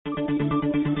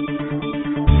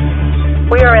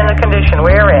we are in the condition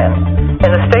we are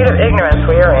in the state of ignorance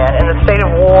we are in the state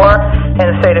of war, in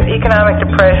the state of economic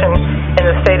depression, in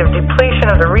the state of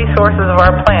depletion of the resources of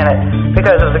our planet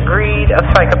because of the greed of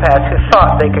psychopaths who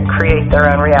thought they could create their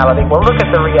own reality. Well, look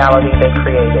at the reality they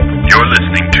created. You're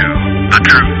listening to The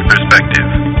Truth Perspective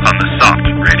on the Soft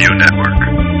Radio Network,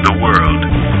 the world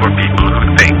for people who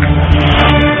think.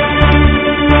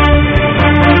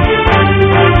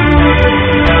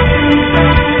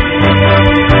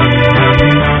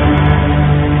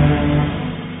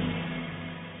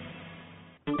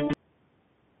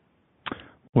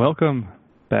 Welcome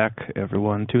back,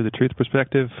 everyone, to The Truth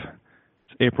Perspective.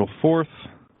 It's April 4th.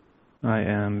 I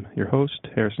am your host,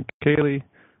 Harrison Cayley,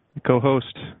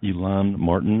 co-host, Elon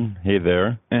Martin. Hey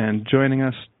there. And joining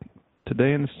us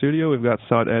today in the studio, we've got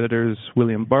SOT editors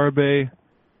William Barbay.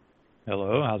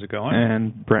 Hello, how's it going?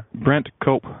 And Brent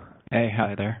Cope. Hey,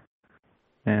 hi there.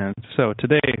 And so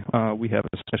today we have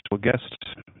a special guest.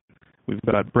 We've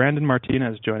got Brandon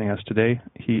Martinez joining us today.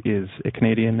 He is a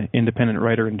Canadian independent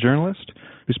writer and journalist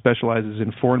who specializes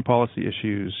in foreign policy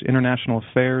issues, international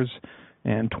affairs,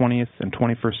 and 20th and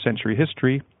 21st century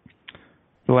history.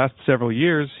 For the last several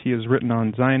years, he has written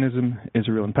on Zionism,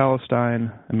 Israel and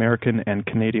Palestine, American and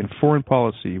Canadian foreign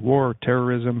policy, war,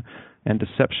 terrorism, and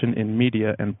deception in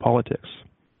media and politics.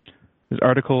 His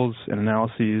articles and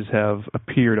analyses have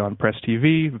appeared on Press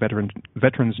TV,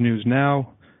 Veterans News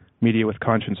Now, Media with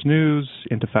Conscience News,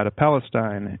 Intifada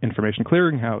Palestine, Information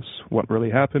Clearinghouse, What Really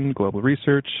Happened, Global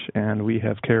Research, and we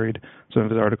have carried some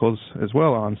of his articles as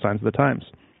well on Signs of the Times.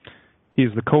 He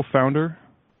is the co-founder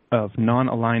of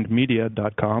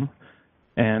nonalignedmedia.com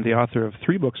and the author of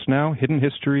 3 books now, Hidden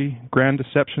History, Grand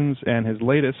Deceptions, and his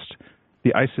latest,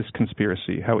 The ISIS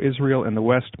Conspiracy, How Israel and the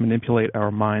West Manipulate Our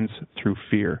Minds Through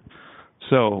Fear.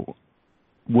 So,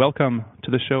 welcome to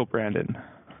the show, Brandon.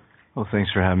 Well, thanks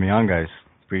for having me on, guys.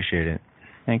 Appreciate it.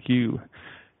 Thank you.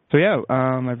 So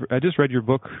I just read your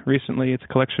book recently. It's a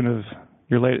collection of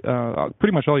your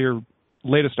pretty much all your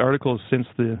latest articles since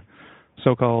the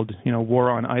so-called war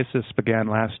on ISIS began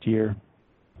last year.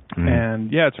 Mm-hmm.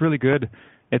 And yeah, it's really good.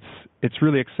 It's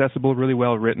really accessible, really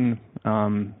well written,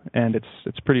 and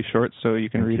it's pretty short, so you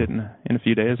can read it in a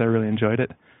few days. I really enjoyed it.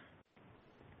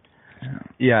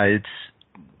 Yeah, it's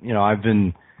I've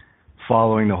been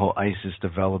following the whole ISIS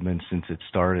development since it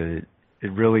started.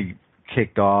 It really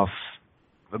kicked off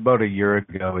about a year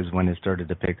ago is when it started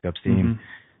to pick up steam.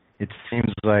 Mm-hmm. It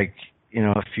seems like,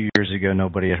 a few years ago,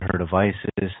 nobody had heard of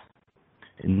ISIS.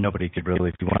 And nobody could really,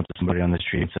 if you wanted somebody on the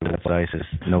street and said that's ISIS,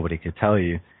 nobody could tell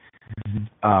you.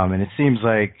 Mm-hmm. And it seems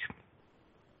like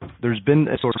there's been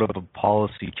a sort of a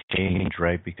policy change,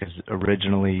 right? Because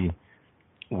originally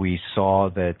we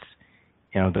saw that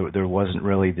there wasn't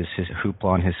really this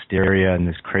hoopla and hysteria and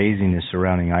this craziness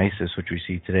surrounding ISIS, which we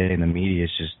see today in the media.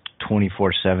 It's just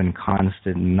 24/7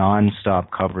 constant, non-stop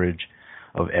coverage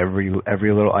of every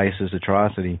little ISIS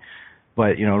atrocity.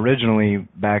 But, originally,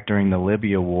 back during the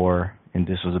Libya war, and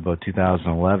this was about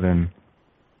 2011,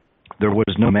 there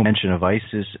was no mention of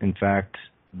ISIS. In fact,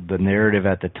 the narrative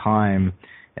at the time,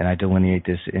 and I delineate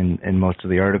this in most of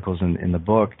the articles in the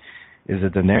book, is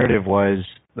that the narrative was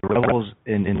the rebels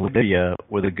in Libya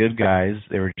were the good guys.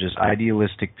 They were just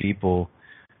idealistic people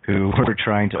who were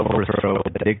trying to overthrow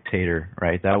the dictator,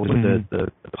 right? That was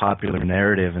the popular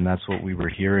narrative, and that's what we were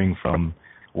hearing from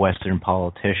Western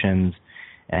politicians.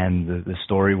 And the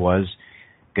story was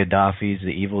Gaddafi's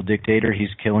the evil dictator.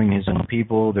 He's killing his own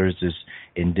people. There's this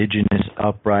indigenous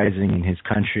uprising in his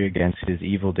country against his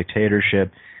evil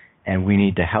dictatorship, and we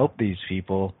need to help these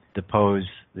people depose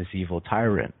this evil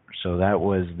tyrant. So that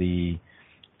was the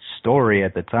story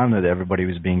at the time that everybody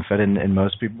was being fed, and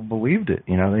most people believed it.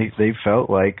 They felt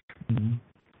like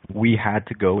we had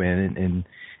to go in and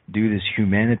do this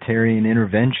humanitarian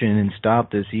intervention and stop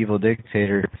this evil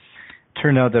dictator.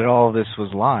 Turned out that all of this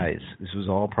was lies. This was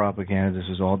all propaganda. This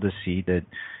was all deceit. That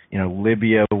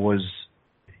Libya was,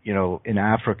 in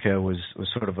Africa was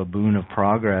sort of a boon of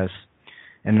progress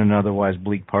in an otherwise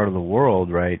bleak part of the world,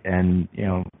 right? And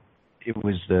it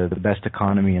was the best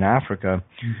economy in Africa.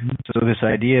 Mm-hmm. So this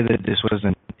idea that this was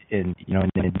an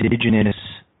indigenous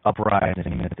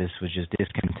uprising, that this was just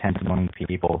discontent among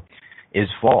people, is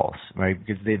false, right?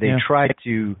 Because they tried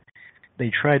to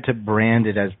brand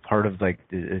it as part of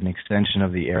an extension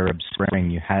of the Arab Spring.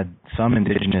 You had some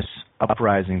indigenous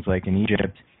uprisings, like in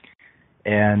Egypt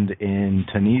and in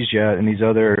Tunisia, and these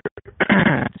other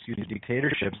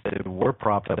dictatorships that were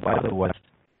propped up by the West.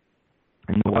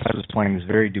 And the West was playing this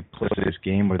very duplicitous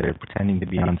game where they were pretending to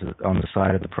be on the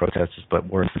side of the protesters, but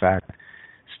were in fact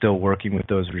still working with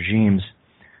those regimes.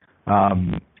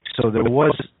 So there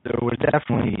was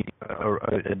definitely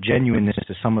a genuineness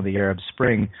to some of the Arab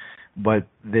Spring, but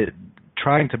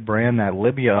trying to brand that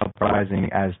Libya uprising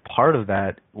as part of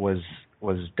that was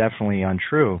definitely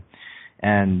untrue.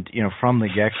 And from the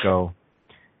get-go,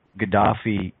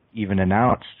 Gaddafi even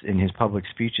announced in his public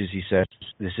speeches, he said,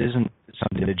 this isn't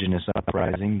some indigenous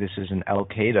uprising, this is an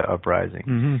Al-Qaeda uprising.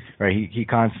 Mm-hmm. Right? He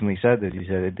constantly said this. He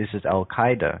said, this is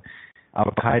Al-Qaeda.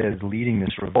 Al-Qaeda is leading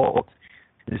this revolt.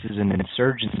 This is an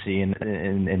insurgency, and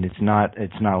it's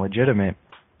not legitimate.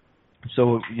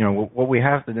 So, what we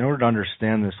have to, in order to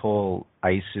understand this whole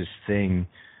ISIS thing,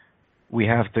 we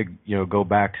have to, go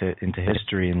back into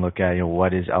history and look at,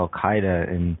 what is Al-Qaeda,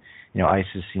 and,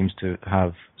 ISIS seems to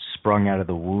have sprung out of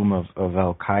the womb of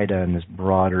Al-Qaeda and this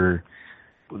broader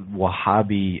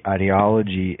Wahhabi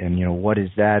ideology, and, what is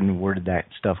that and where did that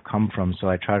stuff come from? So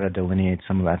I try to delineate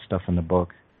some of that stuff in the book.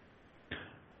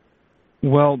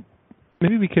 Well,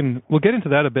 maybe we'll get into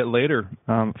that a bit later.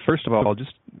 First of all,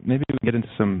 just maybe we get into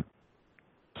some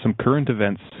current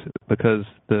events, because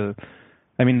the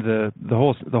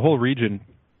whole region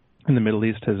in the Middle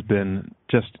East has been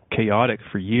just chaotic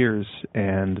for years.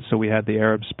 And so we had the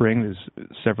Arab Spring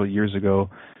several years ago.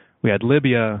 We had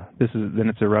Libya. Then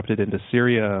it's erupted into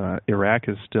Syria. Iraq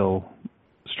is still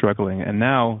struggling, and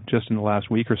now just in the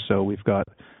last week or so, we've got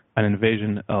an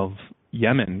invasion of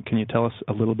Yemen. Can you tell us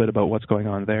a little bit about what's going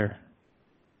on there?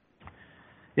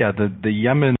 Yeah, the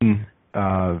Yemen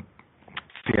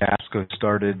fiasco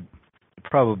started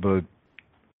probably about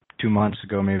 2 months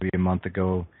ago, maybe a month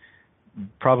ago.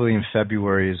 Probably in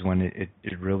February is when it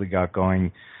really got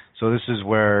going. So this is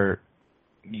where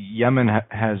Yemen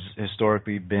has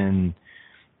historically been,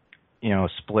 a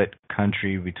split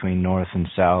country between north and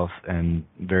south, and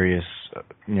various,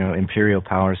 imperial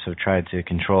powers have tried to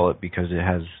control it because it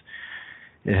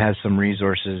has some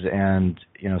resources and,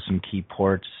 some key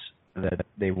ports that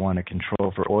they want to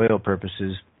control for oil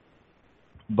purposes.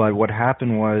 But what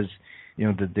happened was,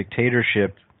 the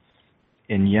dictatorship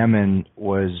in Yemen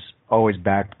was always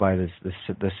backed by the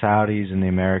Saudis and the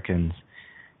Americans.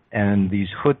 And these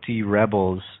Houthi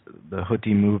rebels, the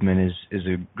Houthi movement is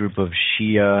a group of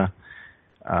Shia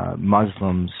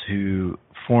Muslims who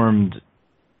formed,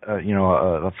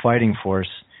 a fighting force,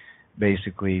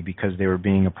 basically, because they were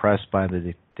being oppressed by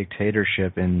the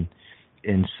dictatorship in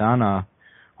Sana'a,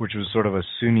 which was sort of a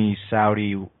Sunni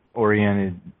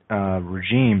Saudi-oriented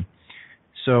regime.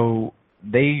 So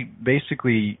they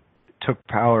basically took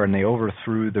power and they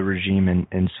overthrew the regime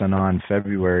in Sana'a in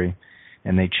February,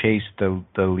 and they chased the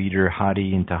leader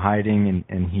Hadi into hiding,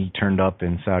 and he turned up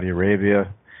in Saudi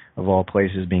Arabia, of all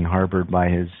places, being harbored by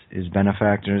his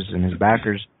benefactors and his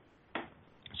backers.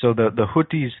 So the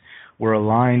Houthis were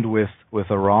aligned with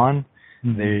Iran.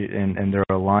 Mm-hmm. They're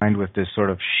aligned with this sort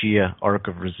of Shia arc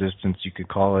of resistance, you could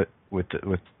call it, with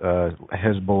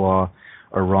Hezbollah,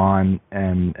 Iran,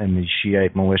 and the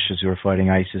Shiite militias who are fighting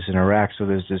ISIS in Iraq. So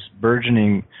there's this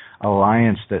burgeoning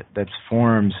alliance that's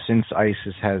formed since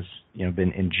ISIS has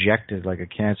been injected like a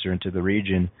cancer into the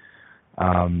region.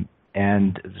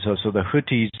 And so the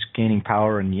Houthis gaining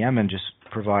power in Yemen just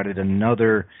provided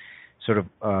another sort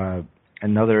of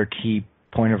another key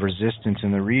point of resistance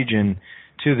in the region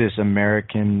to this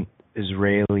American,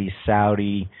 Israeli,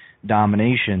 Saudi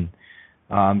domination.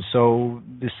 So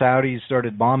the Saudis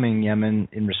started bombing Yemen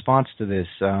in response to this,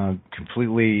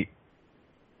 completely,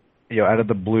 out of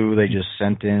the blue. They just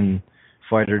sent in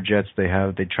fighter jets. They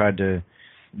tried to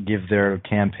give their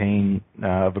campaign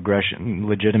of aggression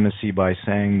legitimacy by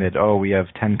saying that, we have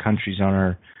 10 countries on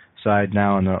our side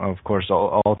now, and of course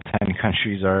all 10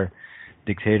 countries are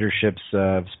dictatorships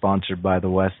sponsored by the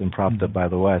West and propped up by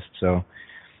the West. So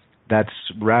that's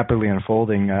rapidly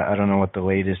unfolding. I don't know what the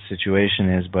latest situation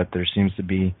is, but there seems to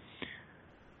be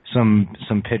some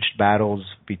pitched battles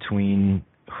between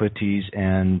Houthis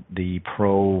and the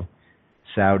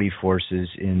pro-Saudi forces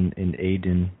in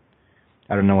Aden.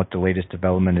 I don't know what the latest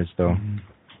development is, though.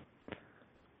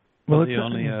 Well, the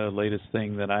only latest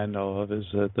thing that I know of is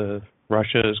that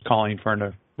Russia is calling for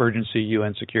an emergency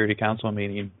UN Security Council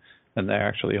meeting, and they're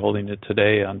actually holding it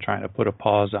today on trying to put a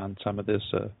pause on some of this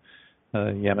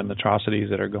Yemen atrocities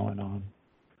that are going on.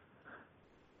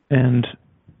 And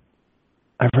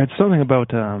I've read something about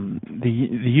the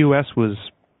U.S. was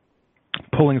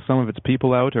pulling some of its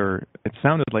people out, or it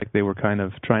sounded like they were kind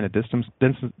of trying to distance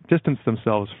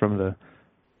themselves from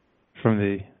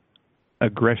the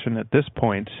aggression at this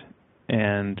point.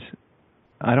 And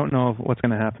I don't know what's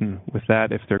going to happen with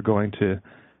that, if they're going to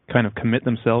kind of commit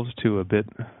themselves to a bit.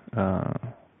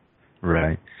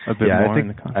 Right. A bit more in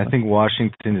the conflict. I think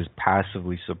Washington is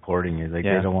passively supporting it. They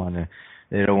don't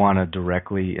want to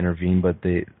directly intervene, but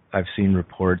I've seen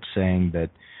reports saying that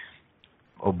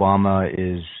Obama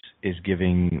is is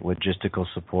giving logistical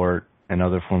support and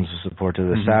other forms of support to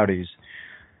the Saudis.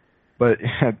 But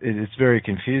it's very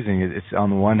confusing. It's on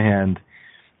the one hand,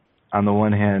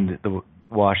 the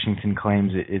Washington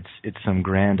claims it's some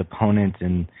grand opponent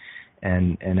and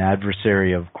an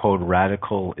adversary of, quote,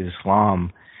 radical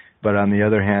Islam, but on the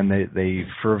other hand, they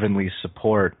fervently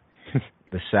support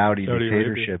the Saudi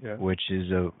dictatorship, Arabia, which is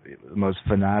the most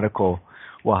fanatical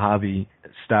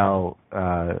Wahhabi-style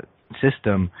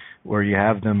system, where you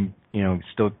have them,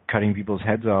 still cutting people's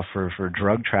heads off for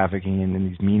drug trafficking and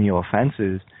these menial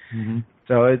offenses.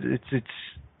 So it's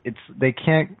they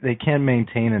can't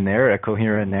maintain a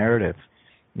coherent narrative.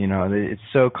 It's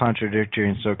so contradictory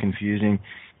and so confusing.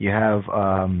 You have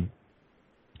I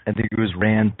think it was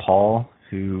Rand Paul,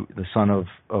 the son of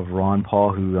Ron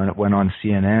Paul, who went on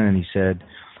CNN and he said,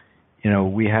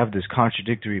 we have this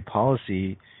contradictory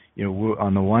policy.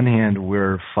 On the one hand,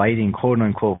 we're fighting, quote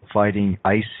unquote, fighting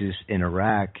ISIS in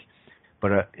Iraq,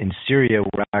 but in Syria,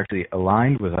 we're actually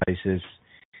aligned with ISIS.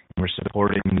 We're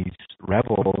supporting these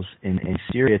rebels in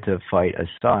Syria to fight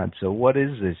Assad. So what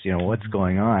is this? What's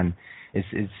going on?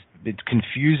 It's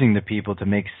confusing to people to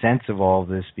make sense of all of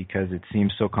this because it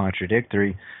seems so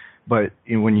contradictory. But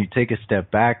when you take a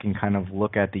step back and kind of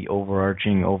look at the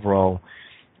overall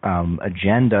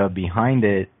agenda behind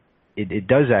it, it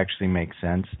does actually make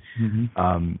sense.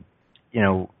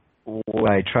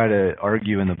 What I try to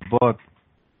argue in the book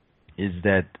is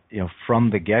that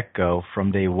from the get-go,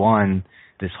 from day one,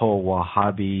 this whole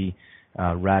Wahhabi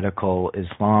radical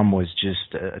Islam was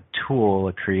just a tool,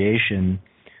 a creation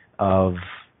of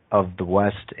the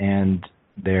West and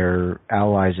their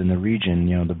allies in the region.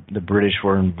 The British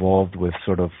were involved with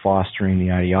sort of fostering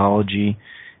the ideology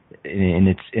in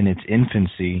its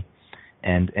infancy,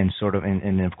 and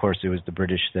of course it was the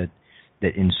British that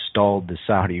installed the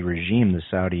Saudi regime, the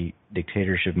Saudi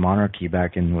dictatorship monarchy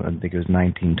back in, I think it was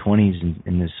 1920s,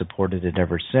 and has supported it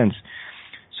ever since.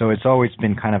 So it's always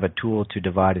been kind of a tool to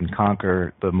divide and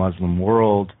conquer the Muslim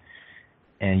world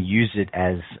and use it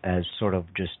as sort of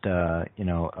just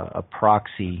a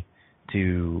proxy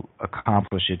to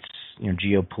accomplish its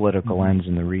geopolitical ends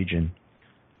in the region.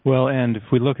 Well, and if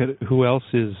we look at who else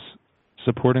is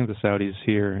supporting the Saudis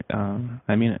here,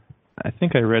 I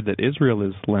think I read that Israel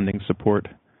is lending support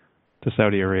to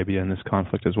Saudi Arabia in this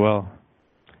conflict as well.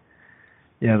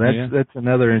 Yeah, that's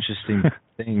another interesting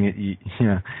thing.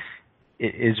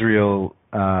 Israel,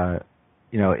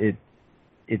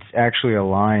 it's actually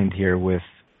aligned here with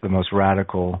the most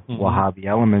radical Wahhabi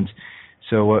elements.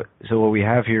 So what we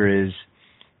have here is,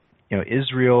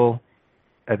 Israel.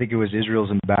 I think it was Israel's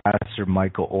ambassador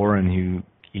Michael Oren who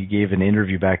he gave an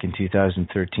interview back in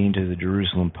 2013 to the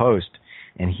Jerusalem Post,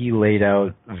 and he laid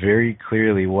out very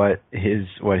clearly what his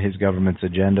government's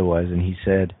agenda was, and he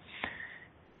said,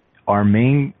 our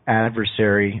main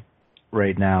adversary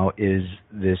right now is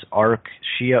this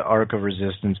Shia arc of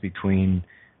resistance between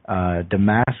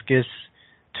Damascus,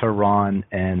 Tehran,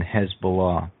 and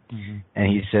Hezbollah. And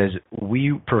he says,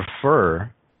 we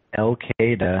prefer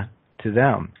Al-Qaeda to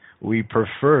them. We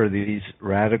prefer these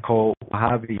radical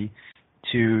Wahhabi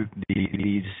to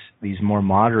these more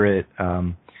moderate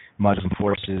Muslim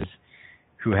forces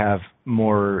who have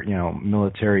more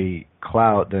military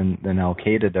clout than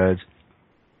Al-Qaeda does.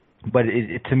 But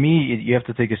to me, you have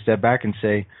to take a step back and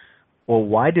say, well,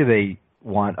 why do they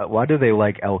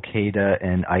like Al-Qaeda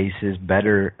and ISIS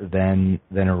better than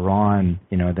Iran,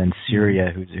 than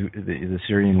Syria, the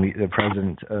Syrian the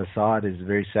President Assad is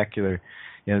very secular.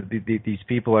 These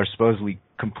people are supposedly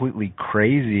completely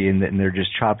crazy and they're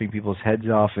just chopping people's heads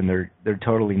off and they're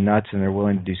totally nuts and they're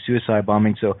willing to do suicide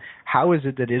bombing. So how is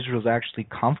it that Israel's actually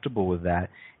comfortable with that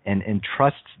and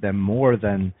trusts them more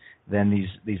than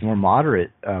these more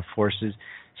moderate forces?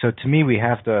 So to me, we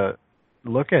have to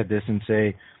look at this and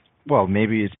say, well,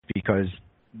 maybe it's because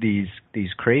these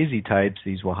crazy types,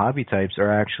 these Wahhabi types,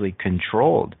 are actually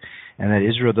controlled, and that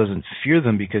Israel doesn't fear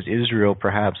them because Israel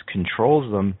perhaps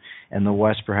controls them, and the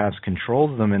West perhaps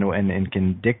controls them and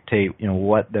can dictate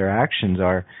what their actions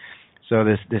are. So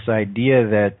this idea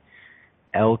that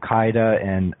Al Qaeda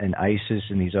and ISIS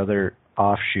and these other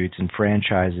offshoots and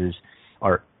franchises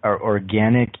are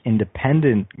organic,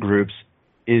 independent groups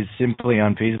is simply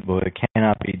unfeasible. It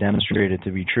cannot be demonstrated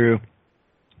to be true.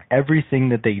 Everything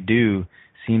that they do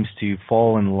seems to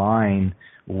fall in line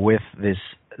with this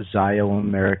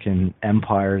Zio-American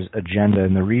empire's agenda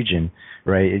in the region,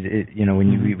 right?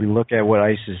 When we look at what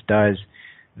ISIS does,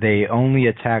 they only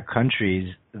attack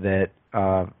countries that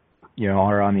are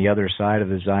on the other side of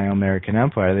the Zio-American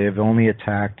empire. They have only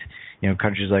attacked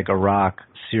countries like Iraq,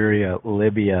 Syria,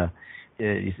 Libya,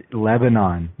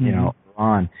 Lebanon,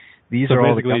 Iran. These are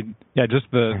all just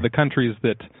the countries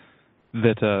that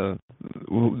that the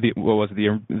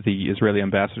Israeli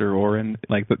ambassador Oren,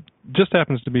 just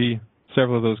happens to be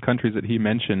several of those countries that he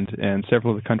mentioned, and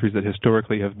several of the countries that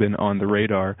historically have been on the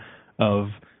radar of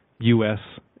U.S.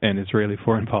 and Israeli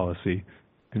foreign policy.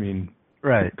 I mean,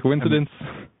 right? Coincidence?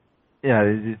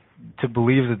 To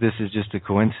believe that this is just a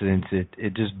coincidence,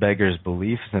 it just beggars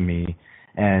belief to me.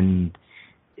 And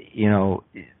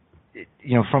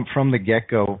from the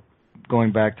get-go,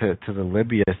 going back to the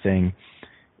Libya thing,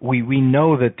 we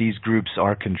know that these groups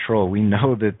are controlled. We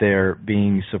know that they're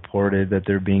being supported, that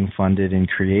they're being funded and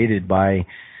created by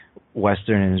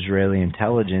Western and Israeli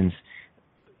intelligence.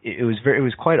 It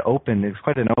was quite open. It was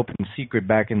quite an open secret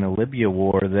back in the Libya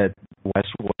war that the West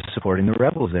was supporting the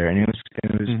rebels there, and it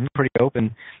was pretty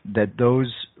open that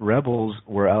those rebels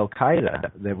were Al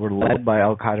Qaeda, that were led by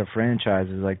Al Qaeda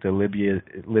franchises like the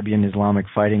Libyan Islamic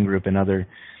Fighting Group and other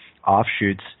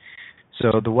offshoots.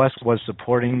 So the West was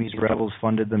supporting these rebels,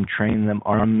 funded them, trained them,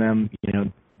 armed them.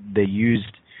 They used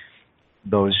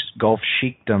those Gulf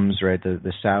sheikdoms, right,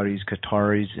 the Saudis,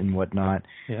 Qataris, and whatnot,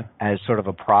 as sort of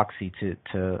a proxy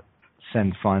to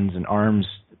send funds and arms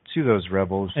to those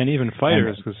rebels, and even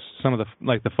fighters, because some of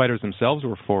the fighters themselves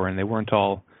were foreign. They weren't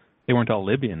all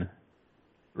Libyan.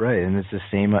 Right, and it is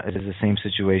the same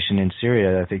situation in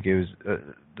Syria. I think it was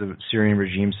the Syrian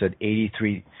regime said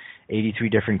 83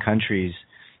 different countries.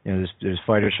 There's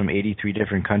fighters from 83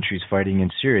 different countries fighting in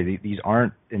Syria. These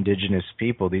aren't indigenous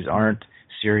people. These aren't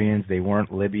Syrians. They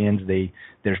weren't Libyans.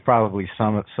 There's probably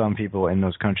some people in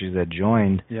those countries that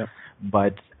joined. Yep.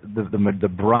 But the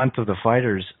brunt of the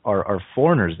fighters are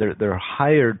foreigners. They're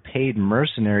hired, paid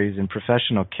mercenaries and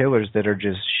professional killers that are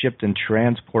just shipped and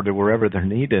transported wherever they're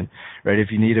needed. Right?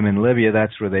 If you need them in Libya,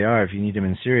 that's where they are. If you need them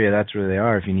in Syria, that's where they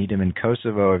are. If you need them in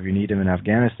Kosovo, if you need them in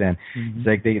Afghanistan, it's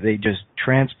like they just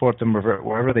transport them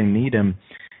wherever they need them.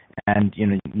 And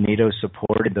NATO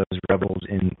supported those rebels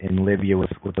in Libya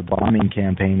with a bombing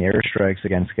campaign, airstrikes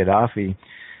against Gaddafi,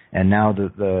 and now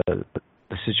the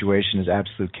situation is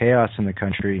absolute chaos in the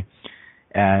country,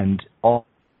 and all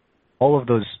of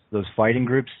those fighting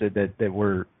groups that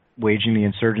were waging the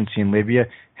insurgency in Libya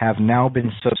have now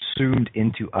been subsumed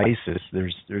into ISIS.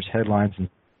 There's headlines in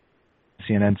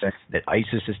CNN saying that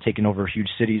ISIS has taken over huge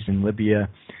cities in Libya,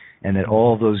 and that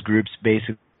all of those groups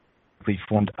basically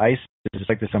formed ISIS. It's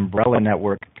like this umbrella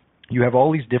network. You have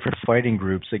all these different fighting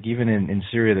groups. Like even in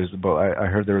Syria, I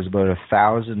heard there was about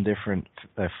 1,000 different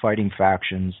fighting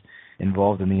factions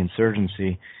involved in the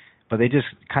insurgency, but they just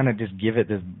give it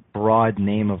this broad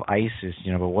name of ISIS.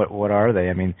 But what are they?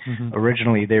 I mean,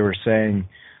 originally they were saying,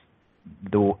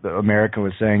 the America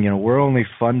was saying, we're only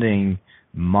funding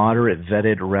moderate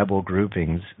vetted rebel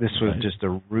groupings. This was just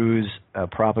a ruse, a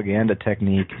propaganda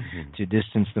technique to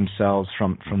distance themselves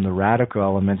from the radical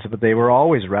elements, but they were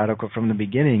always radical from the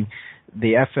beginning.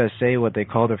 The FSA, what they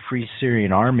called a Free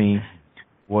Syrian Army,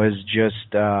 was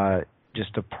just a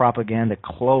propaganda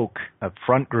cloak, a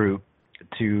front group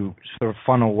to sort of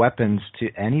funnel weapons to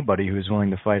anybody who was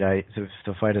willing to fight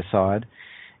Assad,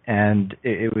 and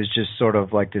it was just sort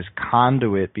of like this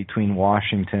conduit between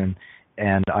Washington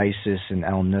and ISIS and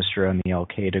al-Nusra and the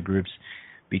al-Qaeda groups,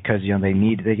 because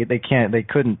they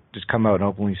couldn't just come out and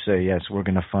openly say, yes, we're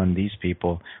going to fund these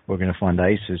people, we're going to fund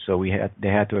ISIS. So they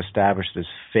had to establish this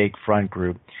fake front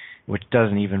group, which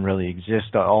doesn't even really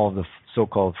exist. All of the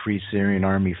so-called Free Syrian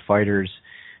Army fighters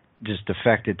just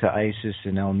defected to ISIS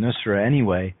and al-Nusra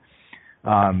anyway.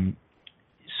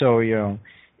 So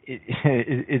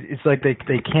it's like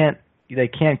they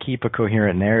can't keep a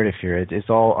coherent narrative here. It's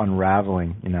all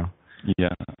unraveling.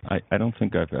 Yeah, I don't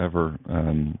think I've ever,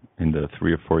 in the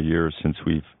 3 or 4 years since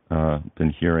we've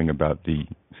been hearing about the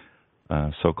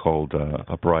so-called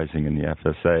uprising in the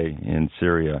FSA in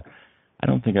Syria, I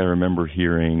don't think I remember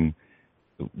hearing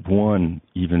one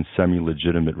even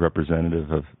semi-legitimate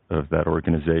representative of that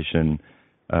organization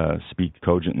speak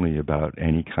cogently about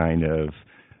any kind of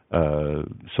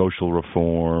social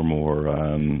reform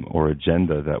or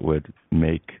agenda that would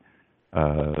make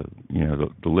the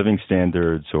living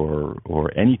standards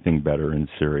or anything better in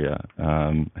Syria.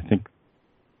 I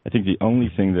think the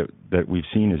only thing that we've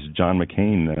seen is John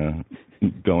McCain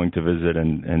going to visit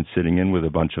and sitting in with a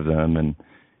bunch of them,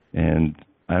 and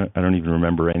I don't even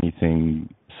remember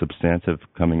anything substantive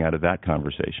coming out of that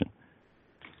conversation.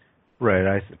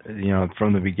 Right.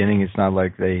 From the beginning, it's not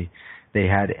like they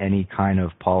had any kind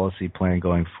of policy plan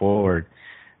going forward.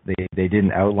 They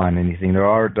didn't outline anything. There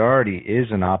already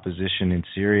is an opposition in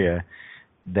Syria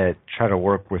that try to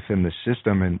work within the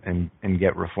system and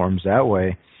get reforms that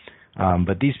way.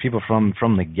 But these people from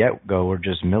the get-go were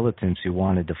just militants who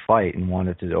wanted to fight and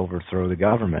wanted to overthrow the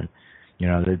government.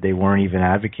 They weren't even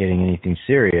advocating anything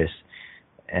serious.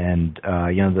 and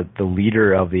the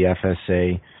leader of the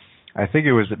FSA, I think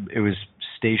it was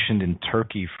stationed in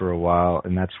Turkey for a while,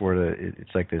 and that's where it's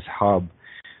like this hub.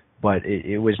 But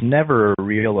it was never a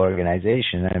real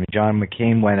organization. I mean, John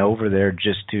McCain went over there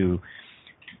just to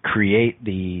create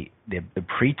the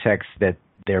pretext that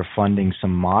they're funding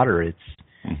some moderates.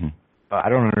 Mm-hmm. I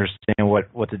don't understand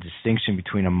what the distinction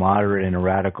between a moderate and a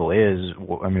radical is.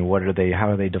 I mean, how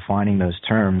are they defining those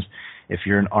terms? If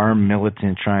you're an armed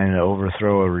militant trying to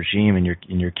overthrow a regime and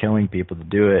you're killing people to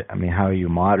do it, I mean, how are you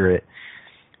moderate?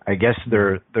 I guess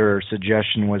their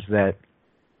suggestion was that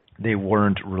they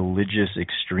weren't religious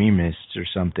extremists or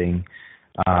something,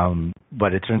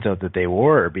 but it turns out that they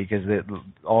were, because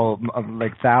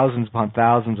like thousands upon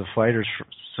thousands of fighters,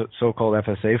 so-called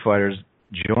FSA fighters,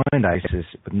 joined ISIS,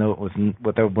 but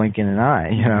without blinking an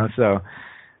eye. So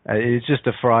it's just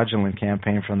a fraudulent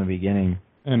campaign from the beginning.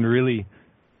 And really,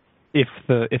 if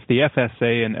the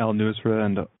FSA and al-Nusra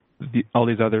and all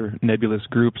these other nebulous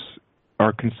groups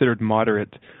are considered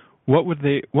moderate, what would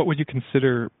you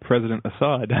consider President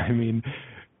Assad? I mean,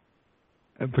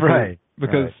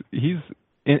 because he's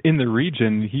in the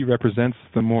region, he represents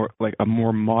a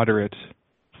more moderate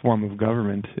form of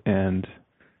government, and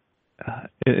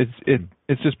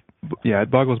it's just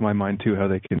it boggles my mind too how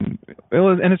they can.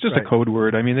 And it's just a code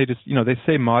word. I mean, they just they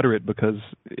say moderate because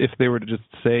if they were to just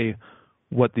say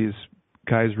what these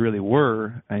guys really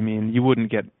were, I mean, you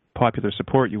wouldn't get popular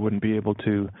support. You wouldn't be able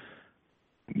to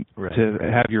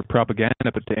have your propaganda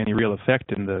put to any real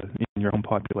effect in your own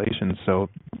population. So,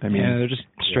 I mean, they're just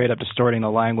straight up distorting the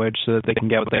language so that they can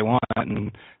get what they want. And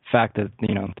the fact that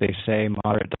they say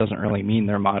moderate doesn't really mean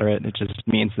they're moderate. It just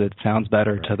means that it sounds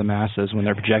better to the masses when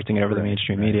they're projecting it over the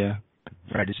mainstream media.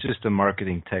 Right. It's just a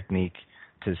marketing technique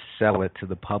to sell it to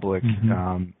the public.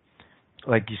 Mm-hmm.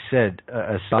 Like you said,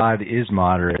 Assad is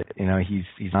moderate.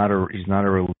 He's not a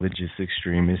religious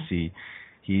extremist.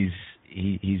 He's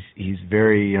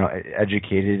very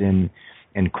educated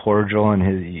and cordial, and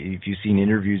if you've seen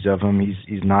interviews of him,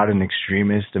 he's not an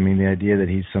extremist. I mean, the idea that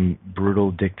he's some brutal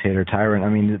dictator tyrant. I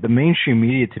mean, the mainstream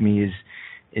media to me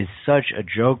is such a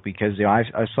joke, because I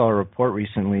saw a report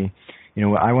recently.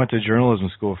 I went to journalism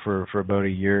school for about a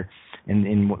year,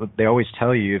 and they always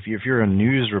tell you if you're a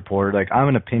news reporter, like I'm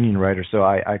an opinion writer, so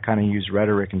I kind of use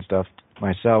rhetoric and stuff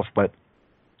myself, but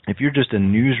if you're just a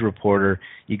news reporter,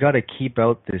 you got to keep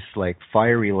out this like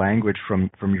fiery language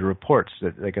from your reports,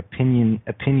 like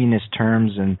opinionist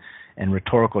terms and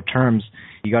rhetorical terms.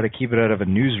 You got to keep it out of a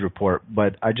news report.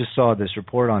 But I just saw this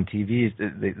report on TV.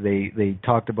 They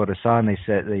talked about Assad, and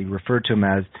they referred to him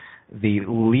as the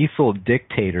lethal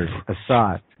dictator,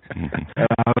 Assad. And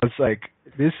I was like,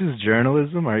 this is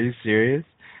journalism? Are you serious?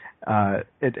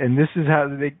 And this is how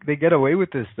they get away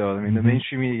with this, though. I mean, the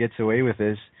mainstream media gets away with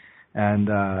this. And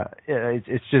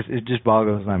it just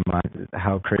boggles my mind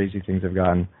how crazy things have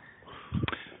gotten.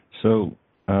 So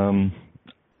I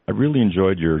really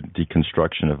enjoyed your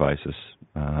deconstruction of ISIS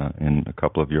in a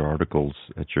couple of your articles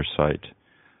at your site,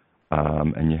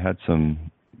 and you had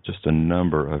just a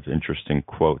number of interesting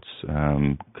quotes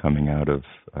coming out of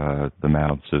the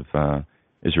mouths of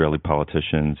Israeli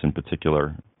politicians in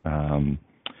particular.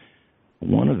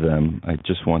 One of them, I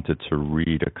just wanted to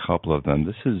read a couple of them.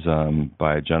 This is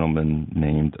by a gentleman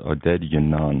named Oded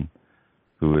Yonan,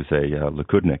 who is a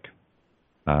Likudnik,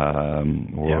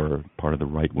 part of the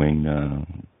right-wing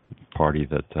party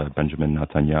that Benjamin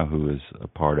Netanyahu is a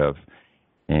part of.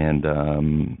 And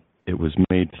it was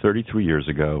made 33 years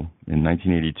ago, in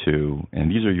 1982,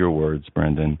 and these are your words,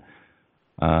 Brendan.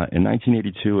 In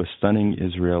 1982, a stunning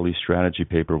Israeli strategy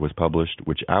paper was published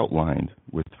which outlined,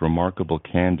 with remarkable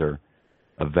candor,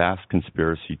 a vast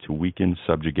conspiracy to weaken,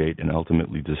 subjugate, and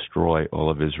ultimately destroy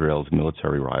all of Israel's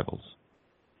military rivals.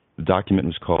 The document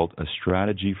was called A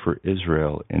Strategy for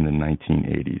Israel in the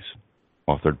 1980s,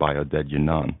 authored by Oded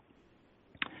Yonan.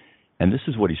 And this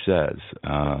is what he says,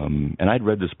 and I'd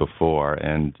read this before,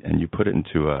 and you put it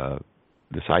into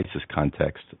this ISIS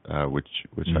context, which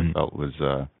I felt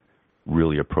was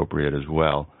really appropriate as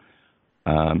well.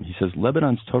 He says,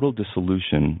 Lebanon's total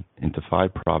dissolution into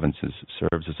 5 provinces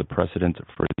serves as a precedent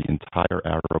for the entire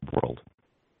Arab world,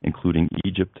 including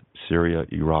Egypt, Syria,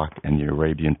 Iraq, and the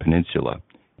Arabian Peninsula,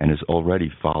 and is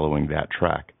already following that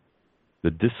track. The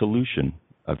dissolution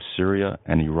of Syria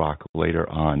and Iraq later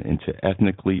on into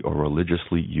ethnically or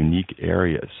religiously unique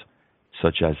areas,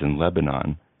 such as in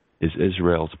Lebanon, is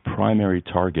Israel's primary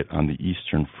target on the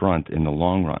Eastern Front in the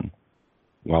long run,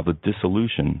 while the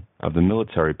dissolution of the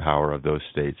military power of those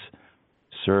states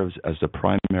serves as the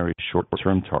primary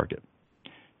short-term target.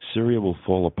 Syria will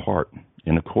fall apart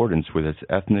in accordance with its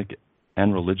ethnic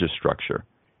and religious structure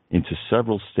into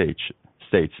several states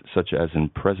states, such as in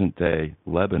present-day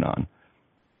Lebanon,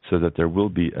 so that there will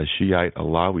be a Shiite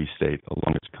Alawi state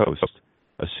along its coast,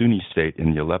 a Sunni state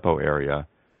in the Aleppo area,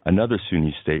 another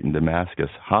Sunni state in Damascus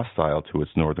hostile to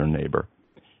its northern neighbor,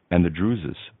 and the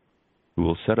Druzes, who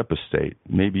will set up a state,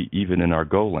 maybe even in our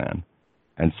Golan,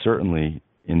 and certainly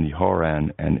in the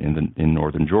Hauran and in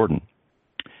northern Jordan.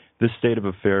 This state of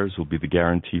affairs will be the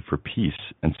guarantee for peace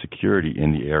and security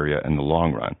in the area in the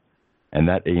long run, and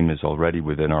that aim is already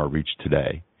within our reach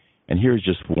today. And here's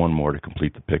just one more to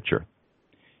complete the picture.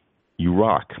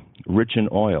 Iraq, rich in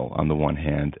oil on the one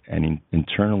hand and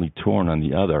internally torn on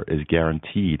the other, is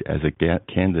guaranteed as a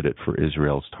candidate for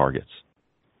Israel's targets.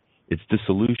 Its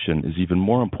dissolution is even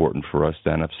more important for us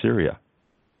than of Syria.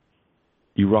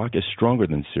 Iraq is stronger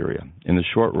than Syria. In the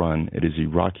short run, it is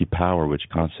Iraqi power which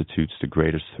constitutes the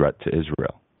greatest threat to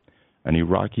Israel. An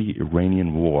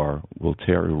Iraqi-Iranian war will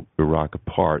tear Iraq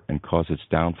apart and cause its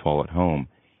downfall at home,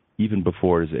 even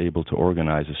before it is able to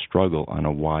organize a struggle on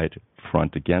a wide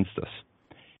front against us.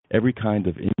 Every kind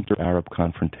of inter-Arab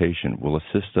confrontation will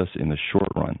assist us in the short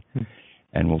run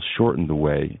and will shorten the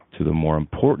way to the more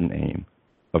important aim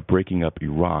of breaking up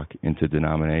Iraq into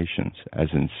denominations, as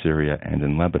in Syria and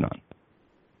in Lebanon.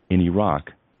 In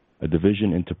Iraq, a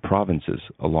division into provinces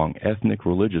along ethnic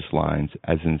religious lines,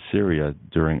 as in Syria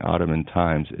during Ottoman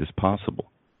times, is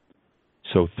possible.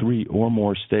 So 3 or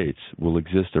more states will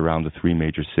exist around the 3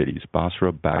 major cities,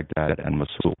 Basra, Baghdad, and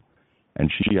Mosul, and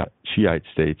Shiite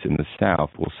states in the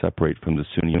south will separate from the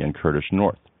Sunni and Kurdish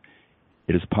north.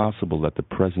 It is possible that the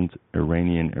present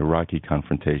Iranian-Iraqi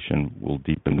confrontation will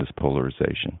deepen this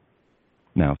polarization.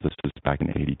 Now, this was back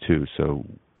in '82, so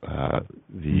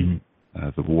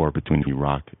the war between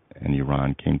Iraq and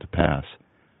Iran came to pass.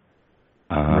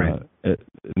 Right.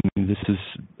 This is,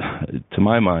 to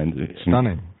my mind,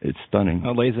 stunning. It's stunning.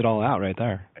 It lays it all out right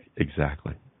there.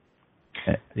 Exactly.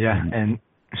 Yeah, and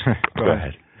go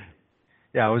ahead.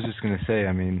 Yeah, I was just going to say,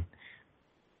 I mean,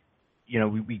 you know,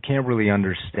 we can't really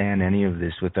understand any of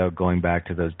this without going back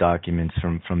to those documents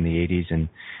from the 80s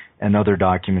and other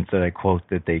documents that I quote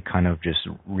that they kind of just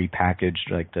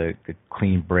repackaged, like the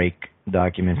Clean Break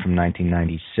document from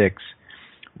 1996,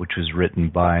 which was written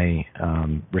by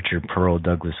Richard Pearl,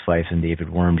 Douglas Feith, and David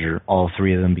Wormser. All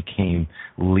 3 of them became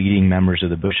leading members of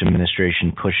the Bush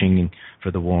administration, pushing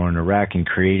for the war in Iraq and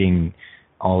creating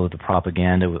all of the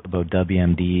propaganda about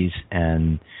WMDs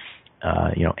and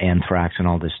anthrax and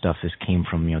all this stuff. This came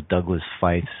from Douglas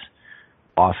Feith's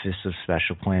Office of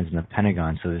Special Plans in the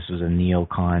Pentagon. So this was a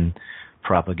neocon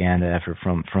propaganda effort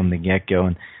from the get-go,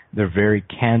 and they're very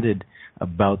candid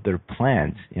about their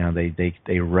plans. You know,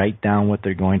 they write down what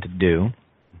they're going to do,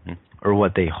 or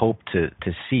what they hope to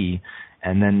see,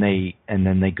 and then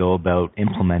they go about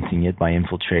implementing it by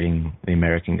infiltrating the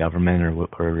American government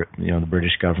or the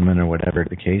British government or whatever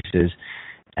the case is,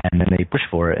 and then they push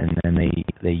for it, and then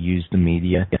they use the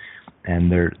media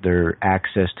and their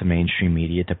access to mainstream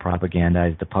media to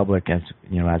propagandize the public, as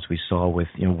we saw with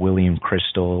William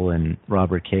Kristol and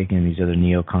Robert Kagan and these other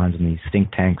neocons and these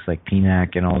think tanks like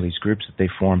PNAC and all these groups that they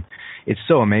form. It's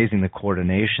so amazing the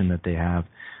coordination that they have.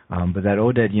 But that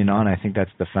Oded Yinon, I think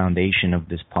that's the foundation of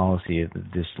this policy,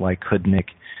 this Likud-Nick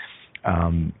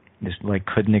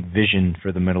vision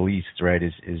for the Middle East, right?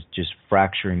 Is just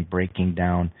fracturing, breaking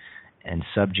down, and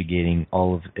subjugating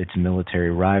all of its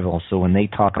military rivals. So when they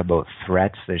talk about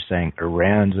threats, they're saying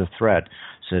Iran's a threat,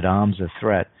 Saddam's a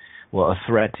threat. Well, a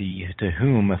threat to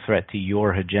whom? A threat to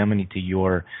your hegemony, to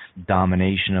your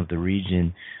domination of the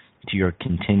region, to your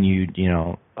continued,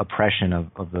 oppression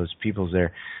of those peoples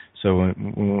there. So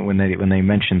when they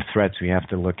mention threats, we have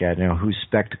to look at whose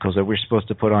spectacles are we supposed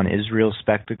to put on? Israel's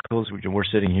spectacles. We're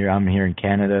sitting here. I'm here in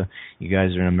Canada. You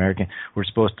guys are in America. We're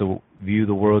supposed to view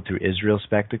the world through Israel's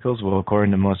spectacles. Well, according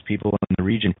to most people in the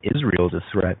region, Israel is a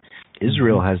threat.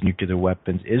 Israel has nuclear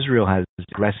weapons. Israel has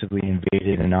aggressively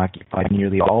invaded and occupied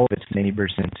nearly all of its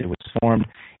neighbors since it was formed.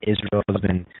 Israel has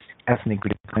been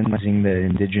ethnically cleansing the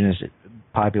indigenous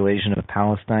population of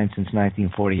Palestine since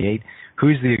 1948.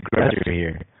 Who's the aggressor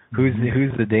here? Who's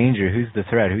the danger? Who's the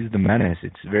threat? Who's the menace?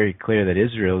 It's very clear that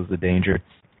Israel is the danger.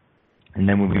 And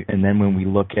then when we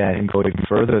look at and go even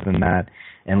further than that,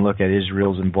 and look at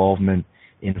Israel's involvement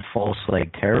in false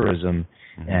flag terrorism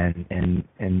and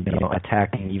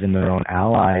attacking even their own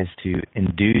allies to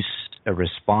induce a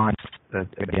response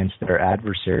against their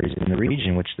adversaries in the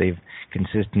region, which they've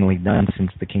consistently done since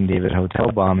the King David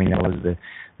Hotel bombing. That was the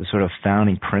sort of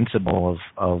founding principle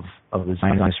of the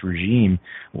Zionist regime,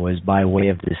 was by way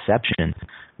of deception,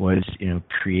 was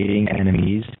creating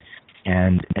enemies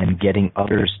and getting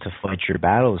others to fight your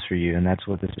battles for you. And that's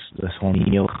what this whole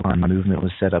neocon movement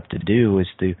was set up to do, is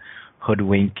to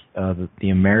hoodwink the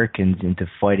Americans into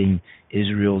fighting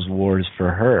Israel's wars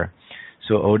for her.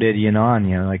 So Oded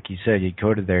Yinon, like you said, you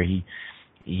quoted there, he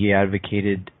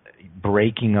advocated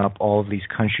breaking up all of these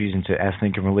countries into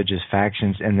ethnic and religious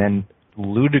factions, and then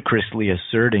ludicrously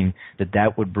asserting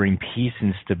that would bring peace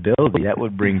and stability. That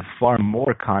would bring far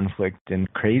more conflict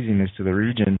and craziness to the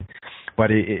region. But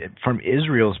from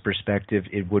Israel's perspective,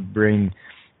 it would bring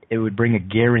a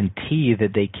guarantee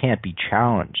that they can't be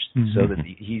challenged. Mm-hmm. So that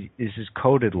this is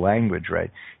coded language,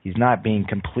 right? He's not being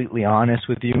completely honest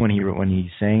with you when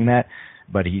he's saying that,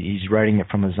 but he's writing it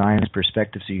from a Zionist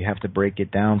perspective. So you have to break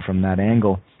it down from that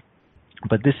angle.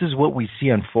 But this is what we see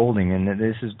unfolding, and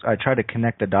I try to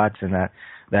connect the dots in that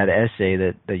essay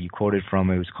that you quoted from.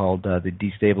 It was called The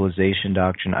Destabilization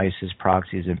Doctrine, ISIS,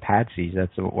 Proxies, and Patsies.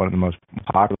 That's one of the most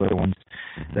popular ones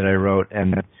that I wrote.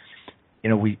 And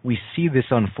we see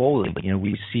this unfolding.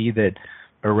 We see that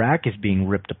Iraq is being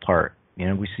ripped apart.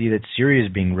 We see that Syria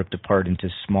is being ripped apart into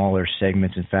smaller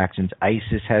segments and factions.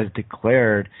 ISIS has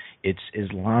declared its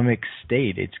Islamic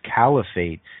State, its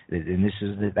caliphate, and this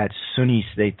is that Sunni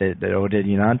state that Oded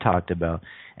Yinon talked about.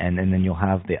 And then you'll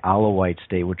have the Alawite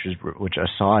state, which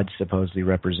Assad supposedly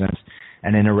represents.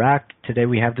 And in Iraq today,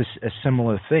 we have a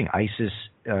similar thing. ISIS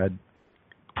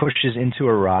pushes into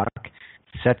Iraq,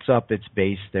 sets up its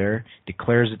base there,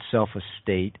 declares itself a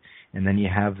state. And then you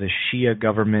have the Shia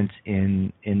government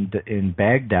in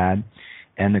Baghdad,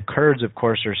 and the Kurds, of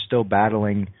course, are still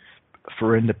battling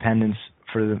for independence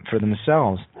for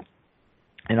themselves.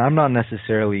 And I'm not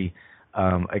necessarily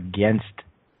against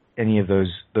any of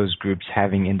those groups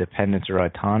having independence or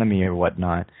autonomy or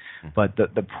whatnot, but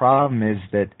the problem is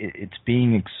that it's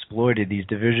being exploited. These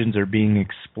divisions are being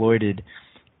exploited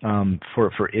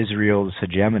for Israel's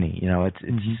hegemony.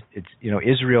 It's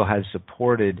Israel has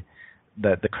supported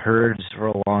the Kurds for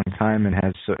a long time and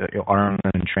has armed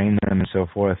them and trained them and so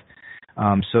forth.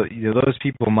 So those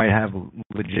people might have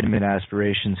legitimate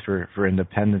aspirations for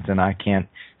independence, and I can't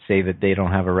say that they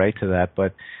don't have a right to that.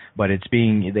 But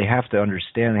they have to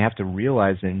understand, they have to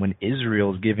realize that when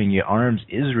Israel is giving you arms,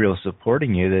 Israel is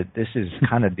supporting you, that this is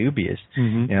kind of dubious.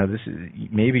 Mm-hmm. This is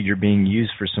maybe you're being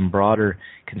used for some broader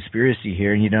conspiracy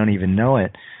here, and you don't even know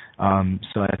it.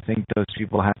 So I think those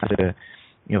people have to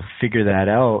figure that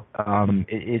out.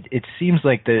 It seems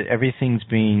like that everything's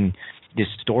being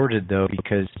distorted, though,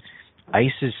 because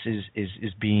ISIS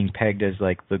is being pegged as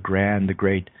like the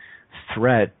great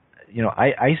threat.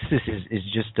 ISIS is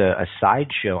just a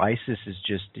sideshow. ISIS is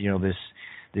just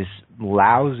this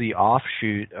lousy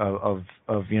offshoot of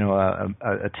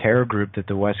a terror group that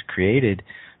the West created.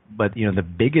 But the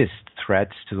biggest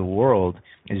threats to the world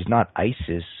is not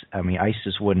ISIS. I mean,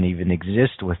 ISIS wouldn't even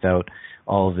exist without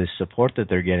all of this support that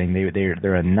they're getting.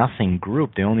 They're a nothing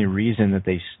group. The only reason that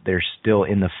they're still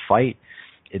in the fight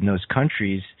in those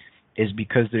countries is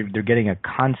because they're getting a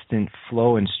constant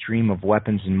flow and stream of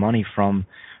weapons and money from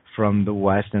the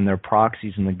West and their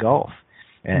proxies in the Gulf.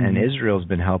 And Israel's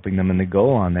been helping them in the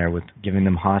Golan there with giving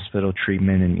them hospital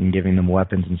treatment and giving them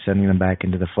weapons and sending them back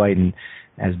into the fight, and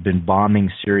has been bombing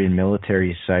Syrian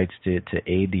military sites to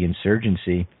aid the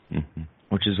insurgency,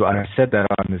 which is why I said that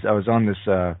on this. I was on this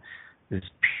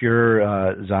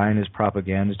pure Zionist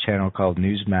propaganda channel called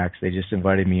Newsmax. They just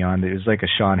invited me on. It was like a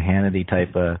Sean Hannity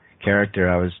type of character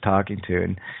I was talking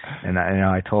to, and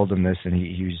I told him this, and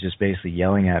he was just basically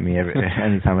yelling at me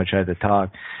anytime I tried to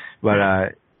talk.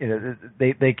 But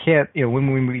they can't.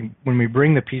 When we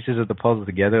bring the pieces of the puzzle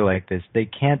together like this, they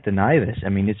can't deny this. I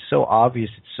mean, it's so obvious,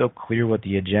 it's so clear what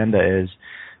the agenda is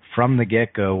from the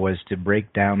get-go, was to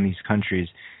break down these countries,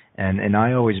 and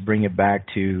I always bring it back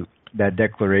to that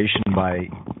declaration by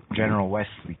General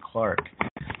Wesley Clark.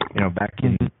 Back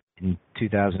in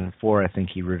 2004, I think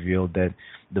he revealed that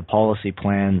the policy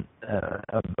plan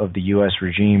of the U.S.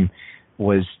 regime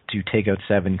was to take out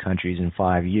 7 countries in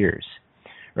 5 years.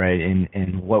 Right,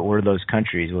 and what were those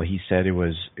countries? Well, he said it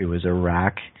was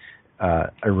Iraq,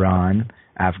 Iran,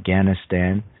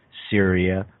 Afghanistan,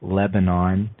 Syria,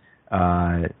 Lebanon.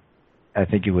 I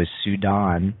think it was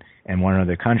Sudan and one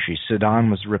other country. Sudan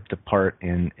was ripped apart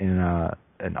in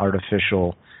an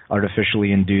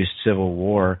artificially induced civil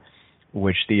war,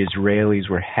 which the Israelis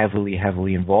were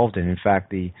heavily involved in. In fact,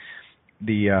 the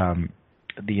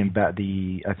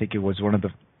I think it was one of the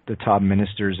top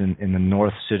ministers in the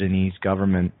North Sudanese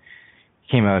government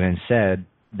came out and said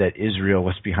that Israel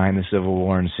was behind the civil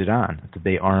war in Sudan, that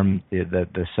they armed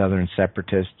the southern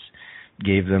separatists,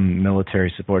 gave them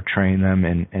military support, trained them,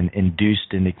 and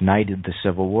induced and ignited the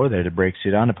civil war there to break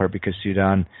Sudan apart, because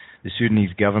the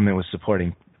Sudanese government was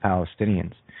supporting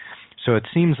Palestinians. So it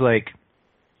seems like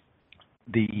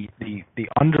the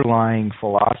underlying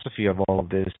philosophy of all of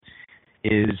this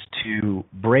is to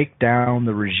break down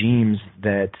the regimes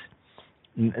that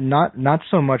not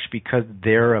so much because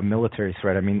they're a military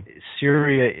threat. I mean,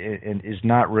 Syria is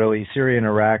not really, Syria and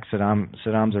Iraq,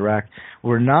 Saddam's Iraq,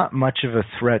 were not much of a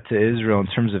threat to Israel in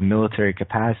terms of military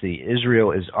capacity.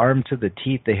 Israel is armed to the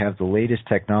teeth. They have the latest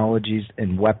technologies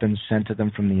and weapons sent to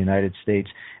them from the United States,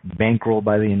 bankrolled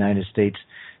by the United States,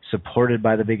 supported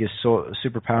by the biggest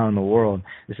superpower in the world.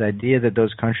 This idea that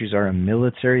those countries are a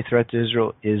military threat to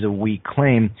Israel is a weak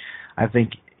claim. I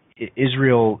think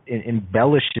Israel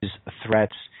embellishes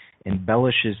threats,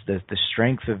 embellishes the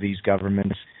strength of these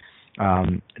governments,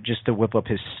 just to whip up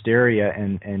hysteria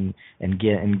and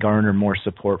garner more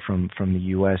support from the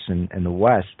U.S. and the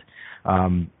West.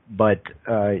 But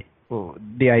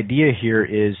the idea here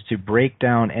is to break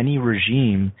down any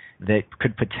regime that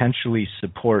could potentially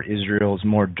support Israel's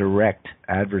more direct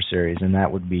adversaries, and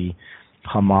that would be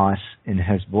Hamas and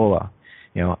Hezbollah,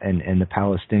 and the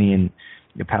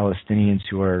Palestinians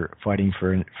who are fighting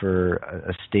for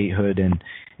a statehood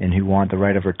and who want the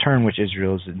right of return, which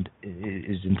Israel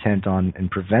is intent on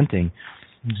and preventing.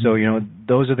 Mm-hmm. So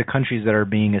those are the countries that are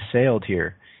being assailed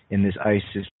here in this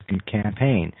ISIS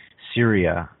campaign.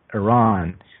 Syria,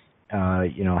 Iran,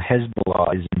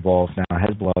 Hezbollah is involved now.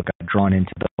 Hezbollah got drawn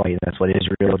into the fight. That's what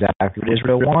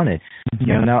Israel wanted.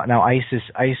 Mm-hmm. Now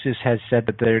ISIS has said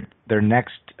that their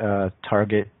next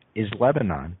target is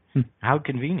Lebanon. How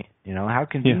convenient, how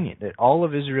convenient that all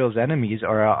of Israel's enemies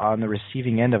are on the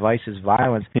receiving end of ISIS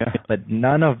violence, but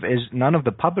none of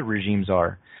the puppet regimes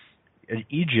are.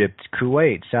 Egypt,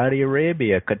 Kuwait, Saudi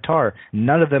Arabia, Qatar,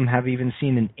 none of them have even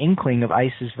seen an inkling of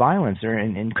ISIS violence or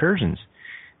incursions.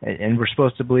 And we're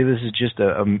supposed to believe this is just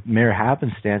a mere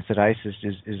happenstance that ISIS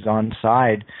is on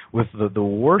side with the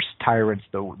worst tyrants,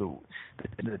 the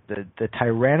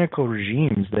tyrannical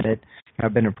regimes that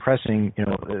have been oppressing.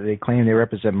 They claim they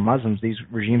represent Muslims. These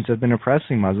regimes have been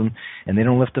oppressing Muslims, and they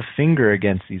don't lift a finger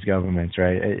against these governments,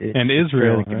 right? And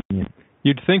Israel,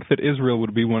 you'd think that Israel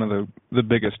would be one of the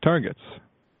biggest targets,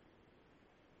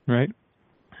 right?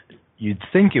 You'd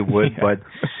think it would,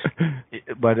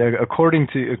 but according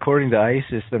to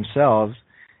ISIS themselves,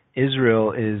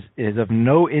 Israel is of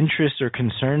no interest or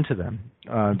concern to them.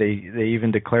 They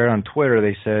even declared on Twitter.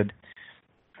 They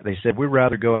said we'd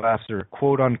rather go after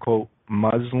quote unquote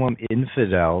Muslim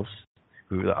infidels,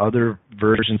 who are the other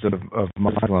versions of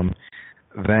Muslim,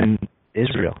 than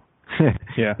Israel.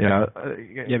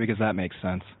 Because that makes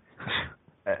sense.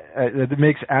 It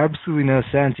makes absolutely no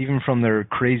sense, even from their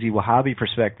crazy Wahhabi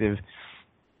perspective.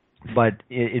 But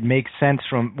it makes sense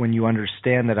from when you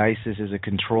understand that ISIS is a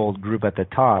controlled group at the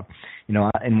top.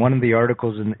 In one of the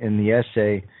articles in the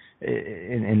essay,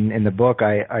 in the book,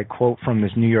 I quote from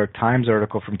this New York Times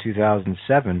article from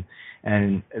 2007,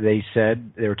 and they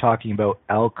said they were talking about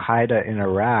Al Qaeda in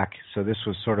Iraq. So this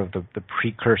was sort of the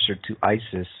precursor to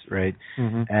ISIS, right?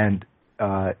 Mm-hmm. And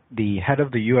the head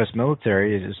of the U.S.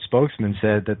 military, his spokesman,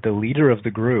 said that the leader of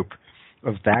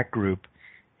that group,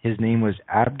 his name was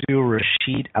Abdul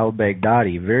Rashid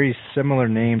al-Baghdadi, very similar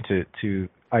name to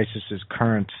ISIS's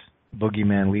current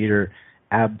boogeyman leader,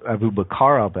 Abu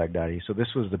Bakr al-Baghdadi. So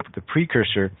this was the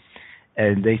precursor,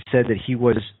 and they said that he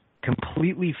was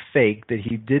completely fake, that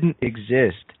he didn't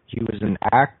exist. He was an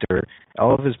actor.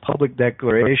 All of his public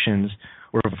declarations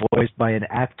were voiced by an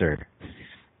actor.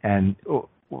 And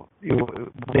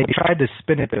they tried to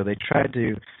spin it, though. They tried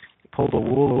to pull the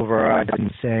wool over our eyes in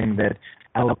saying that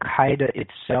Al-Qaeda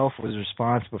itself was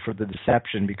responsible for the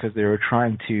deception because they were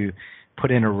trying to put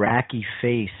an Iraqi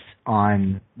face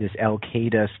on this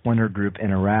Al-Qaeda splinter group in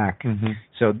Iraq. Mm-hmm.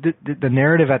 So the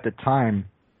narrative at the time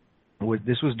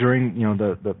this was during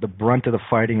the brunt of the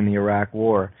fighting in the Iraq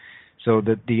War. So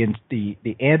the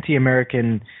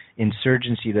anti-American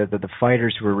insurgency, the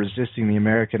fighters who were resisting the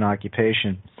American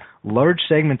occupation, large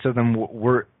segments of them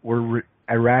were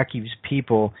Iraqi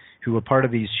people who were part of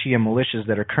these Shia militias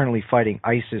that are currently fighting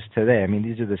ISIS today. I mean,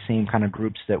 these are the same kind of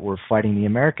groups that were fighting the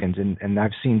Americans. And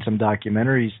I've seen some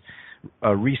documentaries,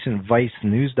 recent Vice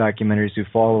News documentaries who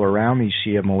follow around these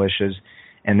Shia militias,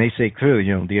 and they say clearly,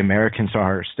 the Americans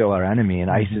are still our enemy, and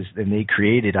mm-hmm. ISIS, and they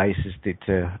created ISIS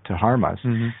to harm us.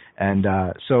 Mm-hmm. And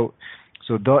so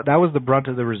that was the brunt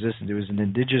of the resistance. It was an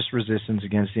indigenous resistance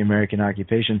against the American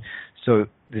occupation. So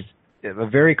a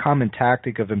very common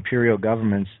tactic of imperial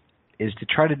governments is to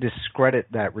try to discredit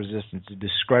that resistance, to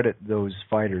discredit those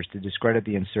fighters, to discredit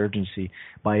the insurgency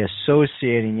by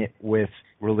associating it with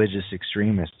religious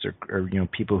extremists or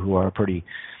people who are pretty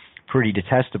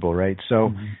detestable, right? So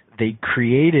mm-hmm. they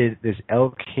created this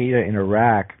Al-Qaeda in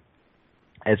Iraq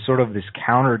as sort of this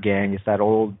counter gang. It's that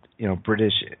old,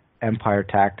 British Empire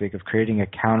tactic of creating a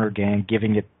counter gang,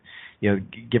 giving it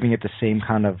the same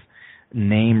kind of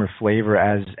name or flavor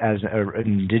as an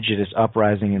indigenous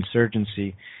uprising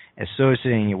insurgency,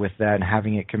 associating it with that and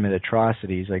having it commit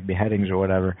atrocities like beheadings or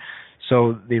whatever.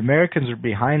 So the Americans are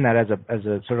behind that as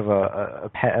a sort of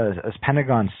a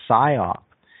Pentagon psyop,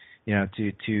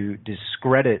 to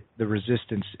discredit the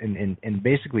resistance and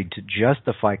basically to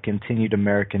justify continued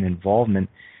American involvement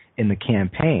in the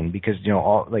campaign, because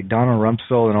all, like Donald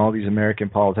Rumsfeld and all these American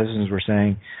politicians were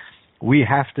saying, we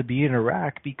have to be in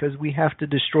Iraq because we have to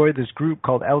destroy this group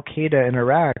called Al Qaeda in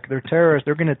Iraq. They're terrorists.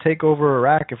 They're going to take over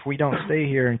Iraq if we don't stay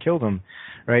here and kill them,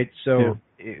 right? So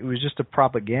it was just a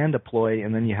propaganda ploy.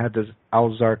 And then you had this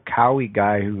al-Zarqawi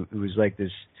guy who was like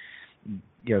this,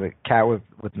 the cat with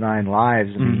 9 lives.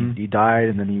 And he died,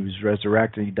 and then he was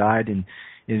resurrected. He died, and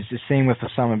it's the same with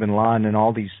Osama bin Laden and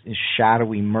all these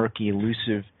shadowy, murky,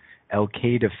 elusive Al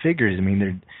Qaeda figures. I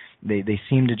mean, they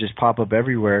seem to just pop up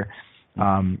everywhere.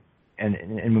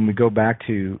 And when we go back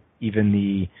to even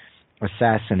the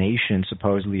assassination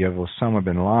supposedly of Osama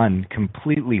bin Laden,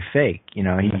 completely fake. He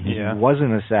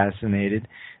wasn't assassinated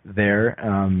there.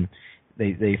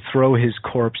 They throw his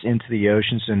corpse into the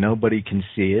ocean so nobody can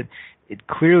see it. It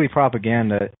clearly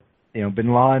propaganda.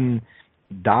 Bin Laden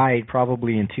died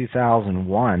probably in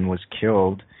 2001, was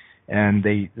killed, and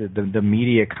the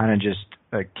media kind of just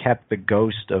kept the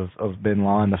ghost of Bin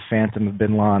Laden, the phantom of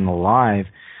Bin Laden, alive,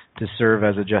 to serve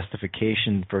as a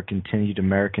justification for continued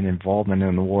American involvement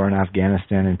in the war in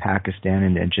Afghanistan and Pakistan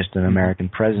and just an American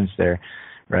presence there,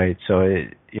 right? So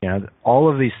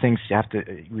all of these things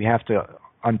we have to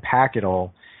unpack it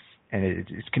all, and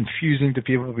it's confusing to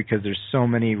people because there's so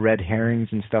many red herrings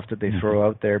and stuff that they throw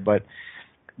out there, but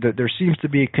there seems to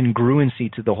be a congruency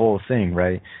to the whole thing,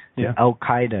 right? Yeah. Al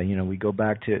Qaeda, we go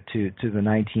back to the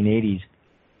 1980s.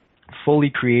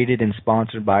 Fully created and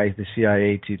sponsored by the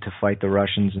CIA to fight the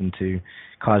Russians and to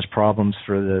cause problems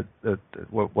for the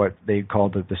what they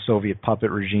called the Soviet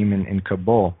puppet regime in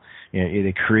Kabul.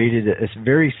 They created it's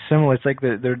very similar. It's like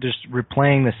they're just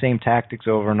replaying the same tactics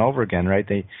over and over again, right?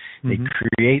 They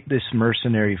create this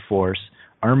mercenary force,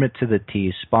 arm it to the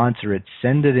teeth, sponsor it,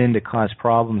 send it in to cause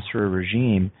problems for a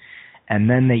regime, and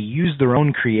then they use their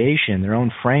own creation, their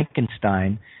own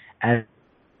Frankenstein, as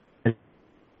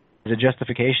a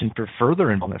justification for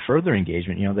further involvement, further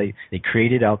engagement. They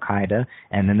created Al Qaeda,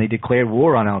 and then they declared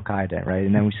war on Al Qaeda, right?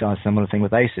 And then we saw a similar thing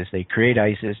with ISIS. They create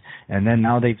ISIS, and then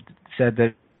now they've said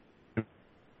that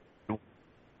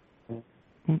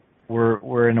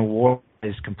we're in a war that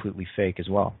is completely fake as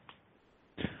well.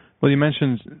 Well, you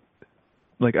mentioned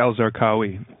like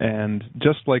al-Zarqawi, and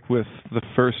just like with the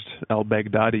first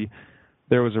al-Baghdadi,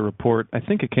 there was a report, I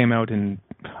think it came out in,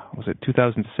 was it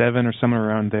 2007 or somewhere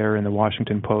around there, in the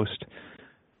Washington Post,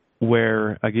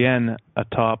 where, again, a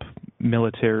top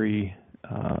military,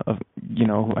 I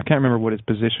can't remember what his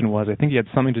position was. I think he had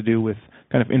something to do with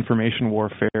kind of information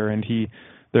warfare, and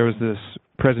there was this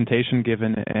presentation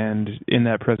given, and in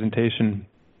that presentation,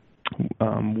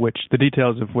 which the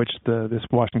details of which this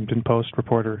Washington Post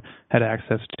reporter had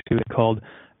access to, it called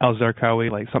al-Zarqawi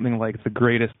like something like the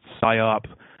greatest PSYOP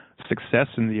success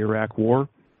in the Iraq War,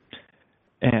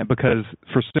 and because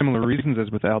for similar reasons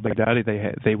as with al-Baghdadi,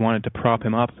 they wanted to prop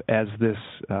him up as this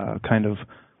kind of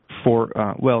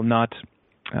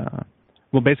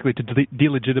basically to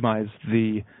delegitimize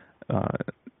the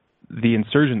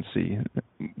insurgency,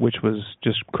 which was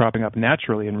just cropping up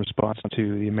naturally in response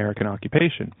to the American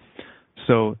occupation.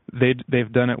 So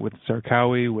they've done it with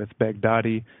Zarqawi, with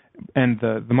Baghdadi, and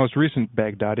the most recent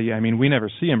Baghdadi, I mean, we never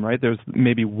see him, right? There's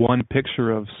maybe one picture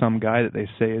of some guy that they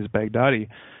say is Baghdadi,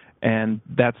 and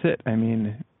that's it. I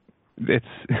mean, it's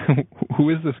who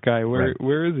is this guy?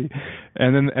 Where is he?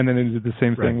 And then they did the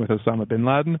same thing with Osama bin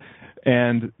Laden,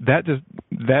 and that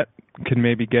can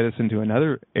maybe get us into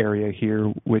another area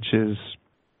here, which is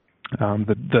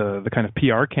the kind of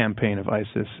PR campaign of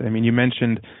ISIS. I mean, you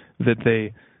mentioned that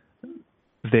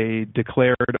they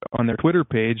declared on their Twitter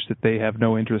page that they have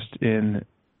no interest in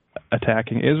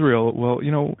attacking Israel. Well,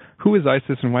 who is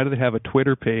ISIS and why do they have a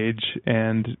Twitter page?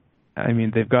 And I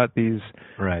mean, they've got these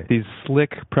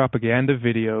slick propaganda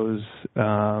videos.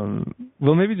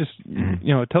 Well, maybe just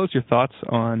tell us your thoughts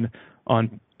on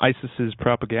ISIS's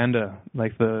propaganda,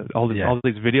 like all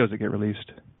these videos that get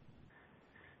released.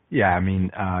 Yeah, I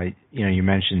mean, you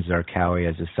mentioned Zarqawi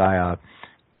as a PSYOP,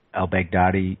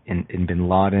 al-Baghdadi and bin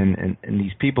Laden, and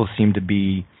these people seem to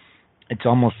be, it's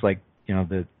almost like,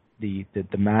 the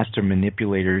master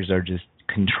manipulators are just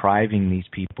contriving these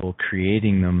people,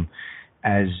 creating them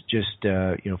as just,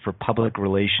 for public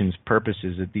relations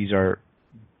purposes, that these are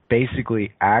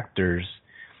basically actors,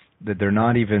 that they're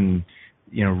not even,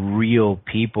 real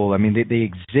people. I mean, they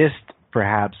exist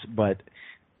perhaps, but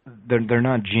they're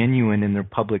not genuine in their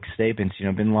public statements.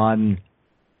 Bin Laden,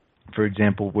 for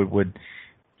example,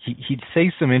 he'd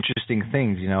say some interesting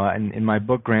things. In my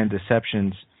book Grand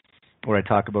Deceptions, where I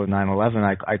talk about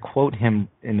 9/11, I quote him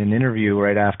in an interview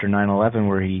right after 9/11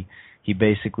 where he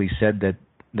basically said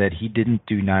that he didn't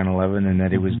do 9/11 and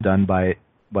that it was done by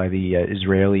the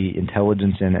Israeli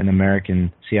intelligence and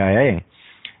American CIA,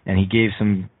 and he gave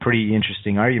some pretty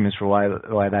interesting arguments for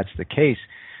why that's the case.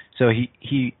 So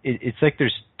it's like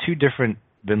there's two different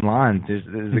Bin Ladens.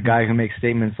 There's the guy who makes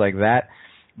statements like that,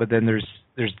 but then there's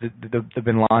the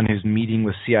Bin Laden who's meeting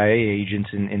with CIA agents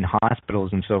in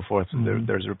hospitals and so forth. Mm-hmm.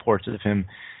 There's reports of him,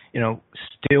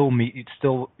 still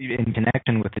in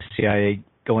connection with the CIA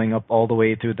going up all the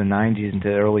way through the 90s into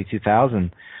the early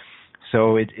 2000s.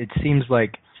 So it seems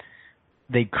like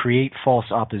they create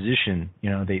false opposition.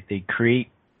 They create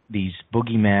these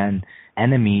boogeyman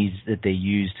enemies that they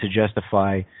use to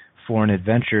justify foreign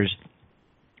adventures.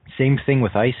 Same thing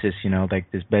with ISIS,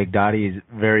 like this Baghdadi is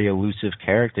a very elusive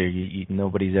character.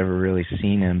 Nobody's ever really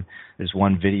seen him. There's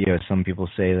one video, some people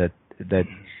say that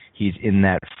he's in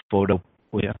that photo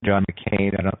with John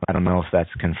McCain. I don't know if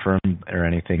that's confirmed or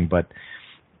anything, but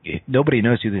nobody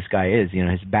knows who this guy is.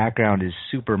 His background is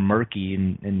super murky,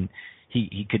 and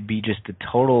he could be just a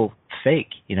total fake.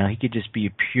 He could just be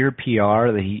pure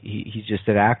PR. That he's just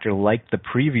an actor, like the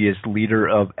previous leader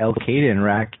of Al Qaeda in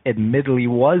Iraq. Admittedly,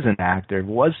 was an actor,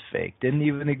 was fake, didn't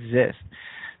even exist.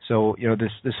 So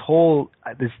this whole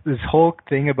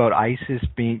thing about ISIS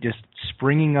being just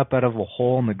springing up out of a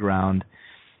hole in the ground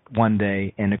one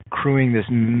day and accruing this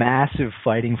massive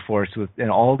fighting force and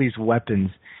all these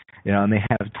weapons. And they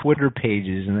have Twitter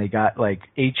pages, and they got like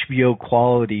HBO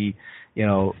quality,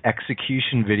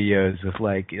 execution videos with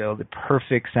the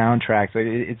perfect soundtracks.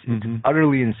 It's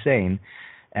utterly insane.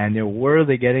 And where are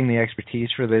they getting the expertise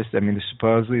for this? I mean,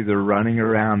 supposedly they're running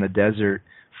around the desert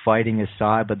fighting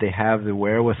Assad, but they have the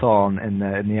wherewithal and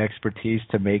the expertise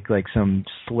to make some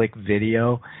slick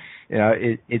video.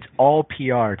 It's all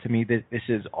PR. To me, this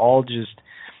is all just.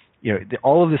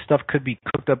 All of this stuff could be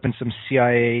cooked up in some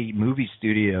CIA movie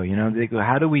studio. They go,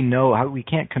 how do we know? We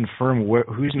can't confirm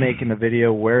who's making the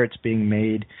video, where it's being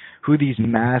made, who these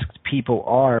masked people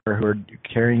are who are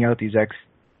carrying out these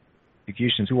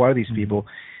executions. Who are these people?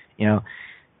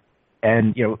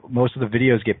 And most of the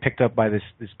videos get picked up by this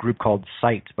group called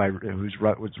SITE, who's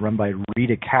run by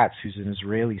Rita Katz, who's an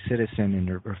Israeli citizen, and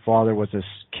her father was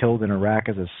killed in Iraq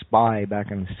as a spy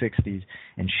back in the 60s,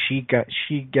 and she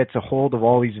gets a hold of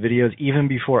all these videos even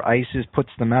before ISIS puts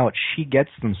them out. She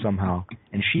gets them somehow,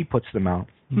 and she puts them out.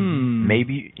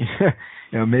 Maybe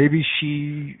maybe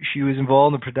she was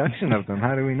involved in the production of them.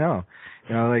 How do we know?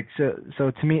 So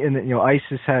to me, and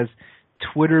ISIS has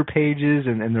Twitter pages,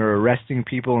 and they're arresting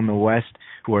people in the West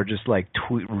who are just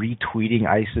retweeting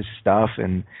ISIS stuff,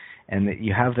 and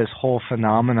you have this whole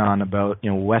phenomenon about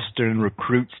Western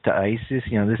recruits to ISIS.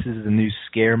 This is the new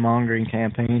scaremongering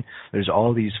campaign. There's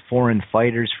all these foreign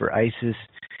fighters for ISIS,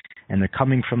 and they're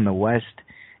coming from the West.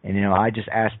 And I just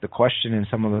asked the question in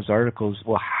some of those articles,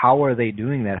 well, how are they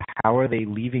doing that? How are they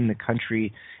leaving the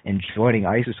country and joining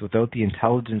ISIS without the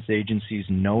intelligence agencies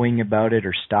knowing about it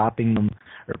or stopping them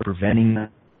or preventing them?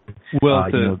 Well,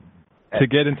 to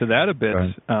get into that a bit,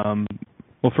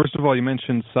 well, first of all, you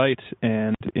mentioned SITE,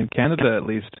 and in Canada at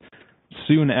least,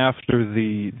 soon after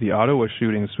the Ottawa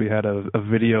shootings, we had a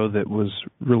video that was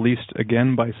released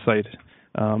again by SITE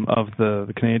of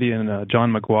the Canadian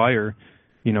John Maguire,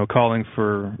 calling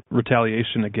for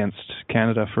retaliation against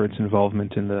Canada for its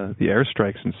involvement in the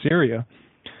airstrikes in Syria.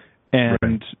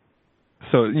 And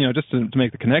so, just to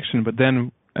make the connection, but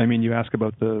then, I mean, you ask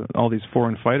about all these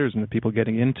foreign fighters and the people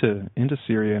getting into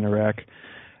Syria and Iraq.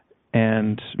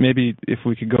 And maybe if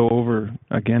we could go over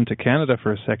again to Canada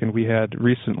for a second, we had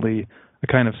recently a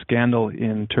kind of scandal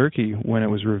in Turkey when it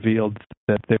was revealed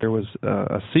that there was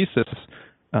a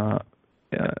CSIS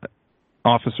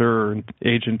officer or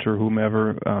agent or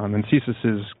whomever, and CSIS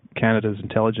is Canada's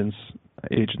intelligence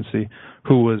agency,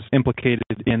 who was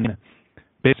implicated in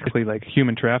basically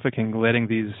human trafficking, letting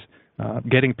these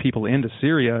getting people into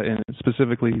Syria, and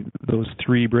specifically those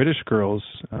 3 British girls.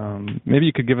 Maybe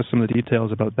you could give us some of the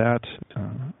details about that.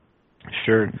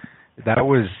 Sure. That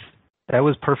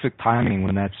was perfect timing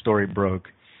when that story broke,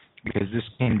 because this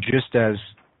came just as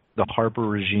the Harper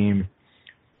regime,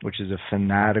 which is a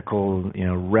fanatical,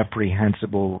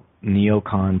 reprehensible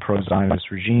neocon pro-Zionist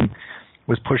regime,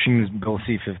 was pushing this Bill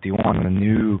C-51, the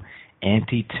new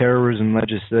anti-terrorism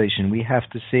legislation. We have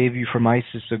to save you from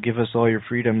ISIS, so give us all your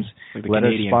freedoms. Like the Let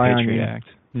Canadian us spy Patriot on you. Act.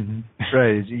 Mm-hmm.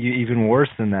 Right. It's even worse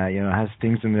than that. It has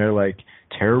things in there like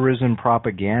terrorism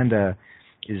propaganda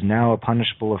is now a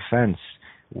punishable offense.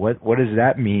 what does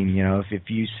that mean? You know, if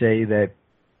you say that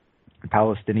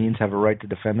Palestinians have a right to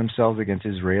defend themselves against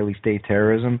Israeli state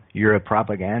terrorism, you're a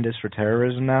propagandist for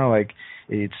terrorism now? Like,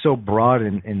 it's so broad,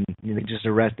 and you know, they just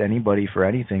arrest anybody for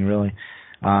anything, really.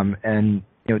 And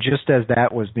you know, just as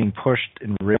that was being pushed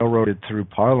and railroaded through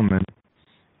Parliament,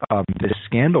 this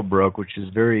scandal broke, which is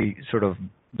very sort of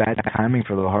bad timing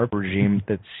for the Harper regime,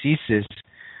 that CSIS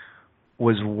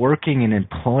was working and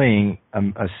employing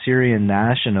a Syrian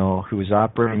national who was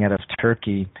operating out of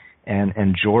Turkey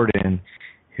and Jordan,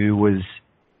 who was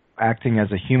acting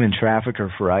as a human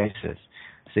trafficker for ISIS.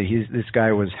 So this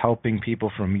guy was helping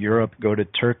people from Europe go to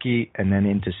Turkey and then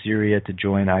into Syria to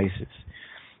join ISIS.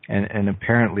 And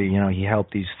apparently, you know, he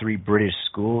helped these 3 British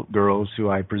schoolgirls who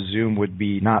I presume would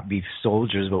not be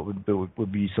soldiers, but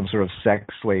would be some sort of sex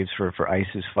slaves for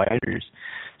ISIS fighters.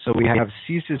 So we have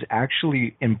CSIS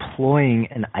actually employing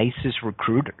an ISIS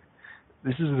recruiter.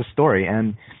 This is the story,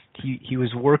 and he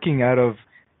was working out of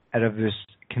this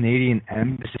Canadian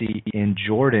embassy in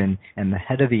Jordan, and the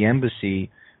head of the embassy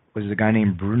was a guy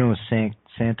named Bruno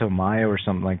Santomayo or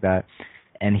something like that,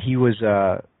 and he was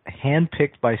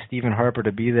handpicked by Stephen Harper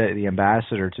to be the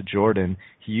ambassador to Jordan.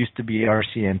 He used to be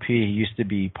RCMP. He used to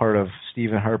be part of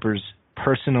Stephen Harper's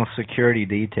personal security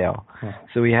detail.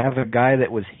 So we have a guy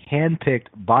that was handpicked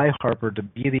by Harper to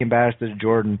be the ambassador to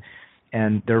Jordan,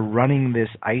 and they're running this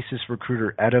ISIS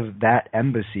recruiter out of that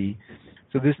embassy.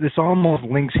 So this almost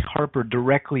links Harper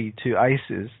directly to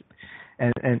ISIS,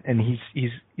 and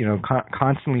he's you know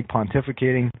constantly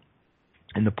pontificating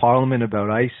in the Parliament about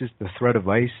ISIS, the threat of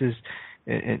ISIS.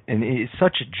 And it's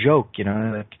such a joke, you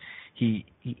know. Like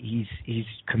he's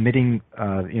committing,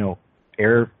 you know,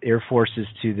 air forces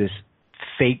to this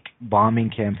fake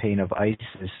bombing campaign of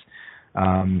ISIS.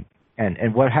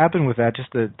 And what happened with that,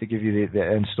 just to give you the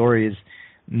end story, is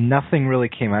nothing really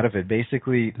came out of it.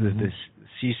 Basically, the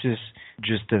CSIS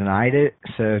just denied it,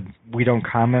 said we don't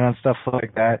comment on stuff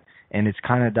like that. And it's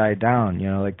kind of died down, you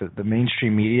know, like the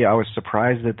mainstream media. I was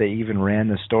surprised that they even ran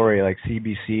the story, like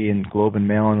CBC and Globe and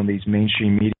Mail and these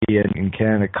mainstream media in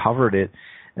Canada covered it,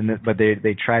 but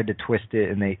they tried to twist it,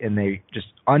 and they just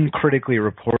uncritically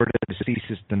reported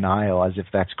CSIS denial as if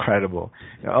that's credible.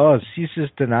 Oh, CSIS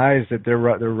denies that they're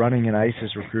running an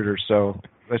ISIS recruiter, so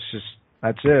that's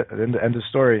it. End of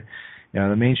story. You know,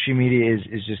 the mainstream media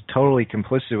is just totally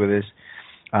complicit with this.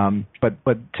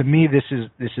 But to me, this is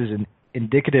an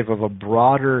indicative of a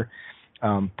broader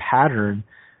pattern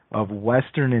of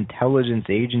Western intelligence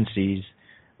agencies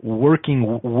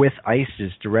working with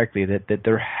ISIS directly, that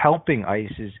they're helping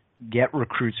ISIS get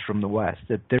recruits from the West,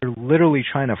 that they're literally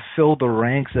trying to fill the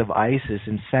ranks of ISIS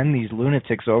and send these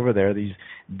lunatics over there, these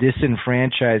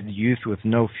disenfranchised youth with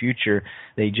no future.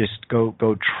 They just go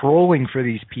trolling for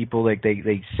these people. Like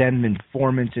they send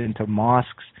informants into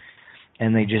mosques,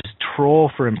 and they just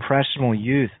troll for impressionable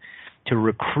youth to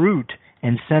recruit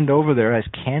and send over there as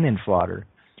cannon fodder.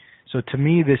 So to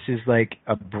me, this is like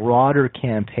a broader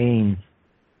campaign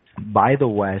by the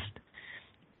West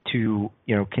to,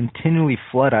 you know, continually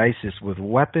flood ISIS with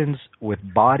weapons, with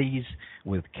bodies,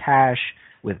 with cash,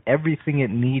 with everything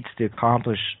it needs to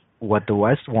accomplish what the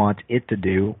West wants it to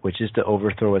do, which is to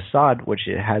overthrow Assad, which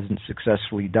it hasn't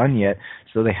successfully done yet.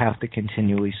 So they have to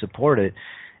continually support it.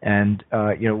 And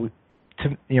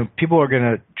people are going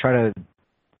to try to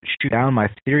shoot down my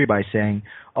theory by saying,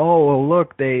 oh, well,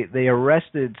 look, they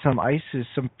arrested some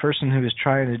person who was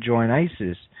trying to join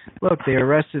ISIS. Look, they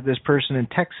arrested this person in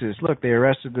Texas. Look, they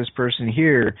arrested this person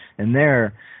here and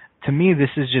there. To me, this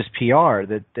is just PR.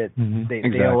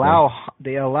 They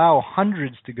allow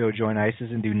hundreds to go join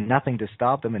ISIS and do nothing to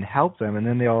stop them and help them, and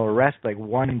then they'll arrest like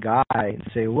one guy and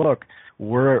say, look,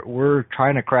 we're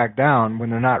trying to crack down, when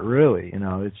they're not really. You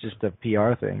know, it's just a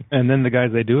PR thing. And then the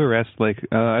guys they do arrest, like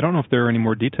I don't know if there are any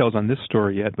more details on this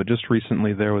story yet, but just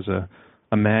recently there was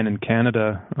a man in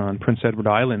Canada on Prince Edward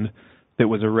Island that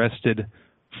was arrested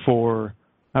for,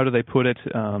 how do they put it?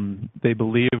 They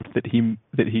believed that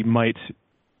he might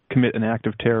commit an act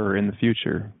of terror in the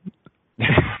future.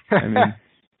 I mean,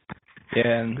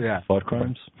 thought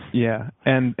crimes. Yeah,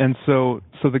 and so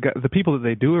the people that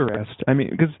they do arrest, I mean,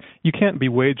 because you can't be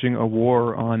waging a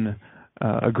war on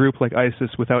a group like ISIS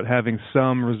without having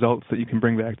some results that you can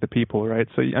bring back to people, right?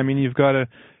 So I mean, you've got to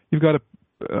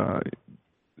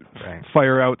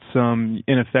fire out some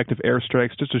ineffective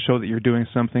airstrikes just to show that you're doing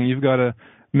something. You've got to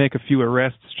make a few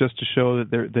arrests just to show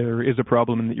that there is a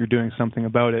problem and that you're doing something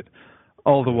about it.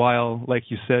 All the while, like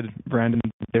you said, Brandon,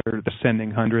 they're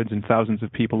sending hundreds and thousands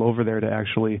of people over there to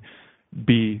actually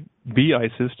be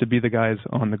ISIS, to be the guys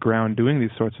on the ground doing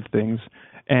these sorts of things.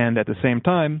 And at the same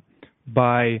time,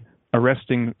 by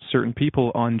arresting certain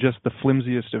people on just the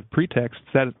flimsiest of pretexts,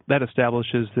 that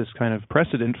establishes this kind of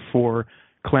precedent for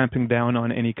clamping down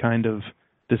on any kind of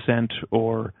dissent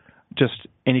or just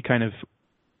any kind of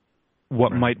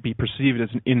what might be perceived as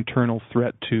an internal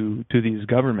threat to these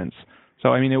governments. So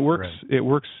I mean, it works. Right. It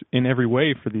works in every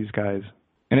way for these guys.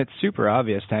 And it's super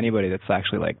obvious to anybody that's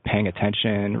actually like paying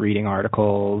attention, reading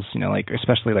articles, you know, like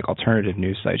especially like alternative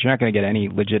news sites. You're not going to get any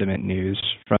legitimate news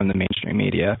from the mainstream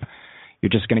media. You're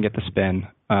just going to get the spin.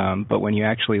 But when you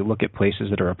actually look at places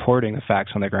that are reporting the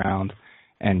facts on the ground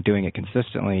and doing it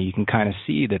consistently, you can kind of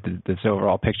see that this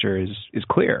overall picture is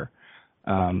clear.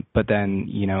 But then,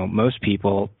 you know, most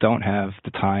people don't have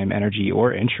the time, energy,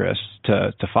 or interest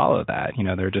to follow that. You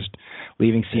know, they're just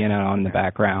leaving CNN on in the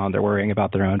background. They're worrying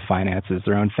about their own finances,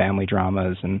 their own family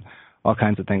dramas, and all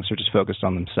kinds of things. They're just focused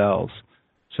on themselves.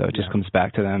 So it just comes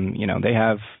back to them. You know, they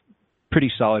have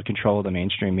pretty solid control of the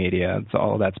mainstream media. It's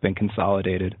all that's been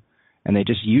consolidated. And they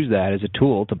just use that as a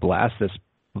tool to blast this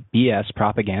BS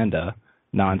propaganda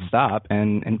nonstop,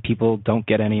 and people don't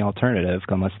get any alternative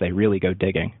unless they really go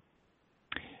digging.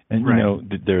 And, you know,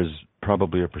 there's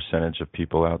probably a percentage of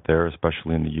people out there,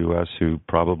 especially in the U.S., who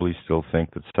probably still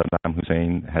think that Saddam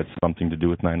Hussein had something to do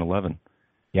with 9/11.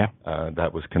 Yeah.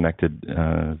 That was connected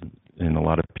in a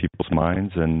lot of people's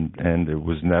minds, and it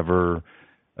was never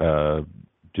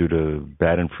due to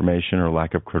bad information or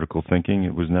lack of critical thinking.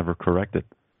 It was never corrected.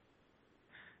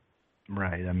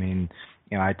 Right. I mean,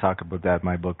 you know, I talk about that in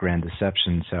my book, Grand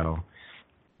Deception, so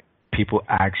people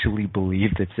actually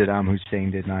believed that Saddam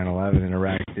Hussein did 9/11 and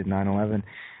Iraq did 9/11,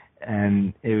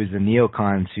 and it was the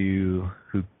neocons who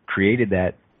created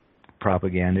that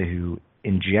propaganda, who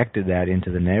injected that into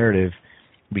the narrative,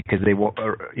 because they,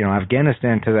 you know,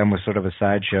 Afghanistan to them was sort of a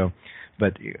sideshow.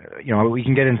 But you know, we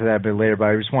can get into that a bit later. But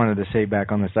I just wanted to say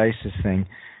back on this ISIS thing,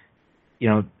 you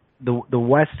know, the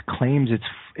West claims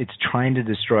it's trying to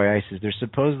destroy ISIS. There's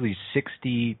supposedly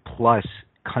 60 plus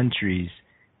countries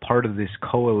part of this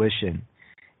coalition,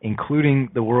 including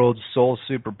the world's sole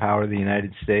superpower, the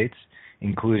United States,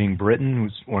 including Britain,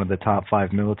 who's one of the top 5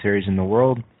 militaries in the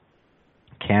world,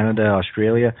 Canada,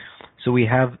 Australia. So we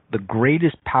have the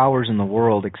greatest powers in the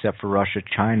world, except for Russia,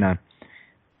 China,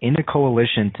 in a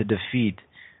coalition to defeat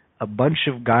a bunch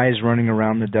of guys running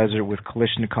around the desert with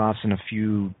Kalashnikovs and a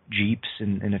few jeeps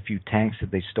and a few tanks that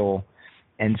they stole.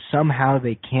 And somehow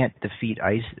they can't defeat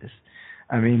ISIS.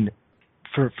 I mean,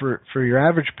 for your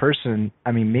average person,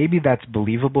 I mean, maybe that's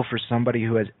believable for somebody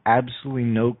who has absolutely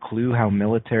no clue how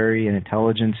military and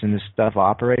intelligence and this stuff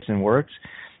operates and works.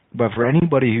 But for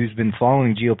anybody who's been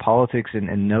following geopolitics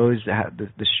and knows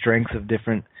the strength of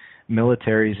different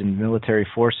militaries and military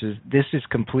forces, this is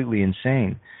completely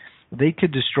insane. They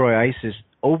could destroy ISIS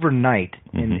overnight,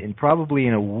 and probably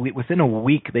within a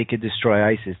week they could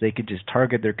destroy ISIS. They could just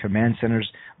target their command centers,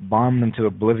 bomb them to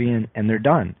oblivion, and they're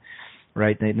done.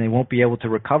 Right? They won't be able to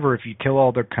recover if you kill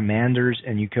all their commanders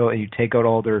and you take out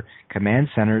all their command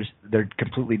centers. They're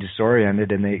completely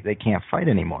disoriented and they can't fight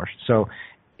anymore. So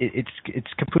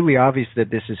it's completely obvious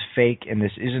that this is fake and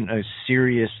this isn't a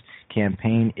serious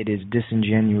campaign. It is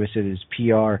disingenuous. It is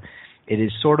PR. It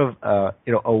is sort of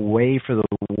a way for the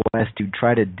West to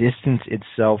try to distance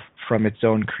itself from its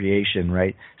own creation.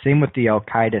 Right? Same with the Al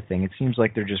Qaeda thing. It seems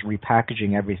like they're just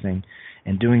repackaging everything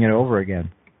and doing it over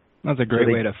again. That's a great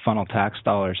way to funnel tax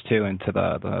dollars too into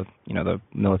the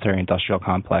military industrial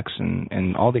complex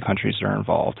and all the countries that are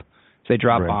involved. So they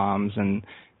drop bombs and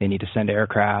they need to send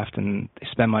aircraft and they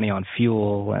spend money on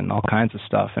fuel and all kinds of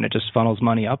stuff, and it just funnels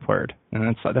money upward.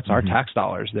 And that's our tax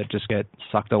dollars that just get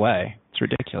sucked away. It's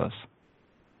ridiculous.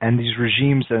 And these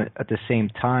regimes at the same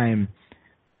time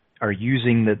are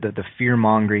using the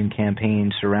fear-mongering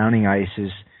campaign surrounding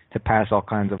ISIS to pass all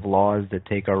kinds of laws that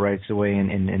take our rights away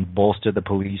and bolster the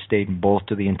police state and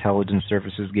bolster the intelligence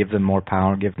services, give them more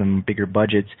power, give them bigger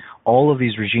budgets. All of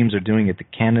these regimes are doing it.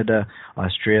 Canada,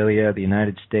 Australia, the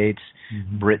United States,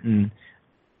 Britain,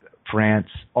 France,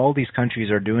 all these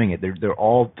countries are doing it. They're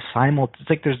all it's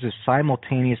like there's this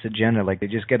simultaneous agenda. Like they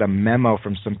just get a memo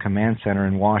from some command center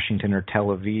in Washington or Tel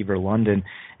Aviv or London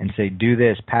and say, do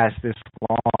this, pass this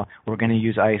law. We're going to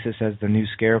use ISIS as the new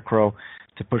scarecrow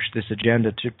to push this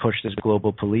agenda, to push this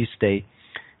global police state.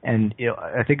 And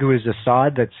I think it was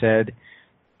Assad that said,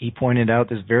 he pointed out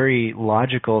this very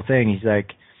logical thing. He's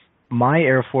like, my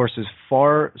Air Force is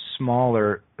far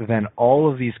smaller than all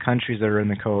of these countries that are in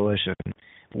the coalition,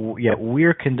 yet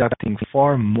we're conducting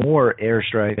far more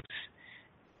airstrikes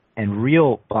and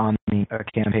real bombing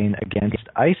campaign against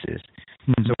ISIS.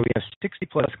 So we have 60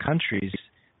 plus countries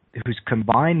whose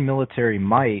combined military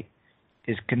might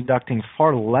is conducting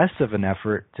far less of an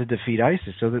effort to defeat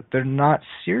ISIS, so that they're not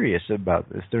serious about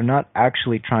this. They're not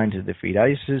actually trying to defeat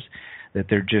ISIS, that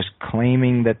they're just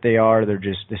claiming that they are.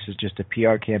 This is just a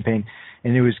PR campaign.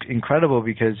 And it was incredible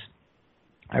because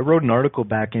I wrote an article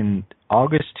back in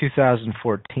August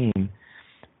 2014,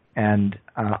 and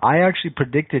I actually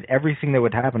predicted everything that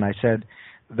would happen. I said,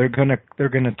 they're gonna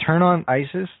turn on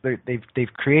ISIS.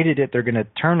 They've created it. They're gonna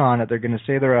turn on it. They're gonna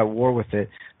say they're at war with it.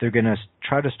 They're gonna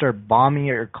try to start bombing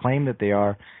it or claim that they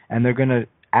are, and they're gonna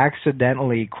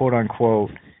accidentally, quote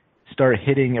unquote, start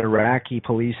hitting Iraqi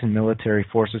police and military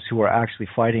forces who are actually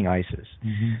fighting ISIS.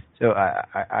 Mm-hmm. So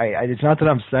it's not that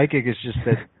I'm psychic. It's just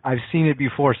that I've seen it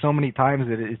before so many times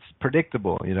that it's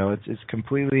predictable. It's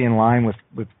completely in line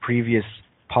with previous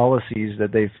policies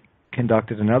that they've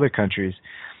conducted in other countries.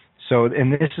 So,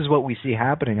 and this is what we see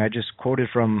happening. I just quoted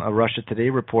from a Russia Today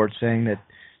report saying that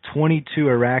 22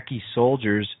 Iraqi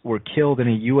soldiers were killed in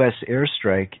a U.S.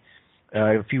 airstrike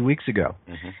a few weeks ago.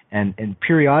 Mm-hmm. And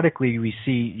periodically we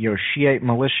see Shiite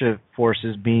militia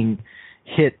forces being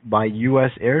hit by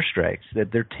U.S. airstrikes,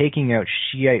 that they're taking out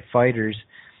Shiite fighters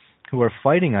who are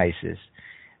fighting ISIS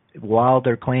while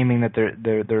they're claiming that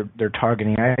they're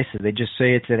targeting ISIS. They just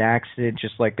say it's an accident,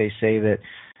 just like they say that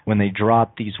when they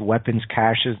drop these weapons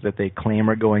caches that they claim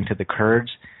are going to the Kurds,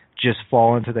 just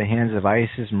fall into the hands of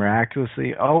ISIS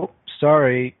miraculously. Oh,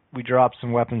 sorry, we dropped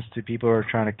some weapons to people who are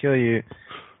trying to kill you.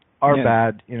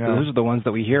 Bad. Those are the ones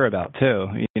that we hear about too.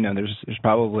 There's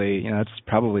probably that's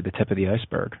probably the tip of the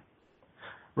iceberg.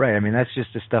 Right. I mean, that's just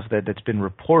the stuff that's been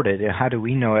reported. How do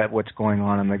we know what's going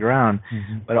on the ground?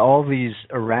 Mm-hmm. But all these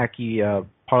Iraqi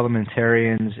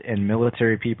parliamentarians and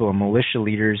military people and militia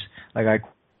leaders, like I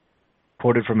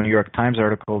quoted from a New York Times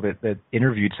article that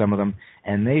interviewed some of them,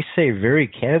 and they say very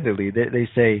candidly, they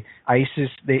say ISIS,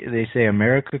 they say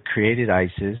America created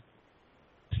ISIS,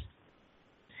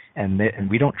 and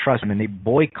we don't trust them, and they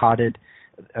boycotted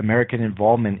American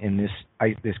involvement in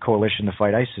this coalition to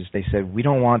fight ISIS. They said, we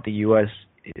don't want the U.S.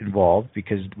 involved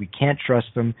because we can't trust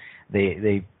them.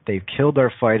 They've killed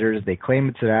our fighters. They claim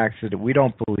it's an accident. We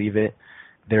don't believe it.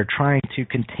 They're trying to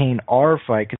contain our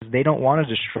fight because they don't want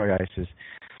to destroy ISIS.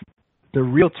 The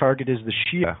real target is the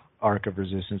Shia arc of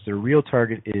resistance. The real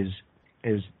target is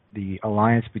the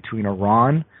alliance between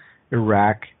Iran,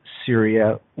 Iraq,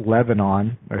 Syria,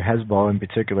 Lebanon, or Hezbollah in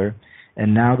particular,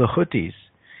 and now the Houthis.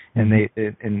 And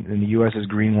the U.S. has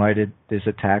green-lighted this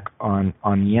attack on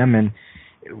Yemen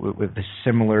with a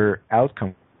similar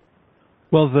outcome.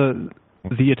 Well,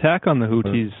 the attack on the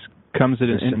Houthis comes at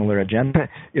a similar agenda.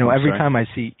 Every time I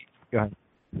see. Go ahead.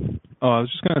 Oh, I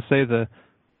was just going to say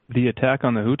the attack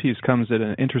on the Houthis comes at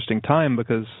an interesting time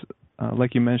because,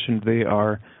 like you mentioned, they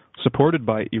are supported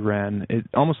by Iran. It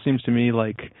almost seems to me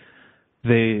like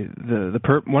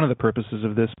one of the purposes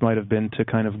of this might have been to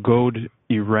kind of goad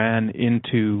Iran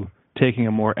into taking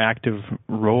a more active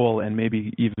role and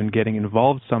maybe even getting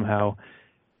involved somehow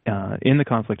in the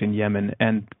conflict in Yemen.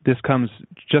 And this comes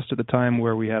just at the time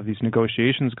where we have these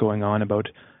negotiations going on about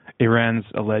Iran's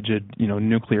alleged,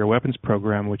 nuclear weapons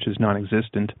program, which is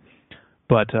non-existent.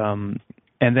 But and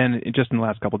then just in the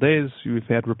last couple of days, we've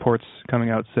had reports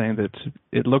coming out saying that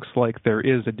it looks like there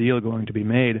is a deal going to be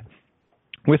made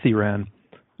with Iran.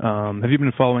 Have you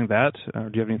been following that? Do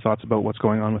you have any thoughts about what's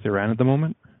going on with Iran at the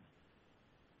moment?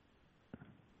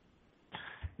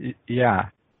 Yeah,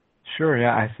 sure.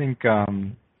 Yeah, I think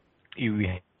you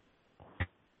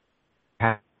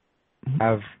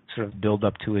have sort of build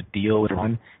up to a deal with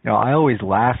Iran. I always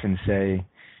laugh and say,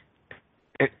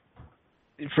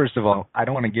 first of all, I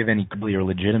don't want to give any credibility or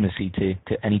legitimacy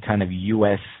to any kind of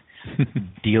U.S.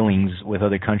 dealings with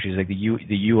other countries. Like the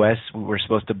U.S., we're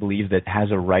supposed to believe that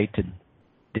has a right to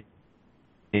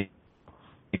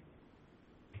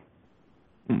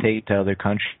dictate to other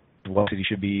countries what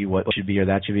should be, or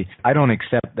that should be. I don't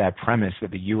accept that premise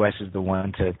that the U.S. is the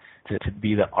one to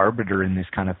be the arbiter in this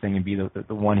kind of thing and be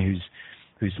the one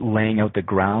who's laying out the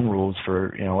ground rules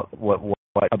for what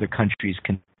other countries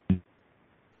can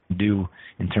do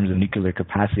in terms of nuclear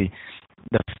capacity.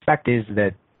 The fact is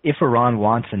that if Iran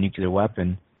wants a nuclear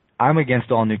weapon, I'm against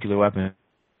all nuclear weapons.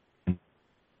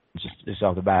 Just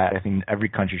off the bat, I think every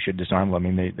country should disarm them. I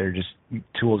mean, they're just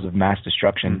tools of mass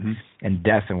destruction and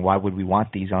death, and why would we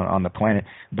want these on the planet?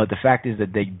 But the fact is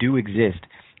that they do exist,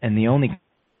 and the only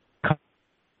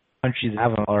countries that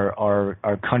have them are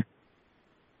countries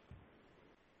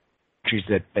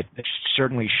that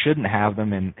certainly shouldn't have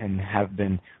them and have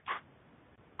been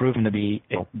proven to be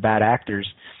bad actors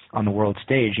on the world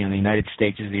stage. The United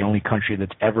States is the only country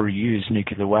that's ever used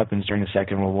nuclear weapons during the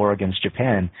Second World War against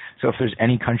Japan. So if there's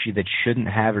any country that shouldn't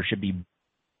have or should be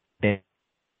banned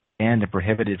banned and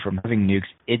prohibited from having nukes,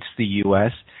 it's the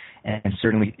U.S. and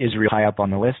certainly Israel high up on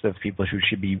the list of people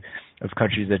of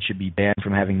countries that should be banned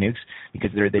from having nukes,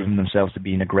 because they've deemed themselves to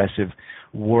be an aggressive,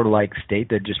 warlike state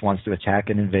that just wants to attack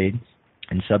and invade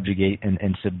and subjugate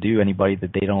and subdue anybody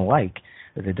that they don't like,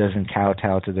 that it doesn't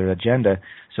kowtow to their agenda.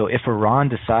 So if Iran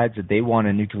decides that they want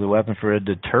a nuclear weapon for a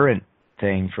deterrent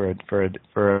thing, for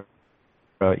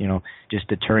just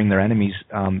deterring their enemies,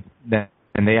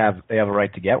 then they have a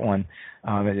right to get one,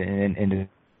 and it's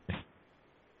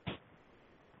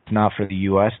not for the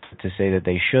U.S. to say that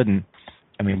they shouldn't.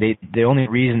 I mean, the only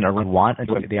reason Iran want, the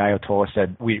Ayatollah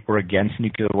said we're against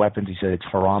nuclear weapons. He said it's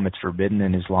haram, it's forbidden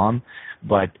in Islam.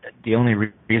 But the only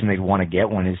reason they want to get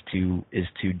one is to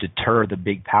deter the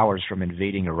big powers from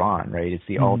invading Iran, right? It's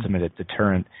the ultimate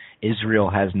deterrent. Israel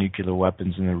has nuclear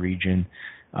weapons in the region.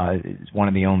 It's one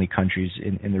of the only countries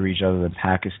in the region other than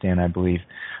Pakistan, I believe.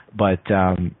 But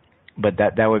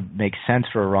that would make sense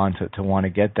for Iran to want to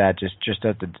get that just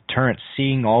as the deterrent.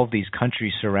 Seeing all of these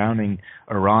countries surrounding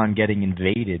Iran getting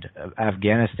invaded,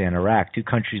 Afghanistan, Iraq, 2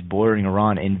 countries bordering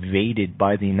Iran, invaded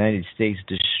by the United States,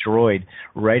 destroyed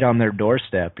right on their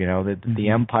doorstep. The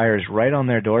empire is right on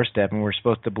their doorstep, and we're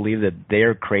supposed to believe that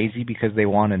they're crazy because they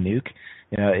want a nuke.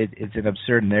 It's an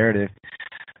absurd narrative.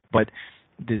 But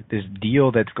this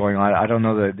deal that's going on, I don't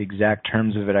know the exact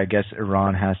terms of it. I guess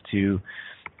Iran has to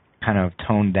kind of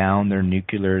tone down their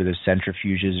nuclear, the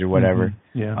centrifuges or whatever,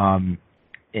 in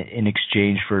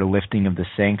exchange for the lifting of the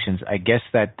sanctions. I guess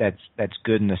that's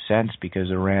good in a sense,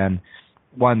 because Iran,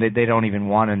 one, they don't even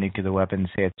want a nuclear weapon,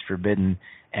 say it's forbidden,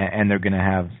 and they're going to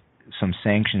have some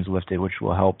sanctions lifted, which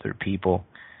will help their people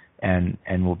and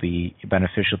will be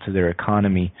beneficial to their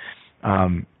economy.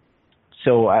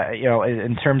 So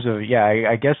in terms of,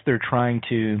 I guess they're trying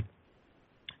to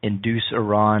induce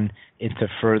Iran into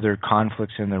further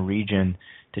conflicts in the region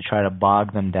to try to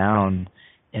bog them down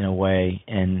in a way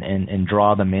and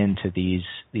draw them into these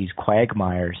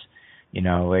quagmires.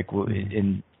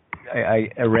 Iran,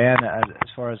 as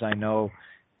far as I know,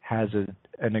 has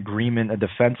an agreement, a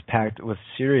defense pact with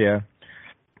Syria.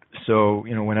 So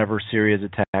whenever Syria is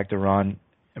attacked, Iran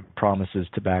promises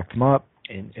to back them up,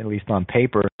 at least on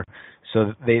paper.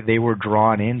 So they were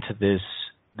drawn into this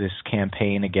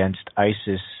campaign against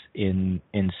ISIS in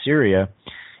Syria,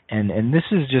 and this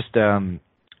is just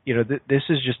this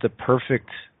is just a perfect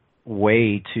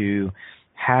way to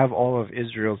have all of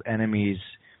Israel's enemies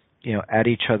at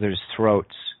each other's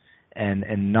throats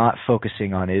and not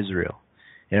focusing on Israel.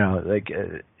 Iran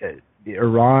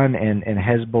and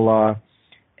Hezbollah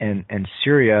and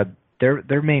Syria,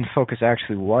 their main focus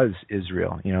actually was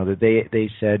Israel. That they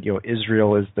said,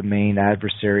 Israel is the main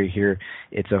adversary here.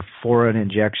 It's a foreign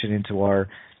injection into our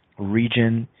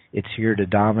region. It's here to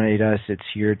dominate us. It's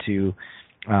here to,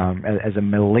 as a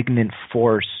malignant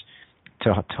force,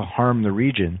 to harm the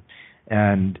region.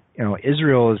 And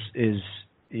Israel is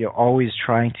always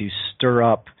trying to stir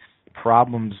up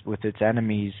problems with its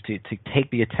enemies to take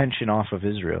the attention off of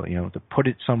Israel. To put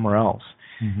it somewhere else.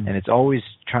 Mm-hmm. And it's always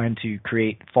trying to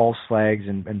create false flags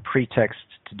and pretexts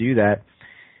to do that,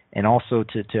 and also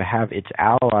to have its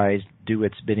allies do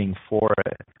its bidding for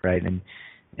it, right? And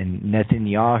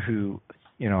Netanyahu,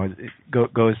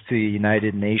 goes to the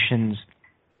United Nations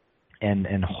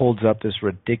and holds up this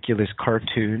ridiculous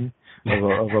cartoon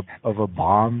of a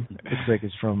bomb. It looks like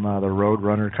it's from the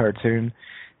Roadrunner cartoon,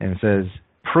 and it says,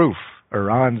 "Proof: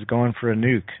 Iran's going for a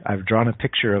nuke. I've drawn a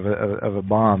picture of a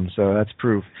bomb, so that's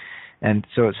proof." And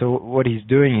so what he's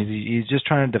doing is he's just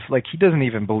trying to he doesn't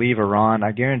even believe Iran.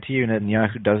 I guarantee you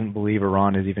Netanyahu doesn't believe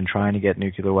Iran is even trying to get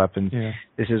nuclear weapons. Yeah.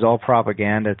 This is all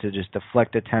propaganda to just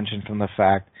deflect attention from the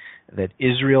fact that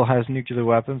Israel has nuclear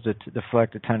weapons, to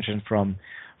deflect attention from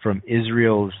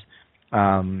Israel's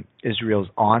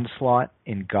onslaught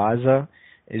in Gaza,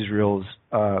 Israel's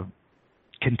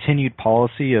continued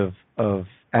policy of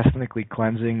ethnically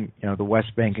cleansing, the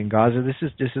West Bank and Gaza. This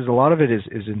is a lot of it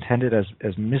is intended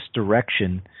as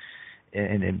misdirection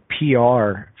and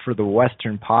PR for the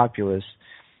Western populace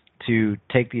to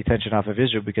take the attention off of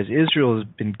Israel, because Israel has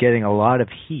been getting a lot of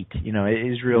heat.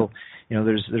 Israel,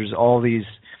 there's all these.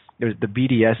 The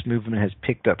BDS movement has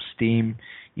picked up steam.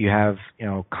 You have,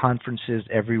 conferences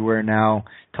everywhere now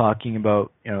talking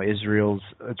about, Israel's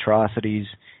atrocities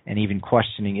and even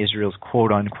questioning Israel's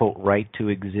quote-unquote right to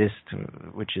exist,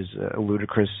 which is a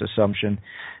ludicrous assumption.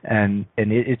 And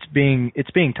it's being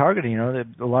targeted.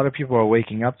 A lot of people are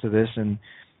waking up to this, and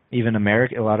even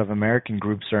a lot of American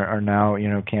groups are now,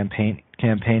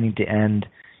 campaigning to end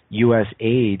U.S.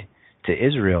 aid to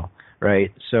Israel,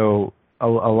 right? So a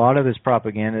lot of this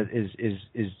propaganda is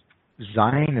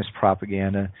Zionist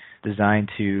propaganda designed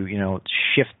to,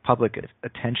 shift public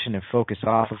attention and focus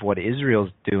off of what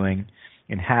Israel's doing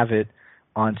and have it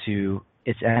onto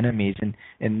its enemies. And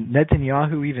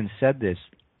Netanyahu even said this.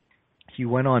 He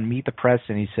went on Meet the Press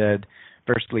and he said,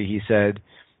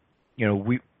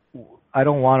 I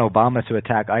don't want Obama to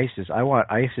attack ISIS. I want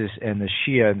ISIS and the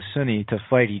Shia and Sunni to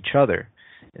fight each other,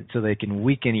 so they can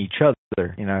weaken each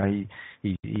other.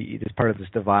 He is part of this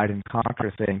divide and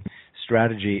conquer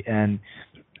strategy. And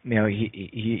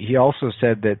he also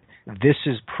said that this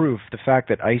is proof. The fact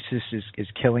that ISIS is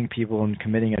killing people and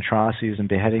committing atrocities and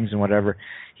beheadings and whatever.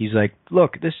 He's like,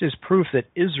 look, this is proof that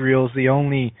Israel is the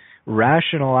only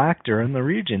rational actor in the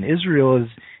region. Israel is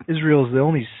the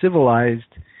only civilized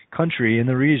country in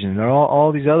the region.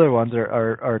 All these other ones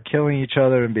are killing each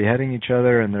other and beheading each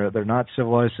other, and they're not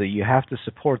civilized. So you have to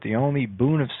support the only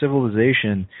boon of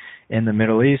civilization in the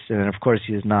Middle East. And of course,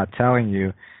 he is not telling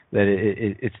you that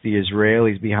it's the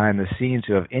Israelis behind the scenes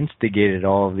who have instigated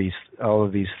all of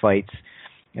these fights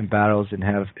and battles and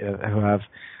who have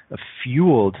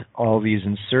fueled all these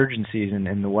insurgencies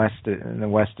in the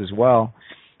West as well.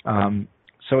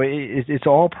 So it's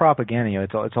all propaganda.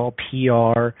 It's all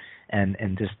PR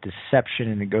and this deception,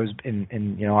 and it goes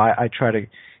I try to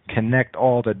connect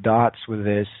all the dots with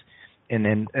this,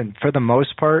 and for the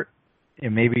most part,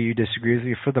 and maybe you disagree with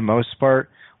me, for the most part,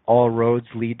 all roads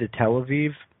lead to Tel Aviv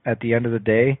at the end of the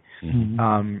day.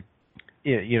 Mm-hmm.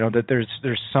 That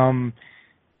there's some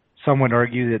would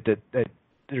argue that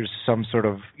there's some sort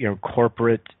of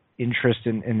corporate interest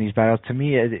in these battles. To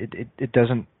me, it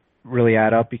doesn't really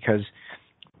add up, because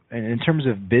in terms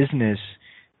of business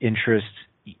interests,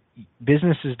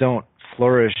 businesses don't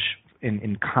flourish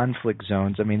in conflict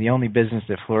zones. I mean, the only business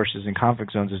that flourishes in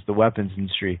conflict zones is the weapons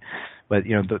industry. But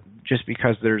just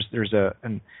because there's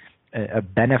a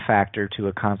benefactor to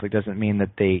a conflict doesn't mean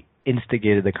that they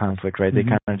instigated the conflict, right? Mm-hmm.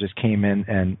 They kind of just came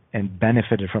in and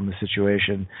benefited from the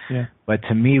situation. Yeah. But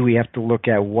to me, we have to look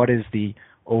at what is the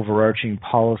overarching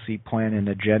policy plan and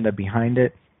agenda behind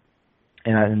it.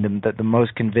 And the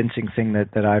most convincing thing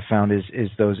that I found is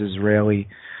those Israeli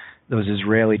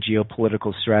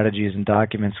geopolitical strategies and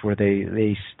documents where they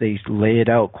lay it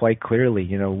out quite clearly.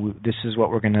 This is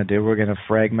what we're going to do. We're going to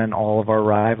fragment all of our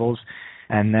rivals,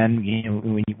 and then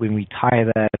when we tie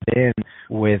that in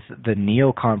with the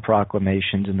neocon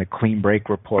proclamations and the Clean Break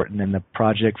report, and then the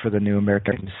Project for the New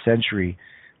American Century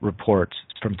reports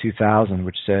from 2000,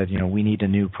 which said we need a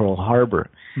new Pearl Harbor,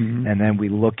 mm-hmm. and then we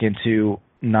look into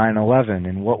 9/11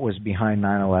 and what was behind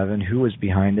 9/11, who was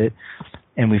behind it.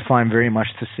 And we find very much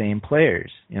the same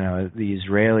players. The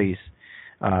Israelis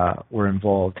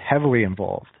were heavily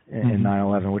involved in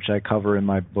 9/11, which I cover in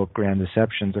my book Grand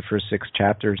Deceptions, the first 6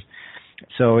 chapters.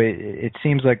 So it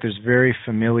seems like there's very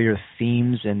familiar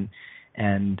themes and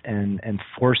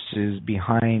forces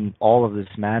behind all of this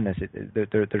madness.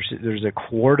 There's a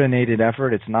coordinated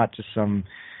effort. It's not just some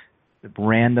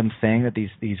random thing that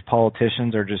these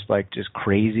politicians are just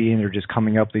crazy and they're just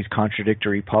coming up with these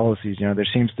contradictory policies. There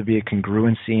seems to be a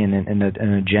congruency and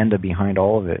an agenda behind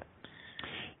all of it.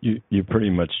 You pretty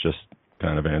much just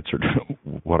kind of answered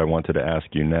what I wanted to ask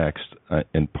you next,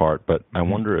 in part. But I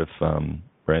wonder if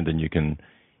Brandon, you can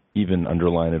even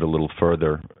underline it a little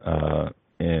further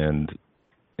and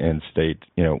state,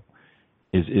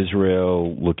 is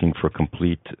Israel looking for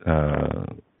complete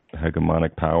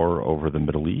hegemonic power over the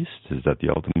Middle East? Is that the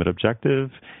ultimate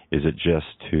objective? Is it just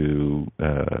to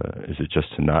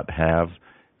not have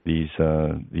these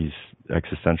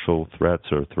existential threats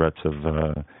or threats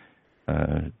of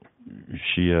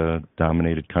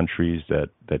Shia-dominated countries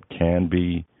that can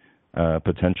be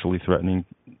potentially threatening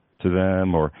to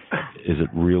them, or is it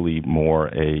really more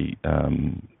a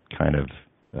kind of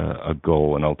a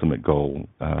goal, an ultimate goal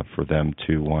for them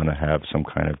to want to have some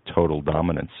kind of total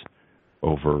dominance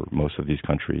over most of these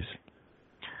countries?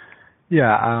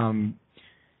 Yeah,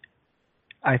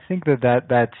 I think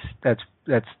that's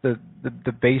the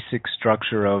basic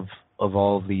structure of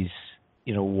all of these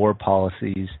war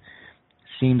policies.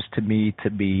 Seems to me to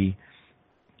be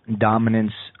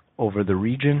dominance over the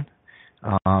region.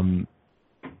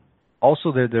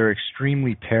 Also, they're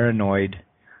extremely paranoid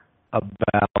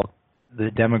about the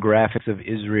demographics of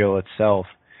Israel itself.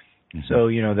 Mm-hmm. So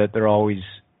that they're always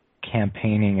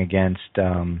campaigning against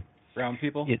brown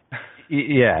people.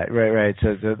 Yeah, right.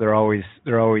 So they're always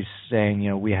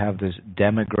saying, we have this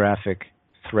demographic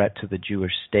threat to the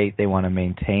Jewish state. They want to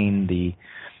maintain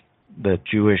the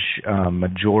Jewish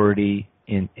majority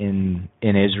in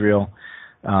Israel,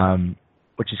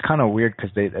 which is kind of weird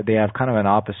because they have kind of an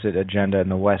opposite agenda in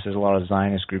the West. There's a lot of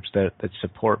Zionist groups that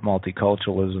support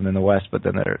multiculturalism in the West, but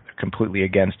then they're completely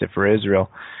against it for Israel.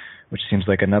 which seems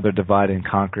like another divide and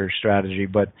conquer strategy.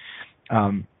 But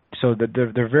so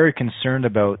they're very concerned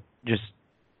about just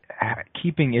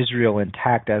keeping Israel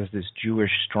intact as this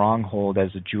Jewish stronghold, as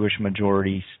a Jewish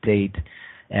majority state,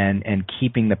 and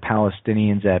keeping the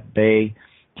Palestinians at bay,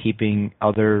 keeping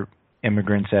other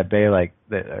immigrants at bay. Like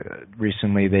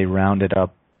recently, they rounded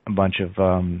up a bunch of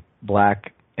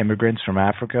black immigrants from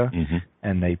Africa,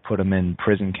 and they put them in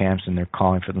prison camps, and they're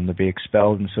calling for them to be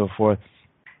expelled and so forth.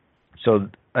 So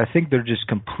I think they're just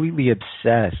completely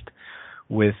obsessed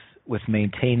with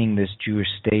maintaining this Jewish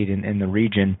state in the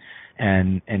region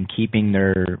and keeping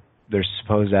their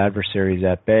supposed adversaries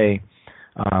at bay,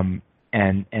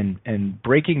 and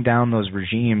breaking down those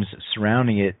regimes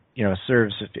surrounding it,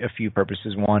 serves a few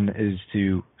purposes. One is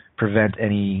to prevent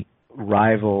any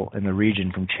rival in the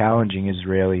region from challenging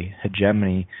Israeli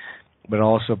hegemony, but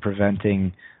also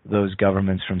preventing those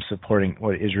governments from supporting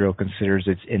what Israel considers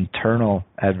its internal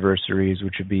adversaries,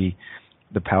 which would be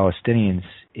the Palestinians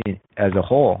as a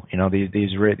whole.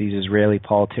 These Israeli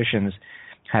politicians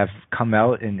have come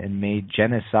out and made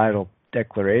genocidal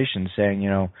declarations saying,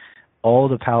 all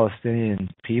the Palestinian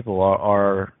people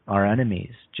are our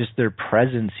enemies. Just their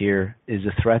presence here is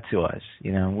a threat to us.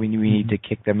 We need to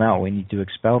kick them out. We need to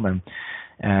expel them,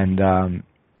 and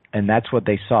that's what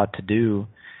they sought to do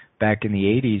back in the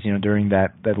 80s. During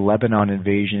that Lebanon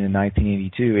invasion in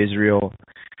 1982, Israel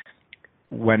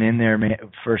went in there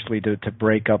firstly to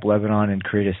break up Lebanon and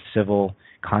create a civil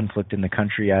conflict in the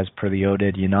country as per the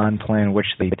Oded Yinon plan,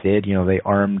 which they did. They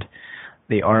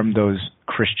armed those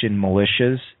Christian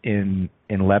militias in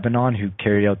Lebanon who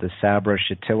carried out the Sabra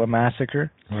Shatila massacre.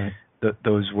 Right.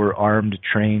 Those were armed,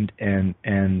 trained, and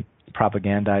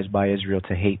propagandized by Israel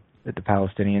to hate the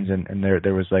Palestinians. And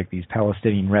there was like these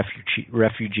Palestinian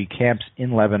refugee camps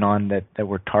in Lebanon that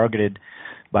were targeted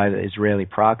by the Israeli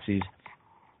proxies.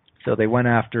 So they went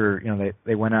after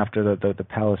they went after the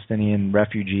Palestinian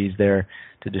refugees there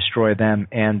to destroy them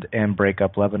and break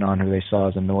up Lebanon, who they saw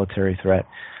as a military threat.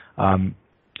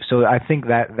 So I think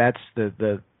that's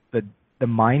the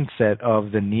mindset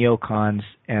of the neocons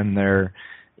and their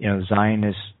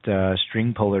Zionist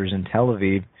string pullers in Tel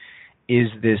Aviv is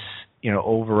this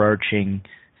overarching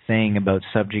thing about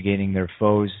subjugating their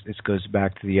foes. This goes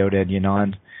back to the Oded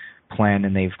Yinon plan,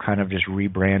 and they've kind of just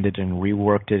rebranded and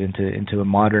reworked it into a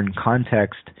modern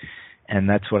context, and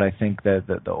that's what I think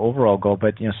the overall goal.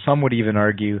 But some would even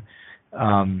argue,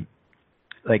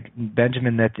 like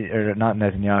Benjamin not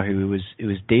Netanyahu, it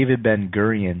was David Ben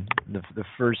Gurion, the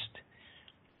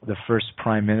first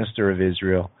prime minister of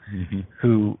Israel,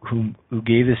 who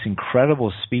gave this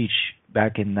incredible speech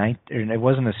back in it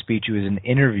wasn't a speech, it was an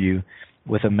interview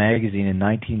with a magazine in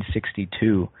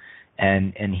 1962,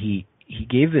 and he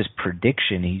gave this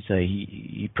prediction.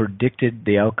 He predicted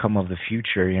the outcome of the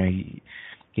future. He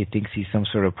thinks he's some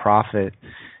sort of prophet,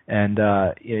 and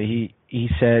he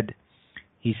said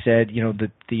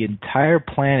that the entire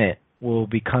planet will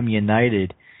become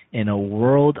united in a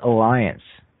world alliance,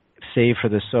 save for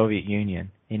the Soviet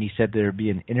Union. And he said there will be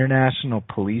an international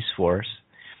police force.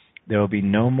 There will be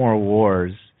no more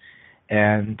wars,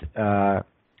 and he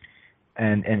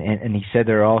said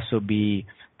there will also be.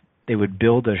 They would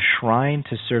build a shrine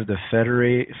to serve the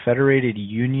federated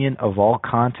union of all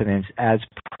continents, as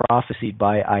prophesied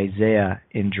by Isaiah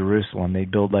in Jerusalem. They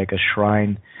build like a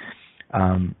shrine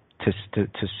to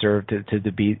serve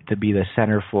to be the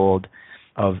centerfold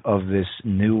of this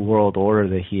new world order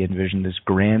that he envisioned, this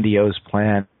grandiose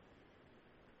plan,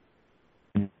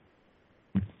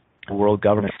 world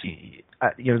government.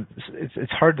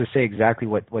 It's hard to say exactly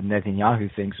what Netanyahu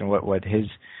thinks and what his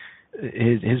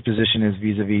position is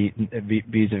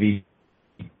vis-a-vis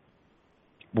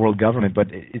world government, but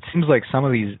it seems like some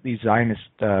of these Zionist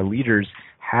leaders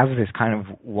have this kind of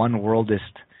one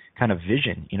worldist kind of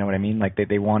vision. You know what I mean? Like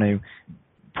they want to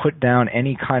put down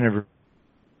any kind of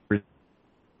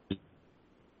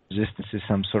resistance to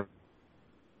some sort of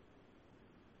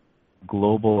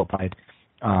global applied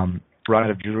brought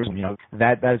out of Jerusalem.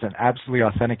 That is an absolutely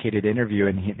authenticated interview,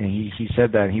 and he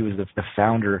said that he was the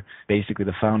founder, basically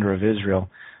the founder of Israel.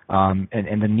 And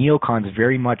the neocons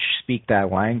very much speak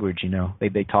that language.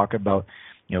 They talk about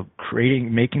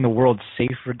making the world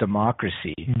safe for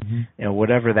democracy,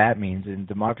 whatever that means. And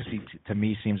democracy to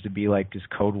me seems to be like this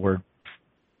code word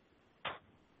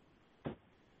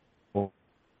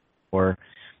or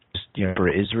just for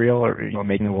Israel, or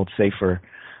making the world safer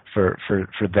for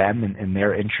them and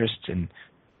their interests in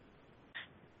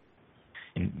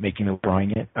making the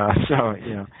growing it.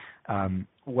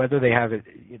 Whether they have it,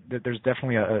 there's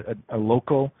definitely a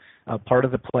local part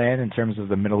of the plan in terms of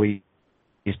the Middle East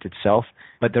itself,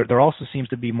 but there also seems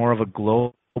to be more of a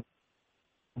global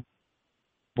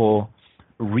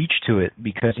reach to it,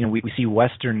 because we see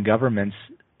Western governments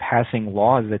passing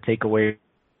laws that take away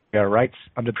our rights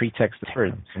under pretext of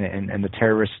terrorism, and the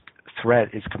terrorist threat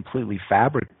is completely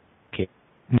fabricated.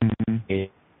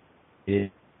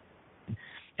 It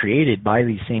created by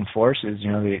these same forces,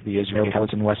 the Israeli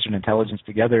intelligence and Western intelligence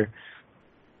together.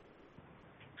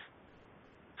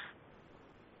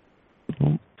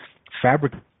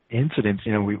 Fabric incidents,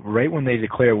 right when they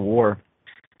declare war,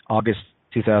 August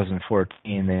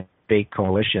 2014, the fake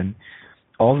coalition,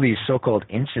 all these so-called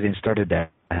incidents started to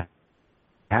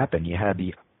happen. You had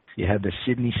the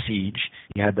Sydney siege,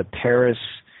 you had the Paris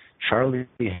Charlie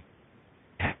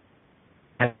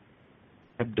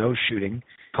Hebdo shooting,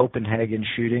 Copenhagen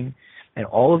shooting, and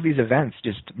all of these events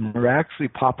just miraculously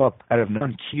pop up out of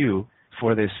non-cue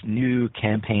for this new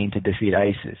campaign to defeat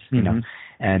ISIS.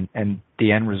 And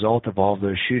the end result of all of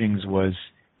those shootings was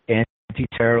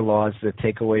anti-terror laws that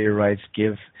take away your rights,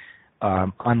 give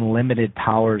unlimited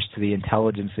powers to the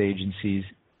intelligence agencies,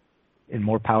 and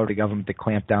more power to government to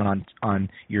clamp down on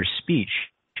your speech,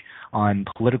 on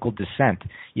political dissent.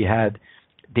 You had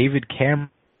David Cameron,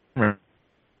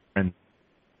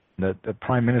 the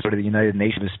Prime Minister of the United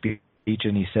Nations, speech,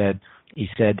 and he said,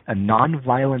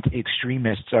 "Non-violent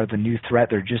extremists are the new threat.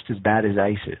 They're just as bad as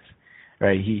ISIS."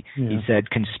 Right? He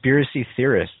said conspiracy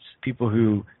theorists, people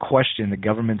who question the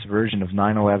government's version of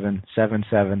 9/11,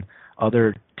 7/7,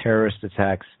 other terrorist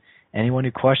attacks, anyone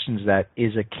who questions that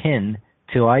is akin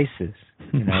to ISIS.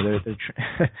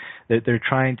 They're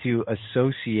trying to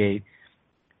associate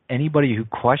anybody who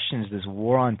questions this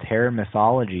war on terror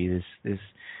mythology, this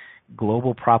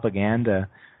global propaganda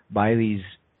by these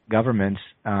governments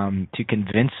to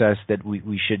convince us that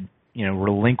we should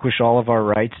relinquish all of our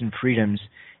rights and freedoms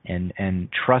and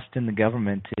trust in the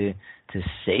government to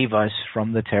save us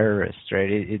from the terrorists.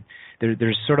 Right?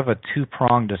 There's sort of a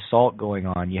two-pronged assault going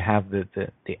on. You have the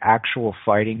actual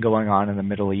fighting going on in the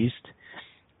Middle East,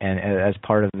 and as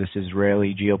part of this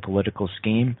Israeli geopolitical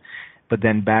scheme, but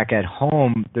then back at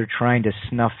home, they're trying to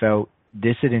snuff out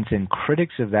dissidents and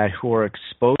critics of that who are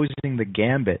exposing the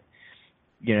gambit.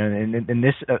 And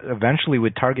this eventually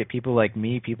would target people like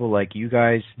me, people like you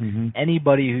guys,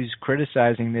 anybody who's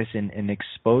criticizing this and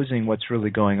exposing what's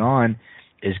really going on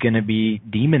is going to be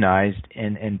demonized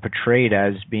and portrayed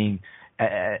as being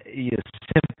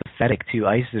sympathetic to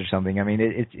ISIS or something. I mean,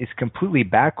 it's completely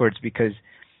backwards, because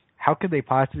how could they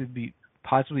possibly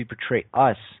portray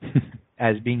us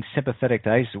as being sympathetic to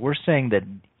ISIS? We're saying that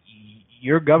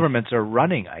your governments are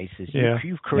running ISIS. Yeah.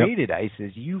 You've created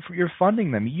ISIS. You're funding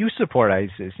them. You support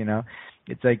ISIS.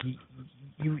 It's like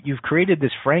you've created this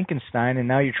Frankenstein, and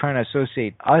now you're trying to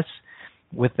associate us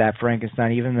with that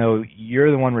Frankenstein, even though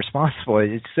you're the one responsible.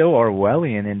 It's so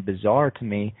Orwellian and bizarre to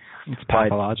me. It's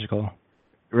pathological.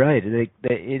 Right.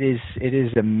 It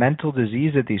is a mental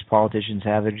disease that these politicians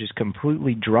have. They're just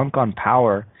completely drunk on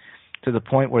power to the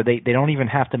point where they don't even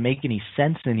have to make any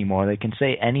sense anymore. They can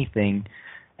say anything,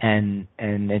 and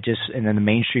then the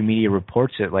mainstream media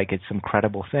reports it like it's some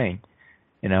credible thing.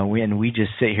 We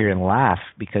just sit here and laugh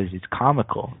because it's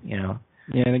comical.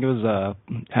 Yeah, I think it was,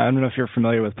 I don't know if you're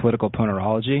familiar with political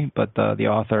ponerology, but the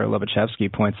author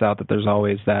Lobachevsky points out that there's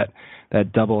always that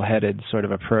double-headed sort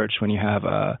of approach when you have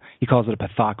he calls it a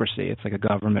pathocracy. It's like a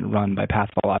government run by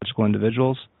pathological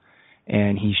individuals.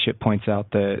 And he points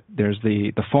out that there's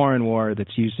the foreign war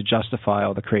that's used to justify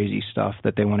all the crazy stuff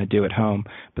that they want to do at home,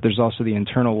 but there's also the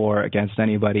internal war against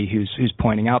anybody who's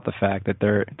pointing out the fact that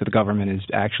the government is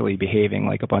actually behaving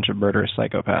like a bunch of murderous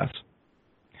psychopaths.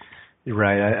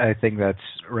 Right. I think that's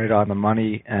right on the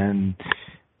money, and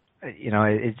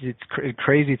it's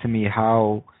crazy to me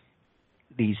how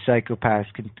these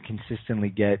psychopaths can consistently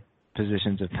get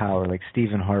positions of power, like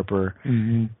Stephen Harper,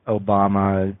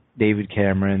 Obama, David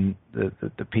Cameron, the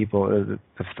people,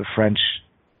 the French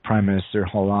Prime Minister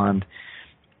Hollande.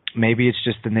 Maybe it's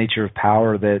just the nature of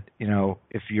power that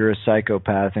if you're a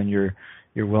psychopath and you're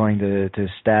willing to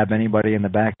stab anybody in the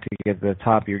back to get to the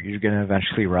top, you're going to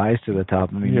eventually rise to the top.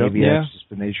 I mean, maybe that's just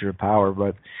the nature of power.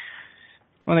 But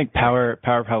I think power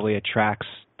probably attracts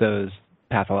those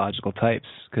pathological types,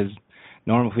 because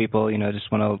normal people,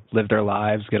 just want to live their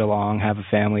lives, get along, have a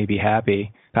family, be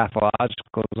happy.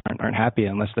 Pathologicals aren't happy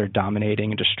unless they're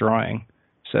dominating and destroying.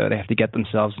 So they have to get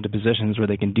themselves into positions where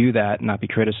they can do that and not be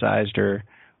criticized or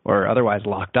otherwise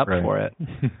locked up for it.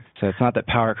 So it's not that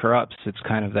power corrupts; it's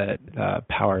kind of that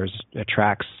power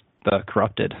attracts the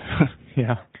corrupted.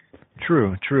 Yeah,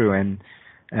 true, and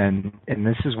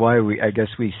this is why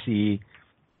we see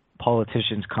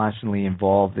politicians constantly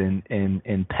involved in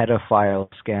pedophile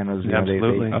scandals.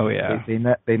 Absolutely.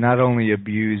 They not only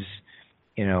abuse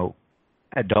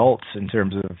adults in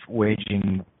terms of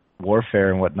waging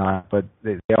warfare and whatnot, but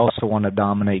they also want to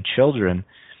dominate children,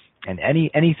 and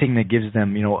anything that gives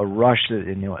them, a rush,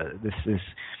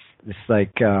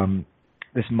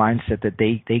 this mindset that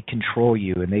they control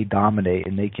you and they dominate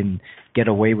and they can get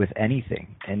away with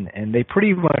anything, and they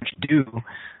pretty much do,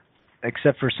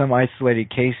 except for some isolated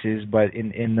cases. But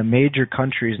in the major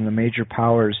countries and the major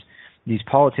powers, these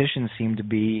politicians seem to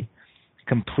be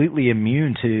completely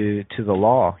immune to the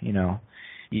law.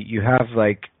 You have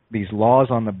like these laws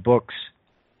on the books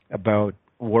about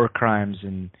war crimes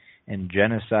and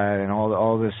genocide and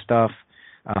all this stuff,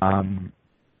 and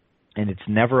it's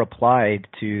never applied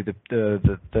to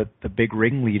the big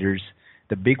ringleaders,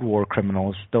 the big war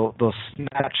criminals. They'll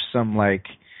snatch some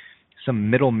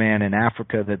middleman in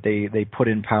Africa that they put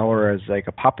in power as like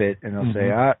a puppet, and they'll say,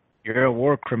 you're a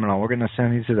war criminal, we're going to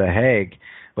send you to the Hague.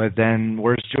 But then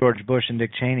where's George Bush and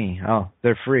Dick Cheney? Oh,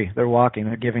 they're free. They're walking.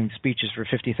 They're giving speeches for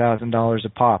 $50,000 a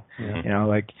pop.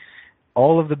 Yeah.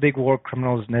 All of the big war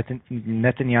criminals,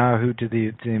 Netanyahu to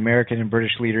the American and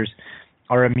British leaders,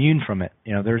 are immune from it.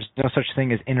 There's no such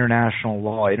thing as international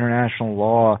law. International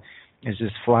law is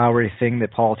this flowery thing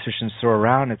that politicians throw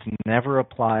around. It's never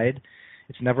applied.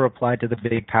 It's never applied to the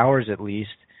big powers, at least.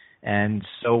 And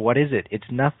so what is it? It's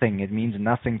nothing. It means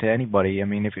nothing to anybody. I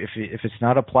mean, if it's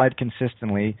not applied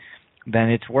consistently, then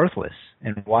it's worthless.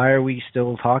 And why are we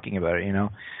still talking about it?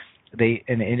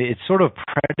 It's sort of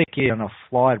predicated on a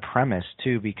flawed premise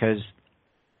too, because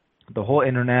the whole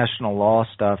international law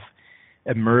stuff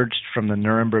emerged from the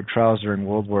Nuremberg trials during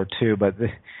World War II. But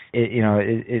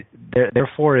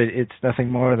therefore, it's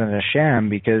nothing more than a sham,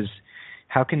 because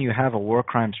how can you have a war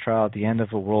crimes trial at the end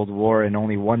of a world war and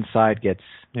only one side gets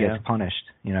punished?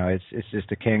 It's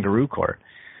just a kangaroo court.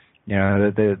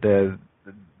 The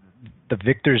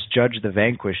victors judge the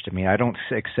vanquished. I mean, I don't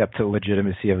accept the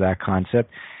legitimacy of that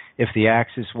concept. If the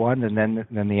Axis won,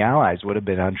 then the Allies would have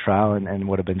been on trial and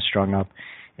would have been strung up.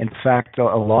 In fact, a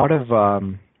lot of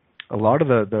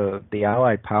the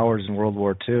Allied powers in World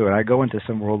War II, and I go into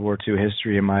some World War II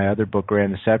history in my other book,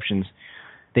 Grand Deceptions.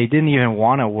 They didn't even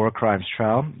want a war crimes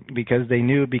trial because they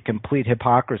knew it would be complete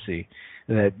hypocrisy,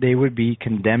 that they would be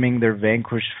condemning their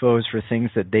vanquished foes for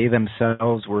things that they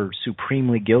themselves were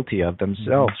supremely guilty of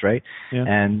themselves, right? Yeah.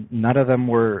 And none of them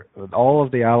were, all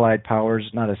of the Allied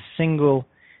powers, not a single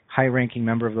high-ranking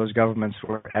member of those governments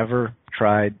were ever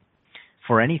tried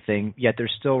for anything, yet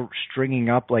they're still stringing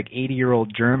up like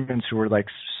 80-year-old Germans who were like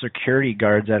security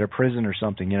guards at a prison or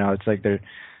something. It's like this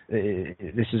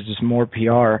is just more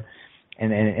PR.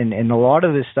 And a lot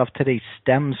of this stuff today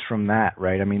stems from that,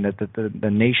 right? I mean, the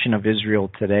nation of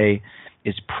Israel today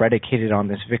is predicated on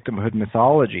this victimhood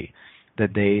mythology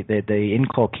that they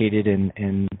inculcated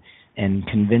and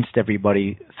convinced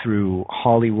everybody through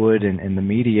Hollywood and the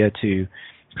media to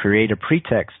create a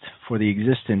pretext for the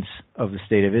existence of the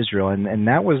state of Israel. And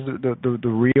that was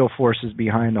the real forces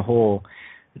behind the whole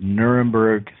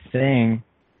Nuremberg thing.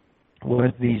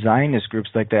 With the Zionist groups,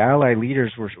 like the Allied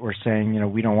leaders were saying,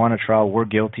 we don't want a trial. We're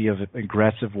guilty of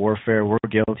aggressive warfare. We're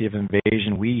guilty of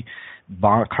invasion. We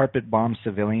carpet bombed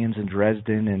civilians in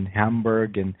Dresden and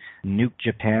Hamburg and nuked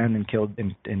Japan and killed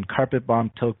and carpet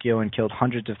bombed Tokyo and killed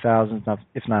hundreds of thousands,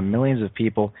 if not millions of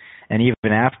people. And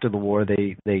even after the war,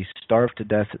 they starved to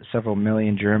death several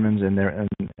million Germans, and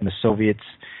the Soviets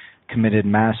committed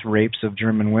mass rapes of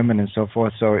German women and so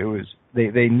forth. So it was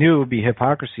they knew it would be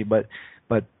hypocrisy, but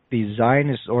these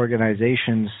Zionist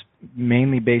organizations,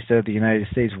 mainly based out of the United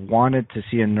States, wanted to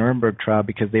see a Nuremberg trial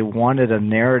because they wanted a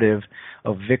narrative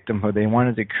of victimhood. They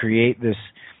wanted to create this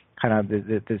kind of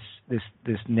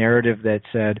this narrative that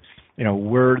said,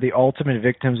 we're the ultimate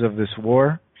victims of this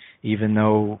war, even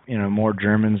though more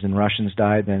Germans and Russians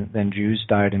died than Jews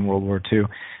died in World War II.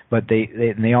 But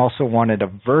they also wanted a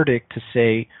verdict to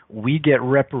say we get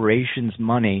reparations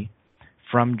money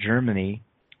from Germany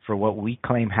for what we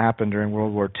claim happened during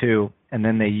World War II, and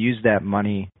then they use that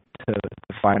money to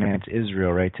finance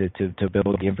Israel, right? To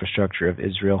build the infrastructure of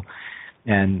Israel,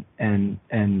 and then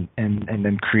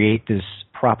create this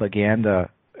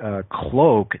propaganda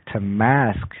cloak to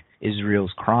mask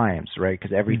Israel's crimes, right?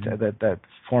 Because that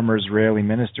former Israeli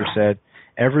minister said,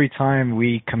 every time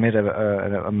we commit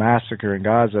a massacre in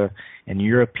Gaza and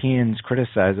Europeans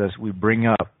criticize us, we bring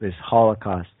up this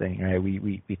Holocaust thing, right?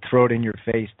 We throw it in your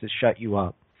face to shut you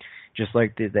up. Just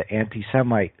like the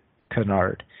anti-Semite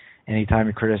canard. Anytime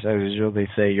you criticize Israel, they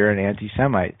say you're an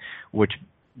anti-Semite, which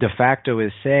de facto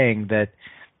is saying that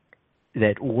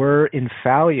we're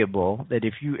infallible, that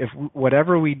if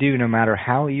whatever we do, no matter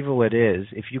how evil it is,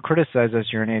 if you criticize us,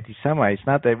 you're an anti-Semite. It's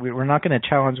not that we're not going to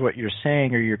challenge what you're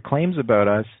saying or your claims about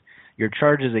us, your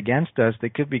charges against us. They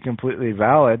could be completely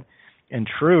valid and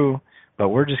true, but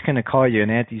we're just going to call you an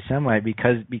anti-Semite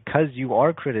because you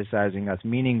are criticizing us,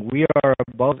 meaning we are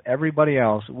above everybody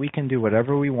else. We can do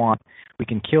whatever we want. We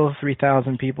can kill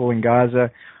 3,000 people in Gaza.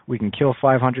 We can kill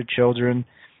 500 children,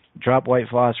 drop white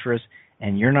phosphorus,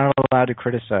 and you're not allowed to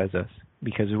criticize us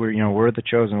because we're the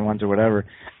chosen ones or whatever.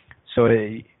 So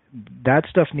that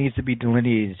stuff needs to be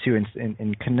delineated too,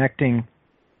 in connecting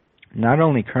not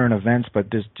only current events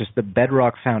but just the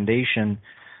bedrock foundation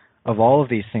of all of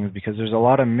these things, because there's a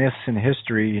lot of myths in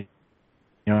history.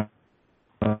 The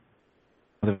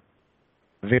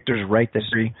victors write the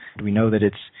history. We know that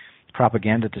it's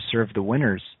propaganda to serve the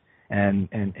winners and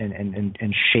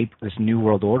shape this new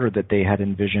world order that they had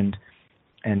envisioned,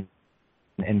 and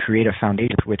create a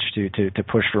foundation with which to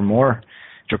push for more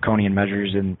draconian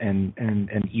measures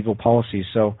and evil policies.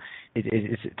 So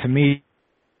it's to me,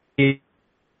 we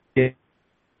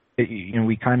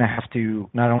kind of have to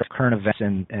not only current events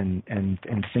and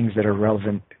things that are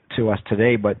relevant to us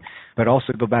today, but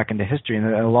also go back into history. And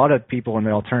a lot of people in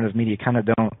the alternative media kind of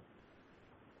don't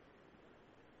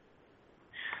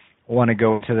want to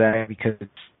go to that, because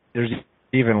there's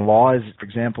even laws, for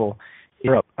example, in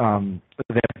Europe,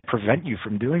 that prevent you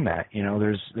from doing that.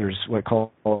 There's what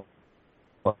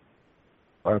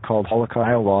are called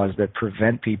Holocaust laws that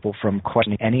prevent people from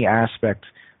questioning any aspect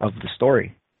of the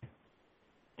story.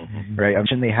 Mm-hmm. Right? I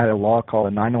mentioned they had a law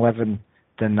called the 9/11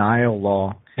 denial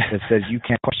law that says you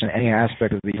can't question any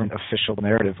aspect of the official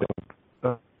narrative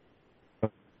of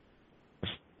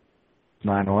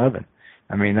 9/11.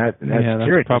 I mean, that's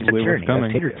probably what's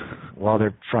coming. While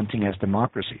they're fronting as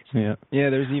democracies. Yeah.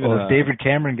 There's even if David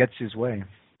Cameron gets his way.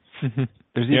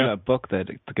 There's even a book that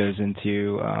goes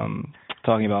into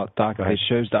talking about it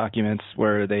shows documents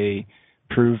where they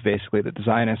prove basically that the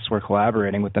Zionists were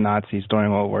collaborating with the Nazis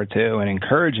during World War II and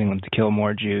encouraging them to kill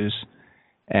more Jews.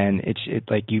 And it's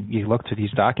like you look through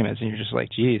these documents and you're just like,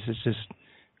 geez, it's just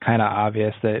kind of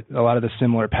obvious that a lot of the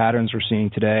similar patterns we're seeing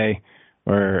today,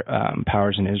 where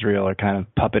powers in Israel are kind of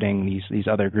puppeting these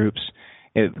other groups,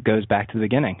 it goes back to the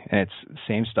beginning. And it's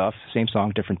same stuff, same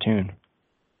song, different tune.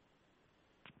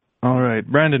 All right.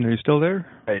 Brandon, are you still there?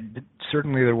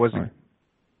 Certainly there wasn't.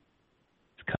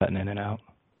 It's cutting in and out.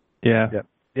 Yeah.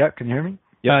 Yeah, can you hear me?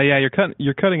 Yeah,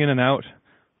 you're cutting in and out.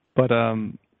 But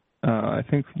I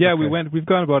think we've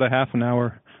gone about a half an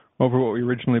hour over what we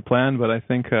originally planned, but I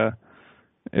think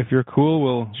if you're cool,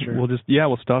 we'll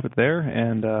stop it there.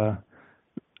 And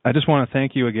I just want to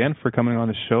thank you again for coming on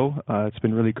the show. It's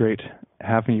been really great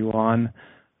having you on.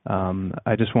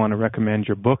 I just want to recommend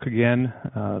your book again.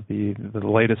 The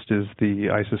latest is The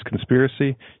ISIS Conspiracy.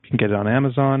 You can get it on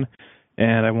Amazon.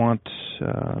 And I want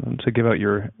to give out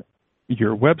your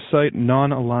website,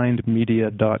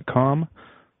 nonalignedmedia.com.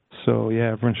 So,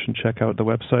 everyone should check out the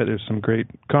website. There's some great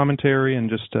commentary and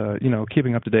just,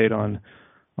 keeping up to date on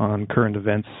current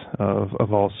events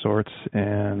of all sorts.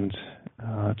 And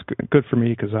it's good for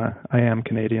me because I am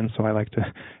Canadian, so I like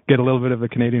to get a little bit of a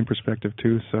Canadian perspective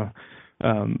too. So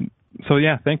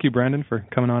thank you, Brandon, for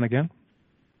coming on again.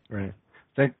 Right.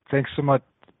 Thanks so much.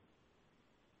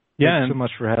 Yeah, thanks so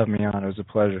much for having me on. It was a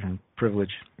pleasure and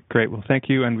privilege. Great. Well, thank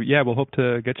you, and we'll hope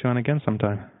to get you on again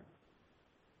sometime.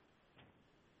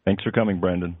 Thanks for coming,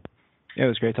 Brandon. Yeah, it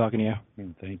was great talking to you.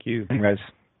 Thank you. Hey, guys.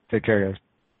 Take care, guys.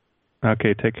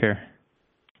 Okay, take care.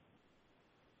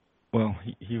 Well,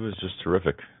 he was just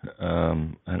terrific,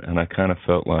 and I kind of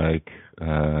felt like,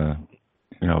 I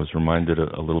was reminded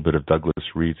a little bit of Douglas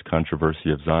Reed's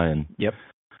Controversy of Zion. Yep.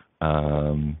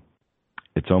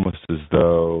 It's almost as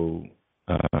though,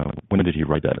 when did he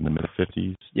write that? In the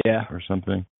mid-50s? Yeah. Or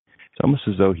something? It's almost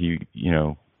as though he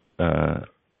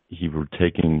were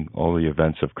taking all the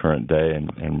events of current day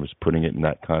and was putting it in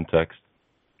that context.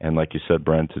 And like you said,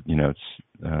 Brent, it's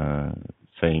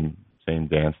same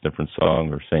dance, different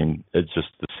song, or it's just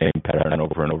the same pattern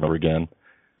over and over again.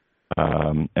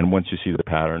 And once you see the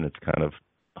pattern, it's kind of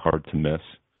hard to miss.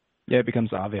 Yeah, it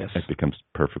becomes obvious. It becomes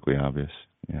perfectly obvious,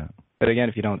 yeah. But again,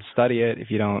 if you don't study it, if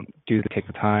you don't take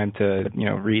the time to,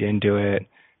 read into it,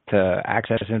 to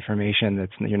access information that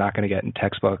you're not going to get in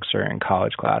textbooks or in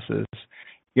college classes,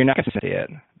 you're not going to see it.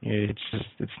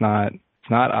 It's not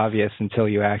obvious until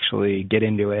you actually get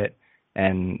into it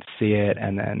and see it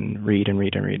and then read and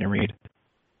read and read and read.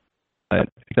 But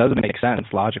it doesn't make sense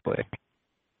logically.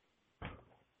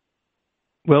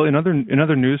 Well, in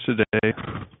other news today, I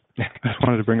just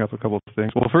wanted to bring up a couple of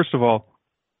things. Well, first of all,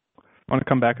 I want to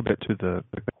come back a bit to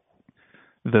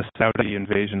the Saudi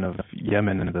invasion of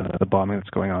Yemen and the bombing that's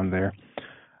going on there.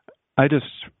 I just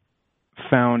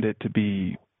found it to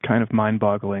be kind of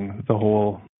mind-boggling, the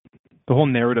whole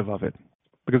narrative of it.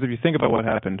 Because if you think about what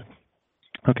happened,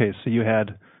 okay, so you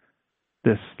had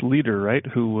leader, right,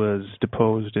 who was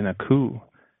deposed in a coup,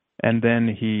 and then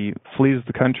he flees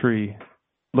the country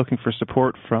looking for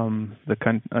support from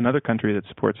another country that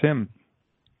supports him.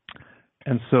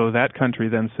 And so that country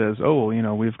then says, "Oh, well, you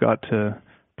know, we've got to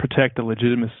protect the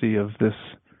legitimacy of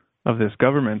this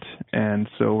government, and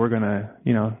so we're going to,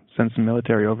 you know, send some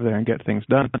military over there and get things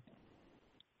done."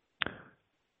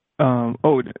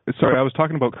 Sorry, I was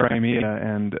talking about Crimea,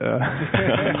 and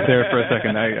there for a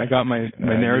second, I got my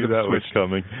narrative that switched. was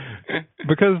coming.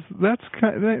 Because that's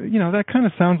you know, that kind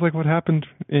of sounds like what happened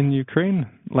in Ukraine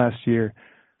last year,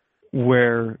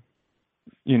 where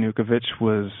Yanukovych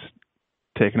was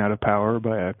taken out of power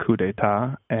by a coup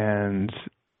d'état, and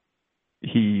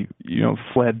he, you know,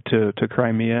 fled to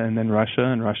Crimea and then Russia,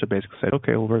 and Russia basically said,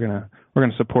 "Okay, well, we're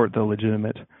gonna support the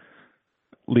legitimate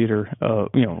leader,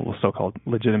 so-called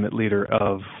legitimate leader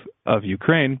of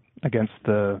Ukraine against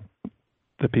the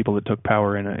people that took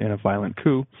power in a violent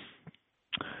coup."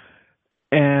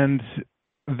 And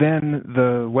then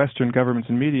the Western governments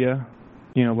and media,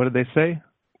 you know, what did they say?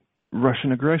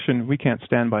 Russian aggression. We can't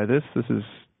stand by this. This is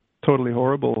totally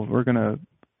horrible. We're going to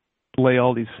lay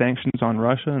all these sanctions on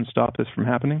Russia and stop this from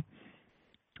happening.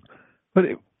 But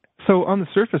so on the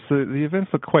surface, the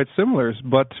events look quite similar.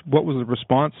 But what was the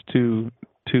response to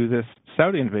this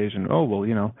Saudi invasion? Oh, well,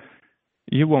 you know,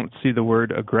 you won't see the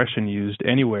word aggression used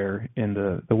anywhere in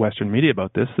the Western media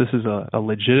about this. This is a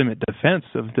legitimate defense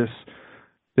of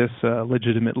this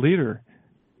legitimate leader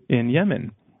in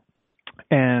Yemen.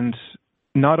 And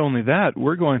not only that,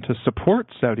 we're going to support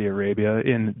Saudi Arabia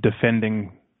in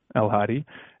defending al-Hadi,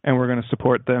 and we're going to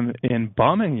support them in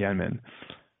bombing Yemen.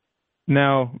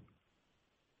 Now,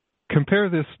 compare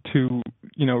this to,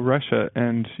 you know, Russia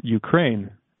and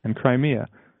Ukraine and Crimea.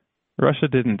 Russia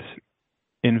didn't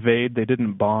invade, they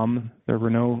didn't bomb. There were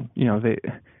no, you know, they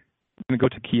going to go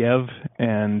to Kiev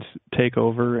and take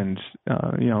over and,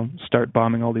 you know, start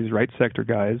bombing all these right sector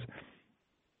guys.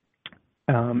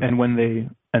 And when they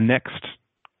annexed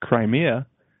Crimea,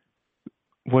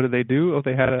 what did they do? Oh,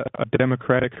 they had a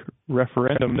democratic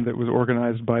referendum that was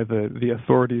organized by the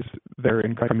authorities there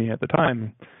in Crimea at the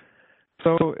time.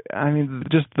 So, I mean,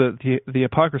 just the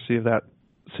hypocrisy of that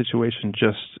situation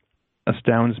just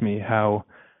astounds me, how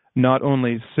not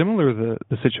only similar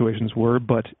the situations were,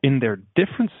 but in their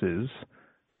differences,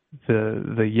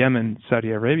 the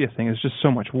Yemen-Saudi Arabia thing is just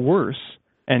so much worse,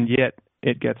 and yet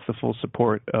it gets the full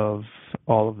support of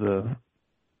all of the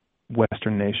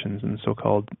Western nations and the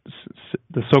so-called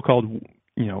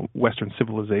you know, Western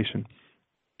civilization.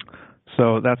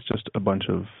 So that's just a bunch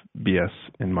of BS,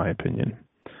 in my opinion.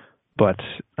 But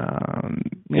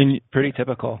it's pretty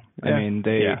typical. Yeah. I mean,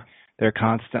 they're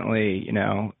constantly, you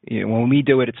know, when we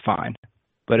do it, it's fine.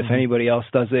 But if anybody else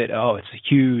does it, oh, it's a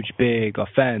huge, big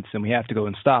offense, and we have to go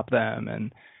and stop them.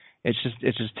 And it's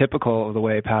just typical of the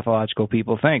way pathological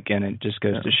people think, and it just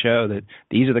goes to show that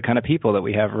these are the kind of people that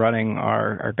we have running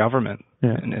our government,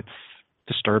 and it's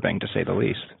disturbing to say the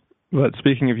least. But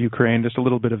speaking of Ukraine, just a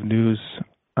little bit of news.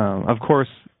 Of course,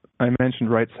 I mentioned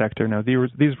right sector. Now,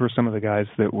 these were some of the guys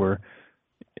that were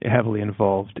heavily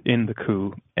involved in the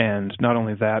coup, and not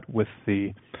only that, with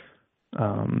the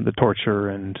torture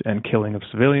and killing of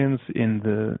civilians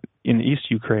in East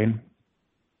Ukraine,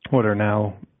 what are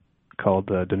now called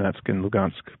Donetsk and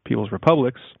Lugansk People's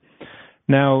Republics.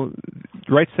 Now,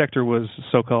 right sector was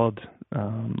so-called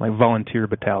like volunteer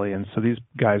battalions, so these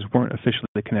guys weren't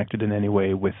officially connected in any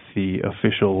way with the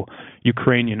official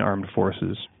Ukrainian armed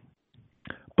forces.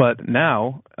 But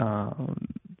now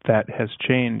that has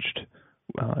changed.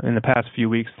 In the past few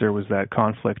weeks, there was that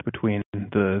conflict between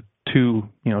the two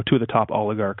of the top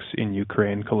oligarchs in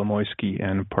Ukraine, Kolomoisky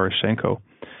and Poroshenko.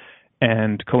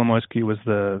 And Kolomoisky was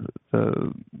the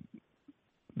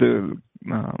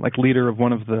leader of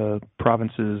one of the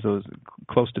provinces that was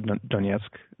close to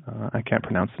Donetsk. I can't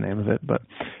pronounce the name of it, but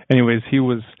anyways, he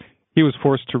was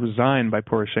forced to resign by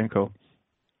Poroshenko,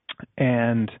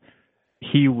 and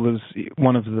he was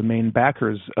one of the main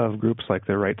backers of groups like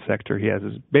the Right Sector. He has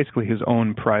basically his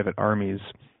own private armies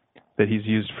that he's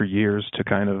used for years to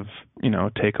kind of, you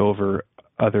know, take over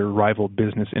other rival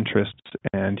business interests,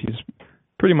 and he's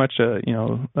pretty much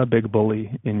a big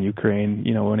bully in Ukraine.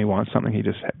 You know, when he wants something, he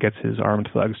just gets his armed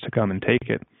thugs to come and take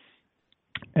it.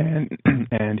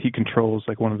 And he controls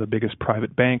like one of the biggest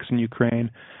private banks in Ukraine.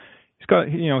 He's got,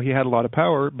 he had a lot of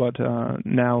power, but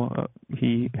now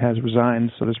he has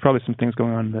resigned, so there's probably some things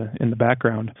going on in the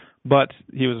background. But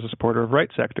he was a supporter of Right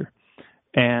Sector.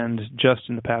 And just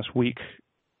in the past week,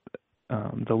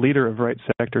 the leader of Right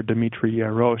Sector, Dmitry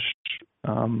Yarosh,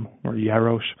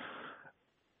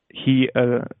 he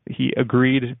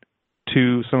agreed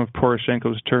to some of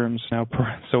Poroshenko's terms. Now,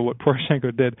 so what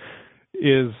Poroshenko did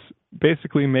is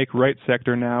basically make Right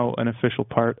Sector now an official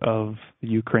part of the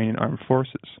Ukrainian armed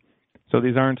forces. So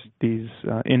these aren't these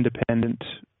independent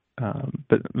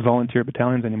volunteer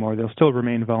battalions anymore. They'll still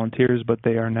remain volunteers, but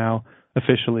they are now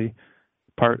officially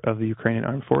part of the Ukrainian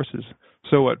armed forces.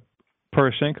 So what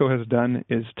Poroshenko has done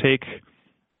is take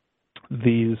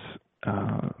these